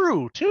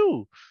 Subaru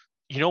too.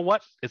 You know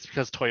what? It's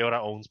because Toyota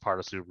owns part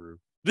of Subaru.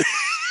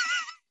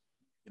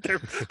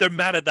 They're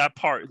mad at that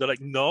part. They're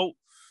like, no.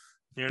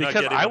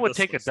 Because I would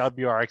take a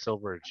WRX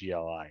over a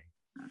GLI.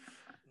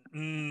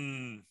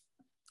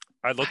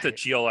 I looked at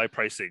GLI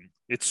pricing.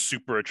 It's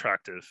super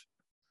attractive.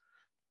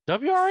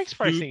 WRX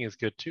pricing is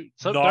good too.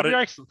 So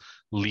WRX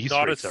lease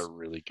rates are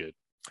really good.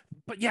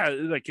 But yeah,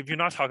 like if you're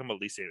not talking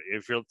about leasing,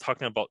 if you're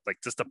talking about like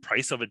just the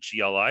price of a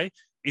GLI,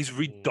 is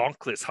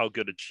redonkulous how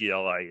good a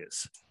GLI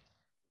is.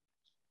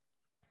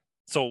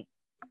 So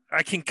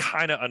I can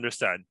kind of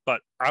understand,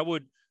 but I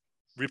would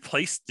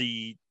replace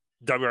the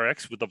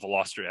WRX with the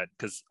Veloster N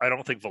because I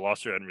don't think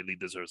Veloster N really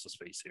deserves a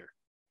space here.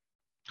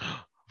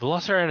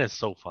 Veloster N is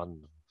so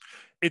fun.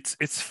 It's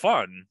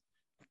fun,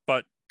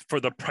 but for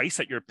the price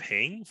that you're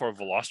paying for a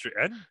Veloster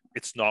N,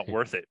 it's not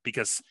worth it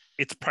because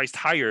it's priced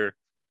higher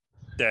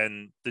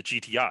than the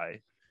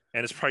GTI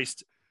and it's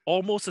priced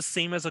almost the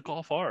same as a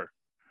Golf R.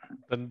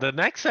 The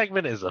next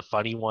segment is a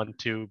funny one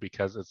too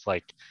because it's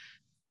like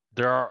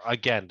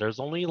there's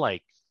only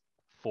like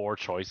 4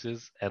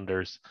 choices and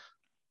there's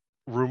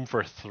room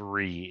for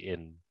 3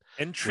 in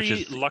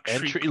entry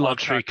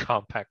luxury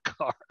compact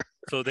car.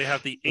 So they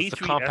have the A3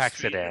 compact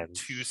S3 sedan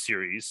 2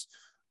 series,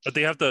 but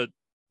they have the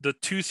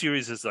 2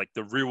 series is like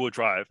the rear wheel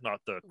drive, not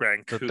the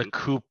Grand Coupe. The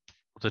coupe,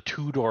 the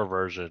 2-door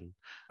version,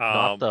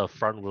 not the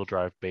front wheel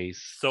drive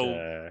base.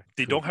 So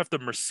they don't have the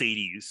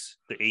Mercedes,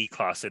 the A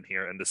class in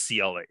here, and the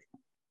CLA.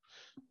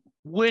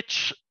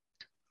 Which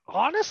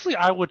honestly,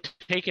 I would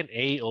take an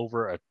A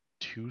over a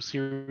 2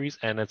 series,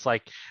 and it's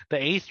like the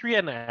A3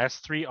 and the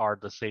S3 are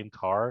the same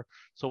car,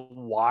 so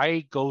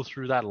why go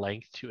through that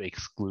length to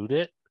exclude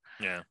it?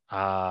 Yeah.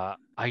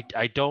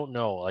 I don't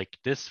know. Like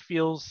this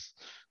feels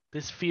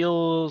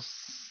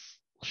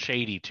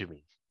shady to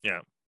me.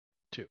 Yeah.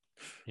 Too.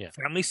 Yeah.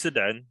 Family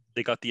sedan,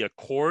 they got the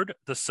Accord,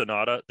 the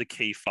Sonata, the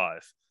K5.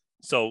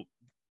 So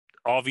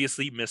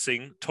obviously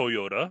missing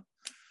Toyota,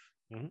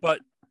 Mhm. but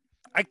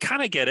I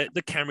kind of get it.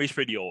 The Camry's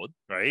pretty old,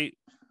 right?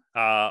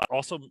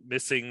 Also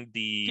missing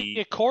The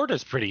the Accord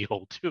is pretty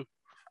old too.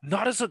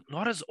 not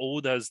as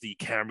old as the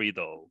Camry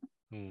though.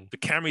 Hmm. The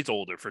Camry's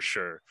older for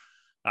sure.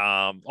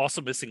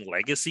 Also missing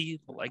Legacy.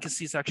 The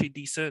Legacy is actually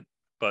decent,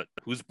 but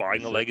who's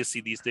buying a Is it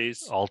Legacy these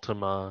days?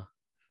 Altima?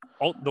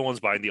 No one's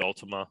buying the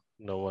Ultima.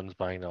 No one's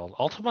buying the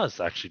Altima. Is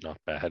actually not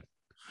bad,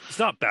 It's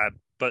not bad,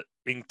 but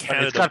in but it's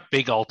Canada, got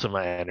big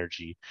Altima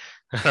energy.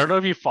 I don't know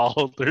if you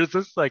follow. There's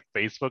this like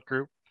Facebook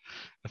group.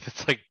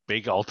 It's like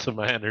big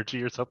Ultima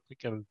energy or something,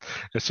 and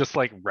it's just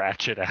like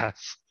ratchet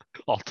ass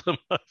Ultimas.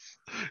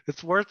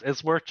 It's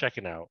worth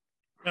checking out.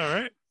 all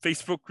right,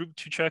 Facebook group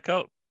to check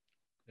out.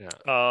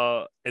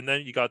 Yeah. And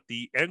then you got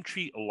the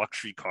entry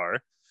luxury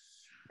car.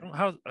 I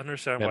don't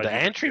understand And why the they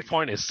entry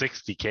point is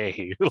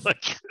 60K.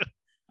 Like,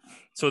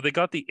 So they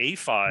got the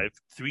A5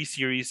 3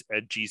 Series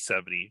at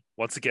G70.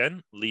 Once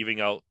again,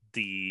 leaving out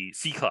the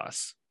C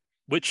Class,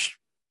 which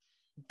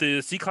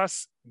the C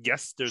Class,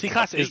 yes, there's C an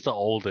class update. is the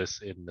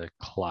oldest in the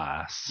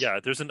class. Yeah,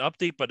 there's an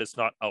update, but it's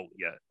not out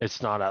yet.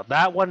 It's not out.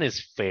 That one is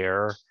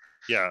fair.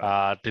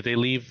 Yeah, Did they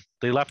leave?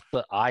 They left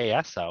the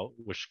IS out,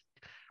 which,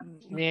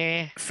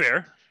 meh.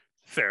 fair.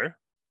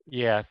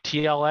 Yeah,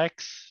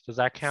 TLX. Does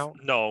that count?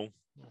 No,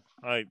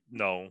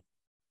 no,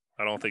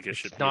 I don't think it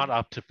should It's be. not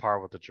up to par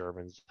with the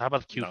Germans. How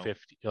about No. Q50?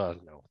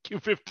 No,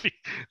 Q50.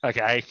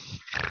 Okay,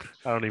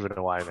 I don't even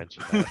know why I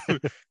mentioned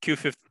that.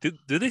 Q50.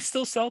 Do they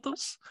still sell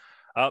those?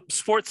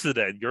 Sports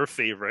sedan, your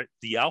favorite,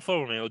 the Alfa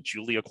Romeo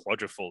Giulia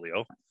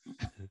Quadrifoglio.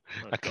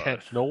 Oh, Again,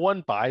 God. no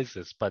one buys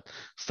this, but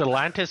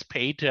Stellantis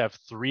paid to have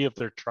 3 of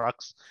their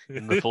trucks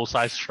in the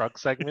full-size truck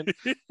segment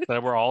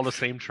that were all the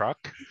same truck.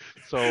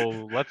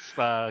 So let's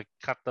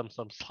cut them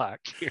some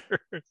slack here.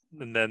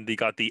 And then they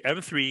got the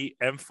M3,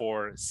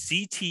 M4,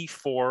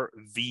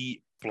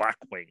 CT4V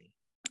Blackwing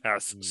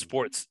as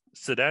sports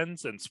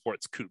sedans and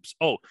sports coupes.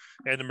 Oh,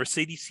 and the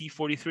Mercedes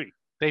C43.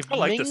 They've I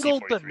like the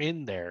mingled them C43.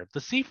 in there. The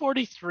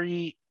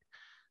C43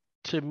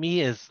 to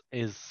me is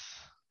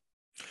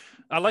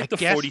I like the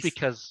guess 40.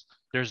 because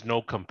there's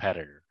no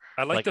competitor.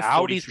 I like the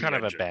Audi's 43 kind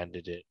of engine.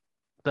 abandoned it.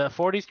 The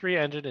 43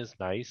 engine is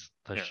nice.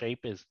 The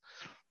shape is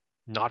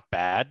not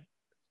bad.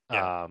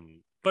 Yeah.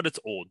 But it's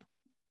old.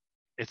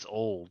 It's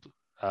old.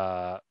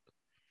 I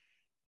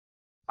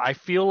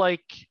feel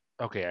like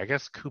okay, I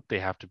guess coupe they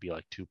have to be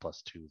like 2+2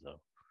 though.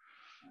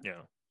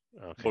 Yeah.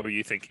 Okay. What were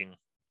you thinking?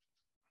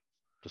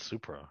 The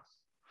Supra.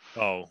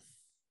 Oh.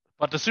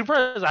 But the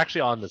Supra is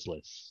actually on this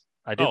list.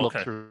 I did look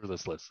okay. through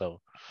this list,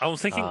 so I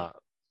was thinking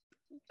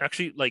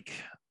actually like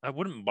I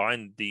wouldn't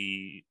mind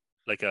the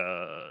like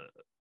a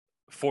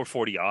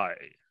 440i.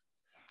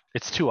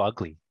 it's too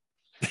ugly.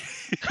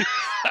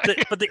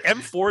 But the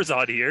M4 is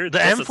on here. The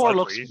just as M4 ugly.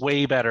 looks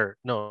way better.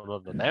 No.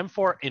 The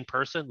M4 in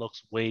person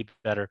looks way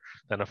better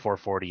than a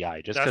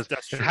 440i. Just because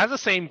That's it true. has the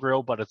same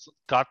grille, but it's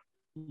got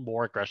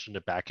more aggression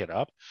to back it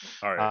up.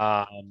 All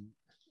right.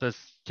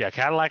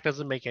 Cadillac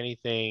doesn't make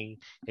anything.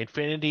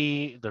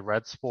 Infinity, the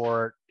Red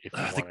Sport, if you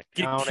want to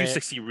The count it.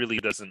 Q60 really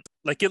doesn't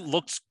like it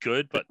looks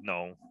good, but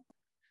no.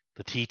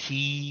 The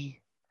TT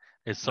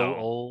is so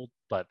old,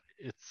 but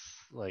it's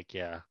like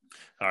All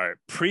right.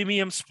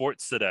 Premium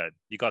sports sedan.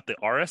 You got the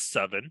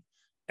RS7,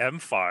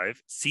 M5,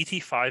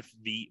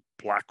 CT5V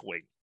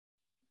Blackwing.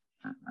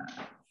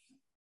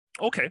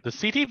 Okay. the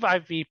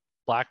CT5V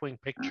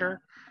Blackwing picture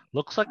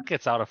looks like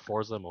it's out of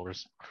Forza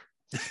Motorsport.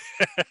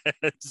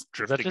 It's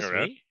drifting Is that just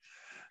around. me?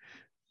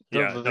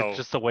 Yeah, no.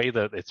 Just the way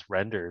that it's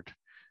rendered.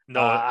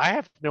 No, I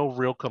have no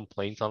real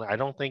complaints on it. I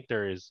don't think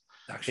there is.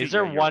 actually, Is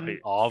there you're one right.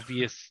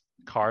 obvious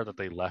car that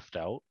they left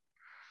out?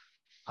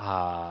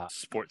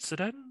 Sports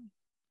sedan?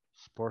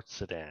 Sports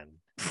sedan.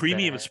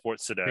 Premium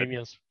sports sedan.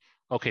 Premiums.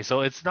 Okay,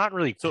 so it's not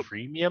really So-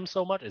 premium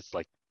so much. It's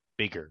like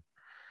bigger,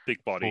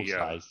 Big body, full yeah.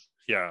 size.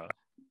 Yeah.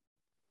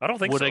 I don't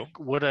think would so.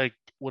 would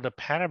a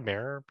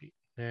Panamera be?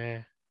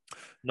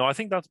 No, I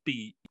think that'd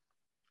be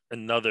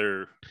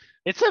another.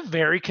 It's a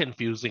very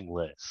confusing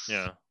list.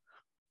 Yeah.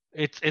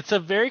 It's a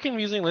very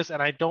confusing list,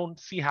 and I don't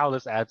see how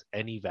this adds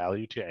any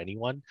value to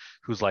anyone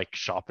who's like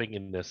shopping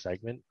in this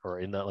segment or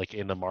in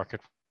the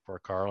market for a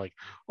car. Like,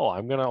 oh,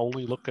 I'm gonna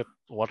only look at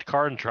what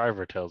Car and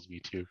Driver tells me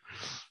to.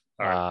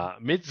 All right.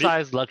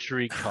 Mid-size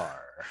luxury car.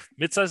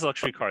 Mid-size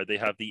luxury car. They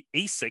have the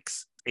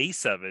A6,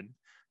 A7,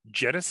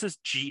 Genesis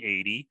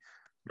G80,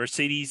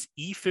 Mercedes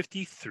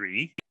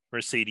E53,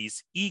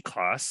 Mercedes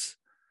E-Class.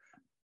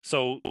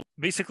 So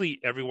basically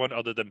everyone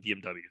other than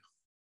BMW.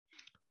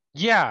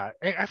 Yeah,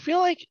 I feel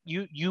like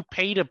you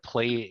pay to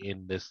play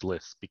in this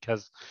list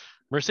because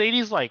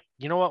Mercedes, like,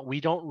 you know what? We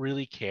don't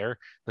really care.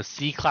 The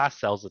C-Class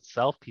sells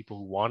itself. People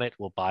who want it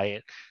will buy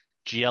it.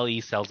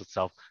 GLE sells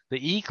itself. The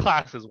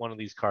E-Class is one of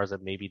these cars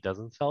that maybe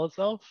doesn't sell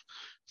itself.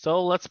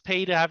 So let's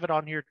pay to have it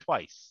on here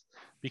twice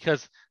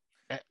because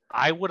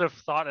I would have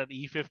thought an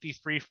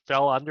E53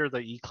 fell under the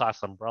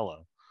E-Class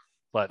umbrella.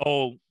 But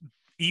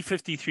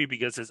E53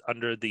 because it's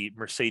under the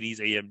Mercedes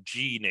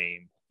AMG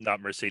name, not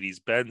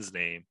Mercedes-Benz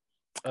name.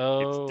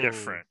 It's Oh,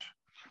 different.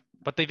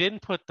 but they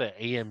didn't put the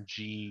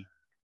AMG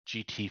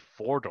GT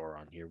 4-door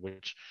on here,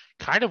 which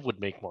kind of would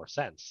make more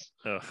sense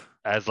Ugh.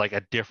 as like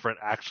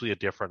actually a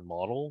different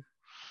model.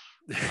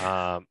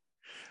 Um,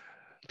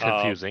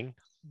 Uh, confusing.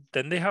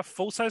 then they have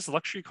full size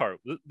luxury car.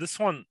 This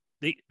one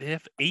they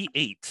have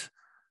A8.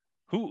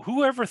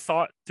 Whoever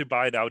thought to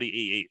buy an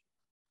Audi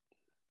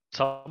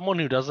Someone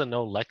who doesn't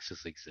know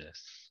Lexus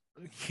exists.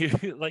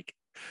 A8? Like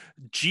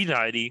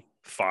G90,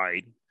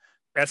 fine.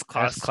 S S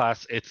class,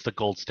 class, it's the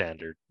gold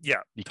standard.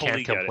 yeah, You can't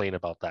totally get it. complain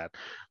about that.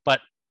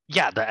 But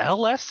yeah, the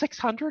LS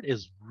 600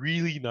 is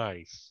really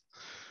nice.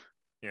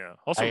 Yeah,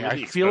 also I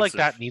really feel like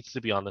expensive. that needs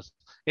to be on this.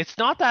 It's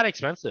not that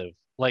expensive,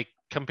 like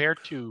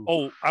compared to.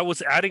 Oh, I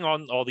was adding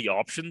on all the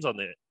options on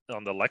the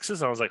Lexus,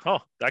 and I was like, oh,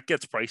 that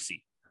gets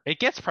pricey. It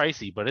gets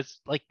pricey, but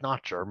it's like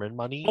not German Oh,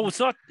 money. it's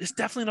not. It's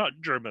definitely not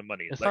German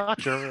money. It's Like, not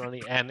German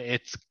money, and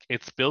it's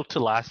built to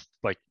last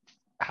like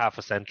half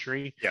a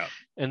century. yeah,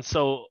 And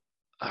so,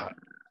 uh,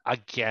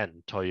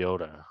 again,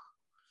 Toyota.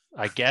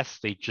 I guess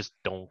they just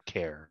don't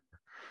care.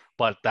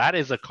 But that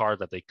is a car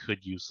that they could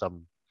use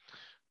some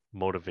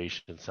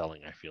motivation in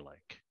selling, I feel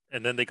like.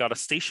 and then they got a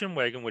station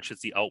wagon, which is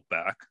the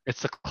Outback.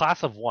 It's a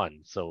class of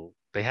one, so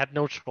they had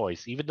no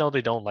choice. Even though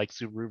they don't like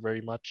Subaru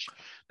very much,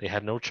 they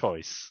had no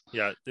choice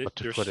Yeah, but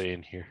to put it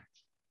in here.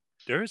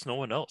 there is no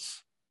one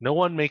else. No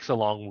one makes a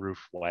long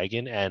roof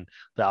wagon, and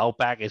the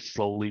Outback is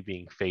slowly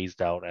being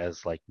phased out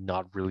as like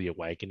not really a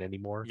wagon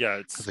anymore Yeah,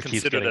 it's because it keeps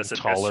considered getting as an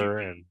taller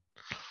SUV. and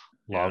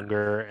Yeah,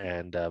 longer,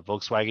 and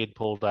Volkswagen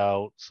pulled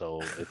out, so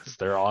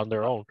they're on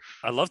their own.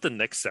 I love the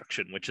next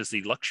section, which is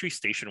the luxury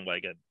station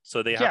wagon.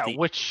 So they have Yeah, the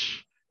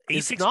which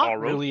is A6 not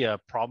All-Road, really a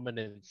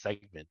prominent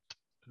segment.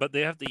 but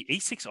they have the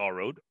A6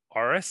 All-Road,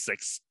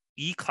 RS6,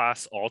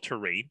 E-Class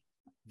All-Terrain,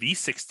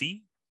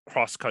 V60,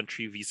 Cross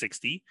Country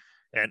V60,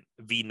 and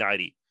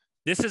V90.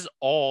 This is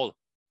all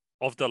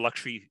of the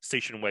luxury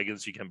station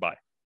wagons you can buy.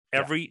 Yeah.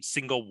 Every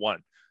single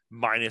one,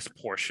 minus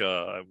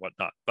Porsche and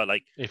whatnot. But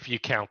like, If you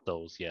count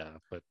those, yeah,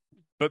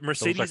 but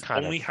Mercedes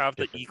kind only of have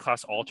the different.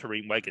 E-Class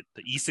all-terrain wagon.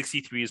 The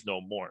E63 is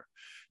no more.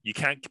 You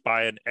can't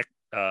buy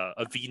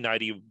a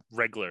V90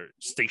 regular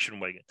station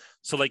wagon.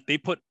 So like they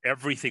put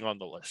everything on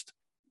the list,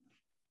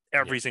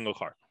 every single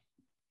car.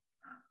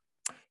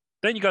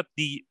 Then you got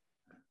the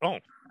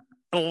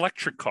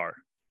electric car.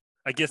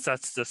 I guess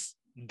that's just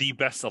the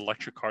best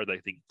electric car that I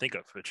think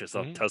of, which is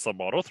a Tesla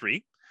Model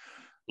 3.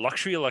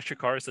 Luxury electric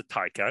car is the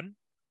Taycan.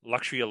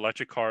 Luxury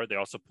electric car, they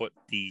also put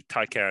the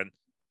Taycan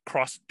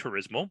Cross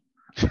Turismo.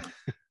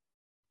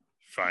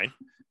 Fine.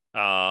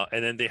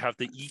 And then they have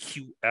the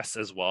EQS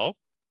as well,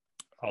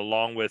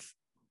 along with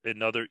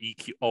another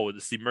EQ. Oh,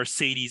 it's the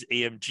Mercedes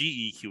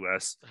AMG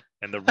EQS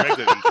and the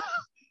regular.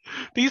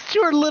 These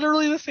two are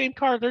literally the same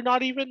car. They're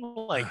not even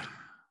like.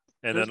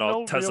 And there's then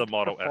no Tesla real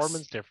Model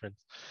performance S. difference.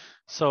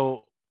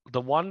 So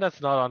the one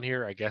that's not on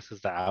here, I guess, is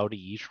the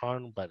Audi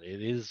e-tron, but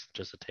it is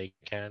just a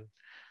Taycan.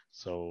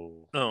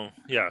 So Oh,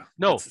 yeah.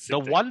 no, It's the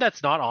thing. one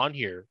that's not on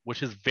here,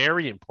 which is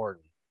very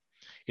important,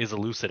 is a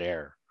Lucid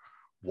Air.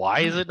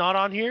 Why is it not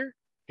on here?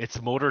 It's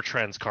Motor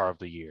Trend's Car of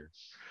the Year.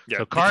 Yeah,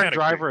 so Car and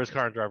Driver is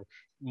Car and Driver.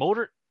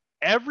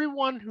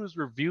 Everyone who's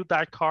reviewed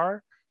that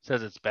car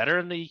says it's better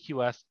in the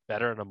EQS,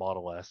 better in the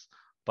Model S,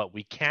 but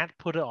we can't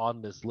put it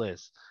on this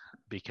list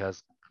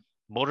because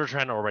Motor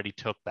Trend already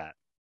took that.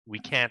 We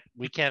can't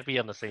be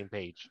on the same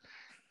page.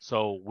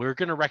 So we're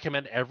gonna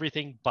recommend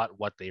everything but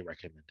what they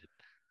recommended.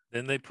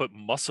 Then they put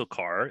muscle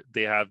car.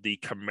 They have the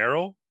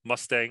Camaro,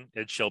 Mustang,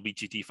 and Shelby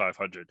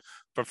GT500.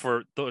 But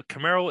for the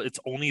Camaro, it's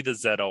only the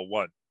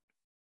ZL1.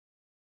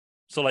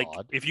 So like,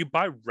 if you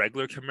buy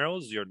regular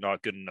Camaros, you're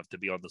not good enough to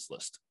be on this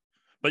list.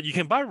 But you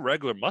can buy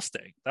regular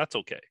Mustang. That's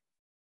okay.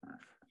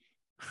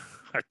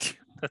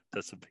 That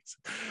doesn't make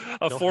sense.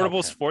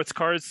 Affordable sports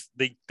cars.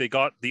 They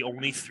got the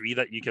only 3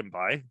 that you can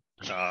buy,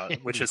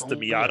 which is the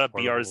Miata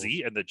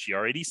BRZ and the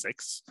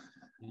GR86.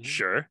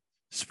 Sure.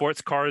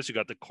 Sports cars. You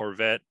got the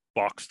Corvette,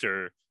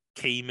 Boxster,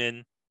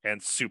 Cayman,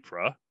 and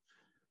Supra.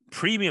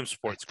 Premium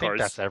sports cars.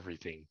 That's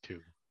everything too.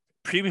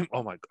 Premium.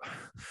 Oh my god.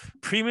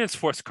 Premium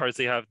sports cars.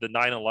 They have the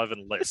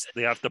 911 list.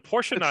 They have the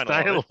Porsche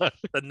 911,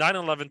 the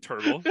 911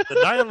 Turbo, the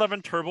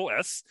 911 Turbo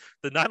S,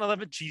 the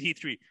 911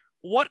 GT3.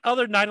 What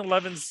other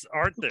 911s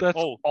aren't there? That's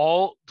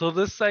all. So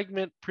this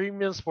segment,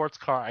 premium sports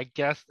car. I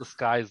guess the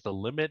sky's the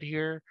limit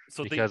here,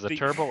 so because the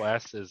Turbo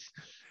S is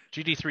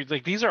GT3.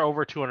 Like these are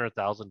over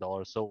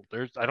 $200,000. So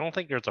I don't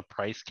think there's a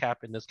price cap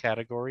in this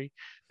category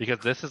because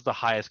this is the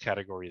highest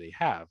category they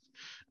have.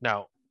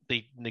 Now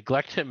they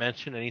neglect to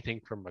mention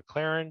anything from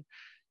McLaren.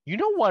 You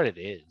know what it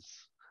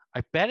is?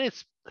 I bet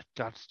it's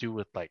got to do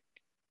with like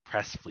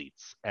press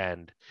fleets,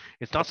 and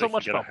it's not so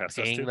much about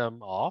paying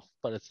them off,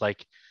 but it's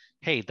like,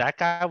 hey, that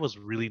guy was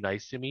really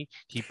nice to me.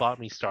 He bought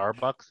me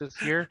Starbucks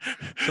this year,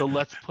 so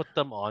let's put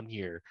them on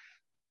here.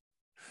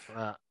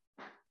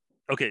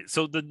 Okay,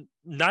 so the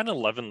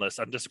 911 list,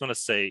 I'm just going to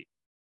say,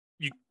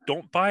 you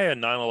don't buy a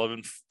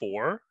 911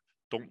 4,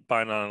 don't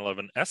buy a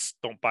 911S,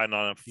 don't buy a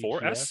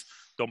 911 4S,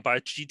 don't buy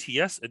a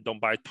GTS, and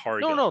don't buy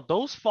Targa. No,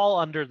 those fall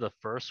under the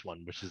first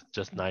one, which is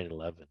just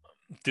 911.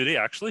 Do they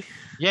actually?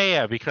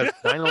 Yeah, because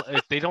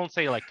they don't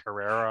say like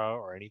Carrera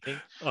or anything,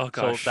 Oh so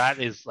gosh. that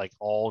is like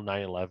all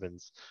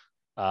 911s.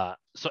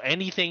 So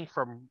anything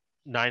from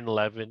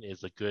 911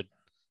 is a good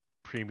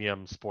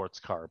premium sports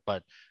car,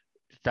 but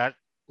that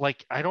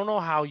like I don't know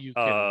how you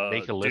can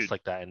make a list Dude,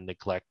 like that and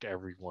neglect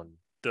everyone.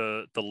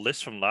 the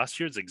list from last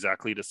year is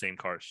exactly the same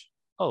cars.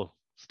 Oh,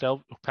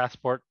 Stealth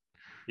Passport.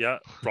 Yeah,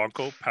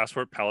 Bronco,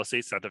 Passport,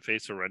 Palisade, Santa Fe,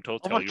 Sorrento,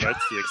 Oh my Telluride, god,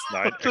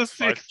 CX9, the X5.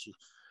 six.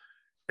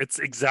 It's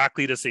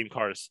exactly the same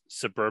cars.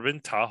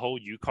 Suburban, Tahoe,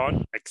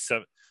 Yukon,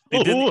 except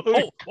they didn't.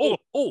 Oh my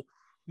god.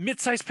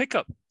 Mid-size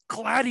pickup.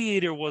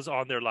 Gladiator was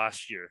on there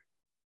last year.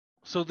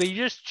 So they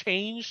just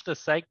changed the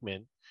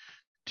segment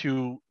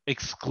to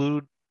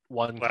exclude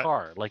one Gla-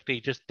 car. Like they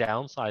just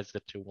downsized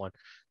it to one.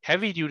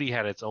 Heavy duty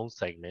had its own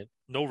segment.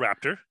 no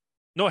Raptor.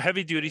 No,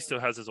 heavy duty still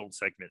has its own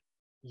segment.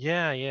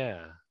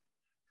 Yeah.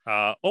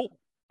 Uh oh,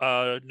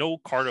 no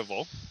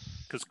Carnival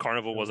because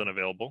Carnival wasn't No.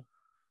 available.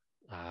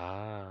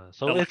 So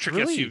it's Electric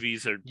really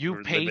SUVs you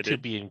were pay to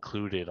limited. be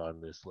included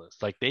on this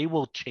list. Like they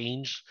will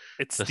change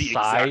It's the the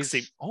exact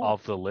same. size Oh,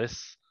 of the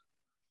list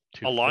to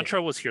fit.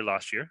 Elantra was here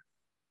last year.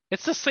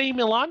 It's the same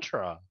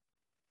Elantra.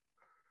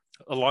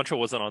 Elantra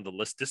wasn't on the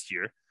list this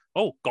year.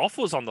 Oh, Golf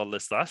was on the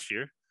list last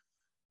year.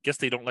 Guess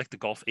they don't like the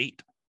Golf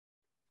 8.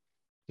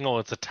 No,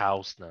 it's a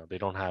Taos now. They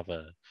don't have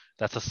a.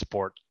 That's a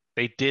sport.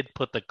 They did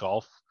put the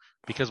Golf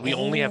because we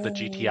only have the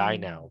GTI Oh,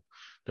 now.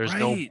 There's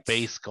no right.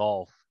 base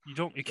Golf, You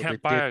so they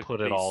can't buy did a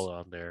put it base. all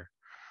on there.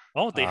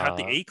 Oh, they had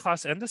the Uh A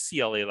class and the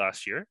CLA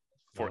last year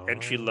for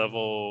entry oh.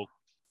 level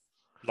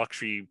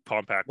luxury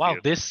compact Wow,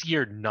 vehicles. this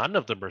year none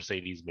of the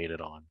Mercedes made it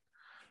on.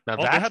 Now Oh,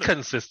 they that's had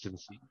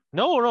consistency.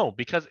 No,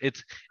 because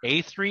it's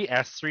A3,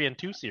 S3, and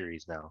 2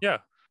 series now. yeah,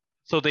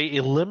 So they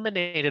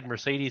eliminated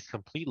Mercedes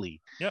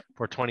completely yep,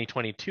 for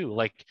 2022.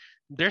 Like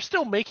they're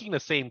still making the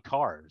same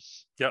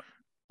cars. yep.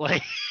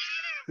 Like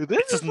this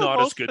It's just is the not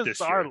as most good this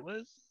bizarre year.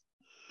 list.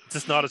 It's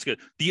just not as good.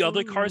 The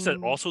other cars that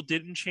Oh also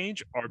didn't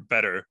change are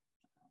better.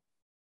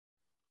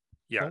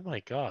 Yeah, my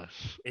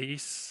gosh.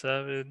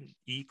 A7,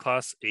 E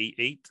class,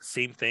 A8,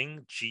 same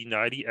thing.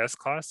 G90, S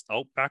class,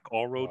 Outback,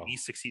 All Road, Wow.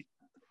 E60,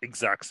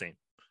 exact same.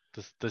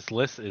 This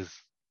list is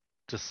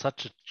just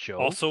such a joke.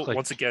 Also, Like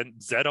once again,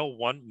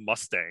 Z01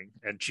 Mustang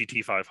and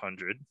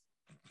GT500,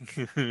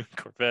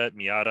 Corvette,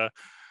 Miata.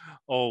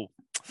 Oh,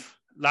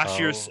 last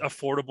year's oh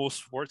affordable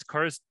sports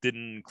cars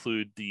didn't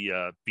include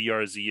the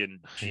BRZ and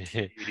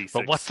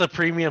but what's GT86. the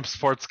premium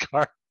sports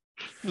car?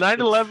 The,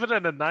 911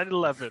 and a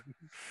 911.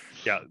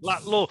 yeah,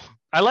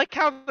 I like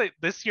how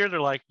this year they're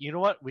like, you know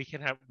what? We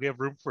have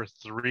room for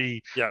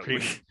three yeah.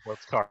 premium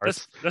sports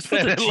cars, Let's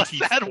put and the then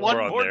let's add GT4 one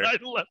on more there.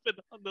 911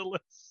 on the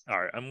list.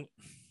 All right,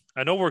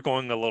 I know we're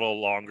going a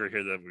little longer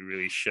here than we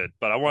really should,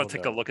 but I Oh want to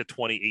take a no, look at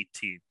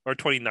 2018 or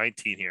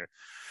 2019 here.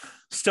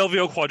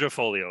 Stelvio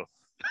Quadrifoglio,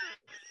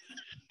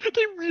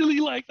 they really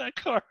like that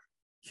car.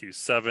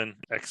 Q7,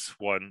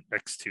 X1,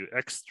 X2,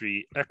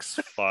 X3,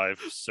 X5,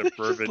 They just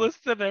Suburban.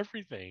 listed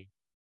everything.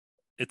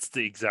 It's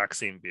the exact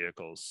same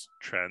vehicles.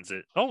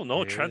 Transit. Oh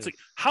no, It Transit. is.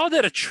 How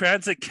did a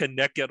Transit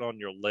Connect get on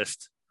your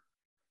list?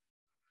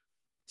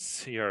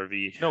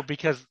 CRV. No,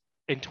 because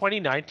in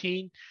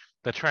 2019,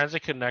 the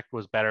Transit Connect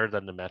was better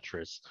than the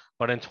Metris.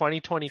 But in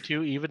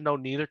 2022, even though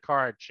neither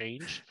car had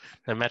changed,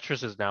 the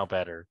Metris is now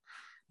better.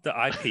 The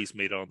I-Pace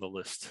made it on the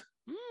list.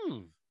 Hmm.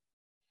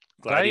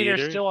 Gladiator's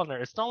Gladiator. still on there.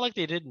 It's not like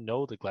they didn't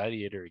know the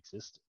Gladiator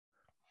existed.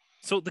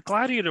 So the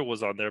Gladiator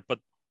was on there, but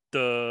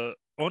the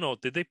oh no,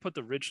 did they put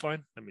the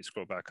Ridgeline? Let me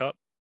scroll back up.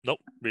 Nope,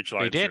 They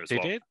Ridgeline's here did. as They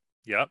well. did.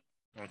 Yep.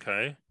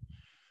 Okay.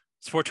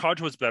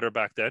 Sportage was better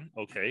back then.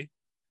 Okay.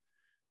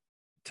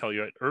 Tell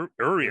you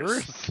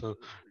Urius. Urus,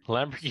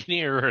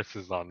 Lamborghini Urus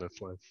is on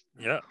this list.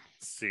 Yeah.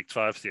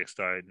 CX5,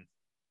 CX9,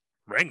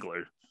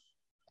 Wrangler.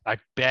 I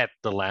bet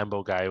the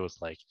Lambo guy was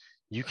like,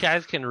 "You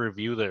guys can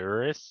review the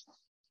Urus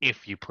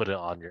if you put it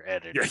on your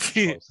editor."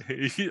 Yeah.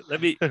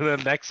 Let me And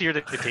then next year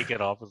they take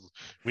it off.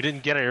 We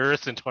didn't get an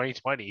Urus in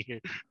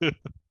 2020.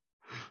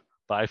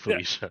 Bye, yeah,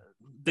 Felicia.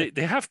 they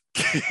have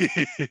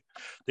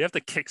they have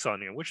the kicks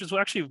on here, which is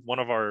actually one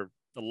of our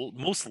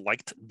most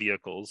liked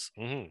vehicles.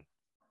 Mm-hmm.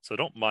 So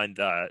don't mind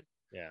that.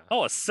 Yeah.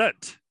 Oh,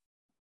 Ascent.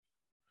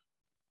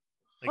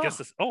 I guess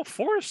this. Oh,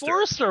 Forester.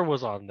 Forester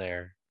was on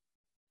there.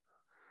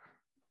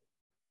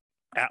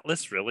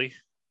 Atlas, really?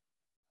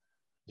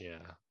 Yeah.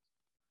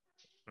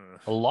 Uh,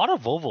 A lot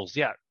of Volvos.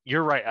 Yeah,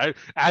 you're right.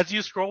 As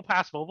you scroll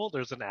past Volvo,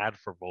 there's an ad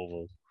for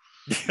Volvo.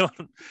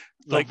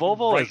 like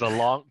Volvo right. is a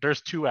long.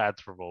 There's two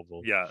ads for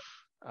Volvo.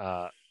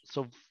 Yeah.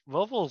 So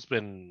Volvo's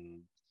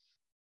been.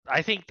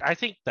 I think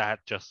that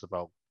just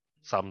about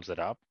sums it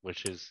up,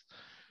 which is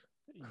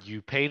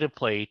you pay to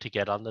play to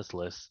get on this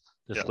list.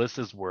 This list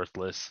is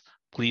worthless.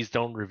 Please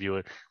don't review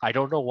it. I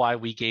don't know why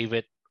we gave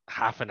it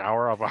half an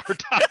hour of our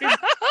time.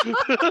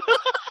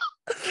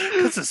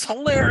 This is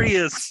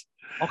hilarious.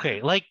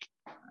 Okay,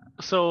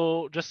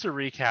 so just to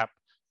recap,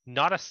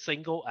 not a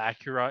single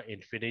Acura,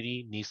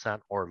 Infiniti, Nissan,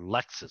 or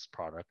Lexus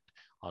product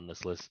on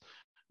this list.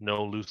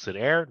 No Lucid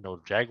Air, no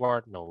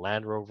Jaguar, no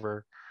Land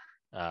Rover.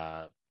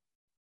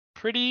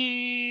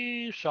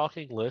 pretty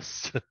shocking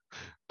list,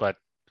 but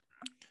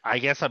I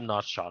guess I'm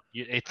not shocked.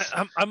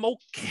 I'm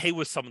okay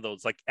with some of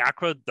those. Like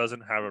Acura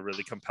doesn't have a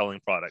really compelling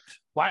product,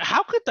 Why?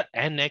 How could the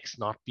NX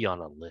not be on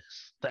a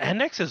list? The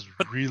NX is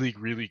but really,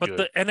 really but good.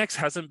 the NX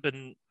hasn't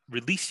been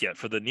released yet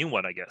for the new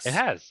one, I guess. It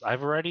has.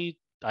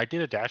 I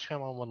did a dash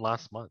cam on one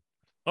last month.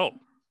 Oh,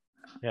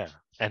 Yeah,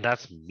 and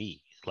that's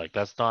me. Like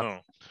that's not oh,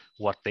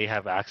 what they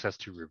have access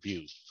to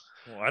review.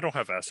 well, I don't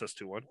have access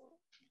to one.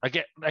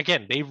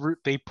 Again,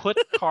 they put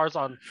cars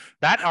on.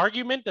 That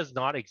argument does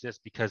not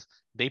exist because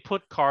they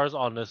put cars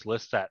on this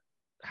list that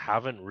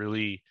haven't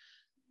really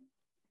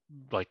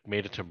like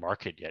made it to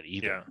market yet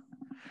either. Yeah,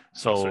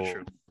 it's also So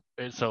true.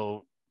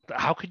 so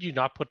how could you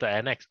not put the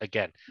NX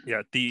again?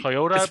 Yeah,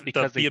 Toyota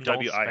because the they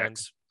don't BMW spend.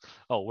 iX.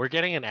 Oh, we're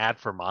getting an ad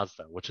for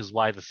Mazda, which is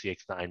why the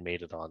CX-9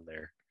 made it on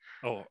there.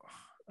 Oh,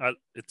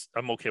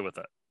 I'm okay with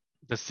that.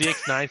 The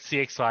CX-9,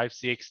 CX-5,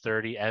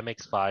 CX-30,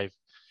 MX-5.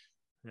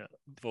 Yeah,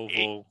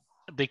 Volvo.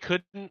 They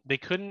couldn't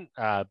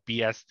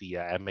BS the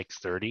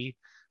MX-30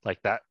 like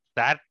that.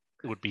 That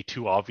would be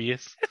too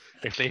obvious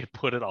if they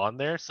put it on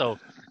there. So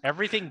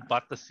everything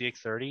but the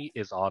CX-30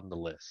 is on the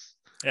list.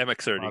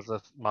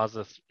 MX-30.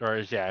 Mazda, or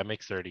yeah,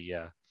 MX-30,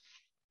 yeah.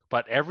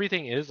 But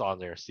everything is on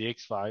there.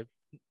 CX-5,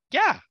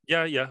 yeah,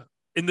 Yeah.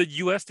 In the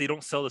US, they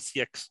don't sell the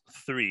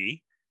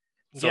CX-3,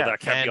 so yeah, that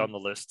can't be on the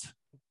list.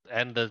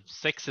 and the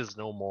 6 is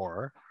no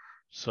more. Yeah,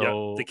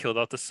 So they killed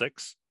out the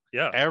 6.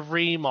 Yeah,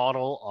 every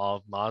model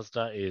of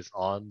Mazda is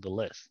on the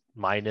list,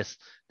 minus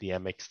the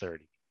MX-30.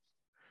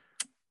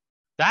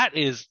 That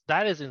is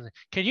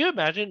can you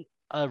imagine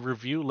a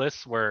review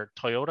list where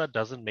Toyota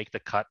doesn't make the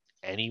cut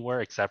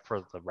anywhere except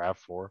for the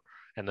RAV4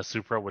 and the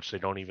Supra, which they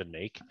don't even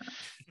make,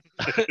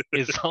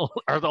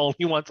 are the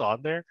only ones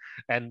on there,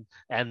 and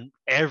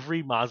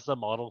every Mazda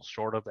model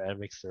short of the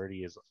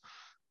MX-30 is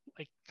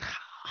like,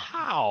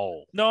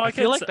 how? no, I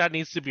feel like that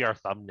needs to be our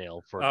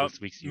thumbnail for this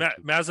week's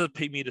YouTube. Mazda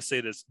paid me to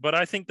say this, but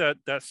I think that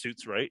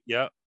suits right.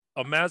 Yeah,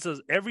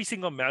 every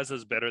single Mazda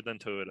is better than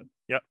Toyota.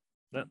 Yeah,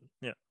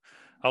 yeah.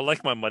 I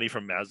like my money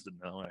from Mazda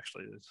now.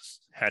 Actually,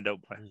 just hand out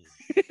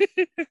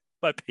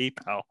my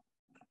PayPal.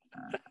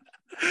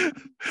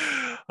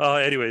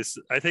 Anyways,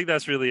 I think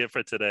that's really it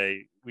for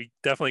today. We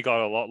definitely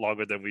got a lot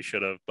longer than we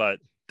should have, but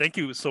thank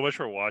you so much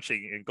for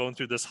watching and going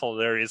through this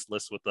hilarious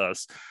list with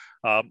us.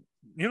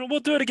 We'll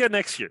do it again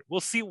next year.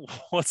 We'll see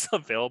what's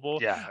available.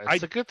 Yeah,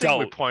 it's a good thing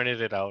we pointed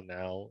it out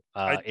now.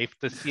 If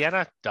the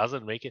Sienna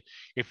doesn't make it,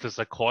 if the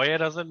Sequoia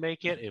doesn't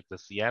make it, if the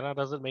Sienna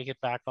doesn't make it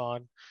back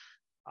on,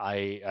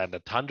 and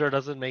the Tundra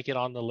doesn't make it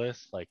on the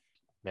list, like,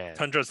 man,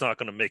 Tundra's not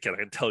going to make it. I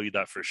can tell you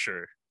that for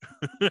sure.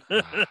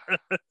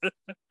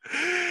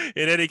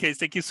 In any case,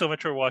 thank you so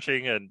much for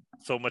watching and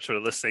so much for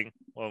listening.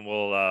 And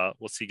we'll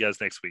see you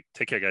guys next week.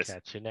 Take care, guys.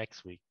 Catch you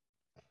next week.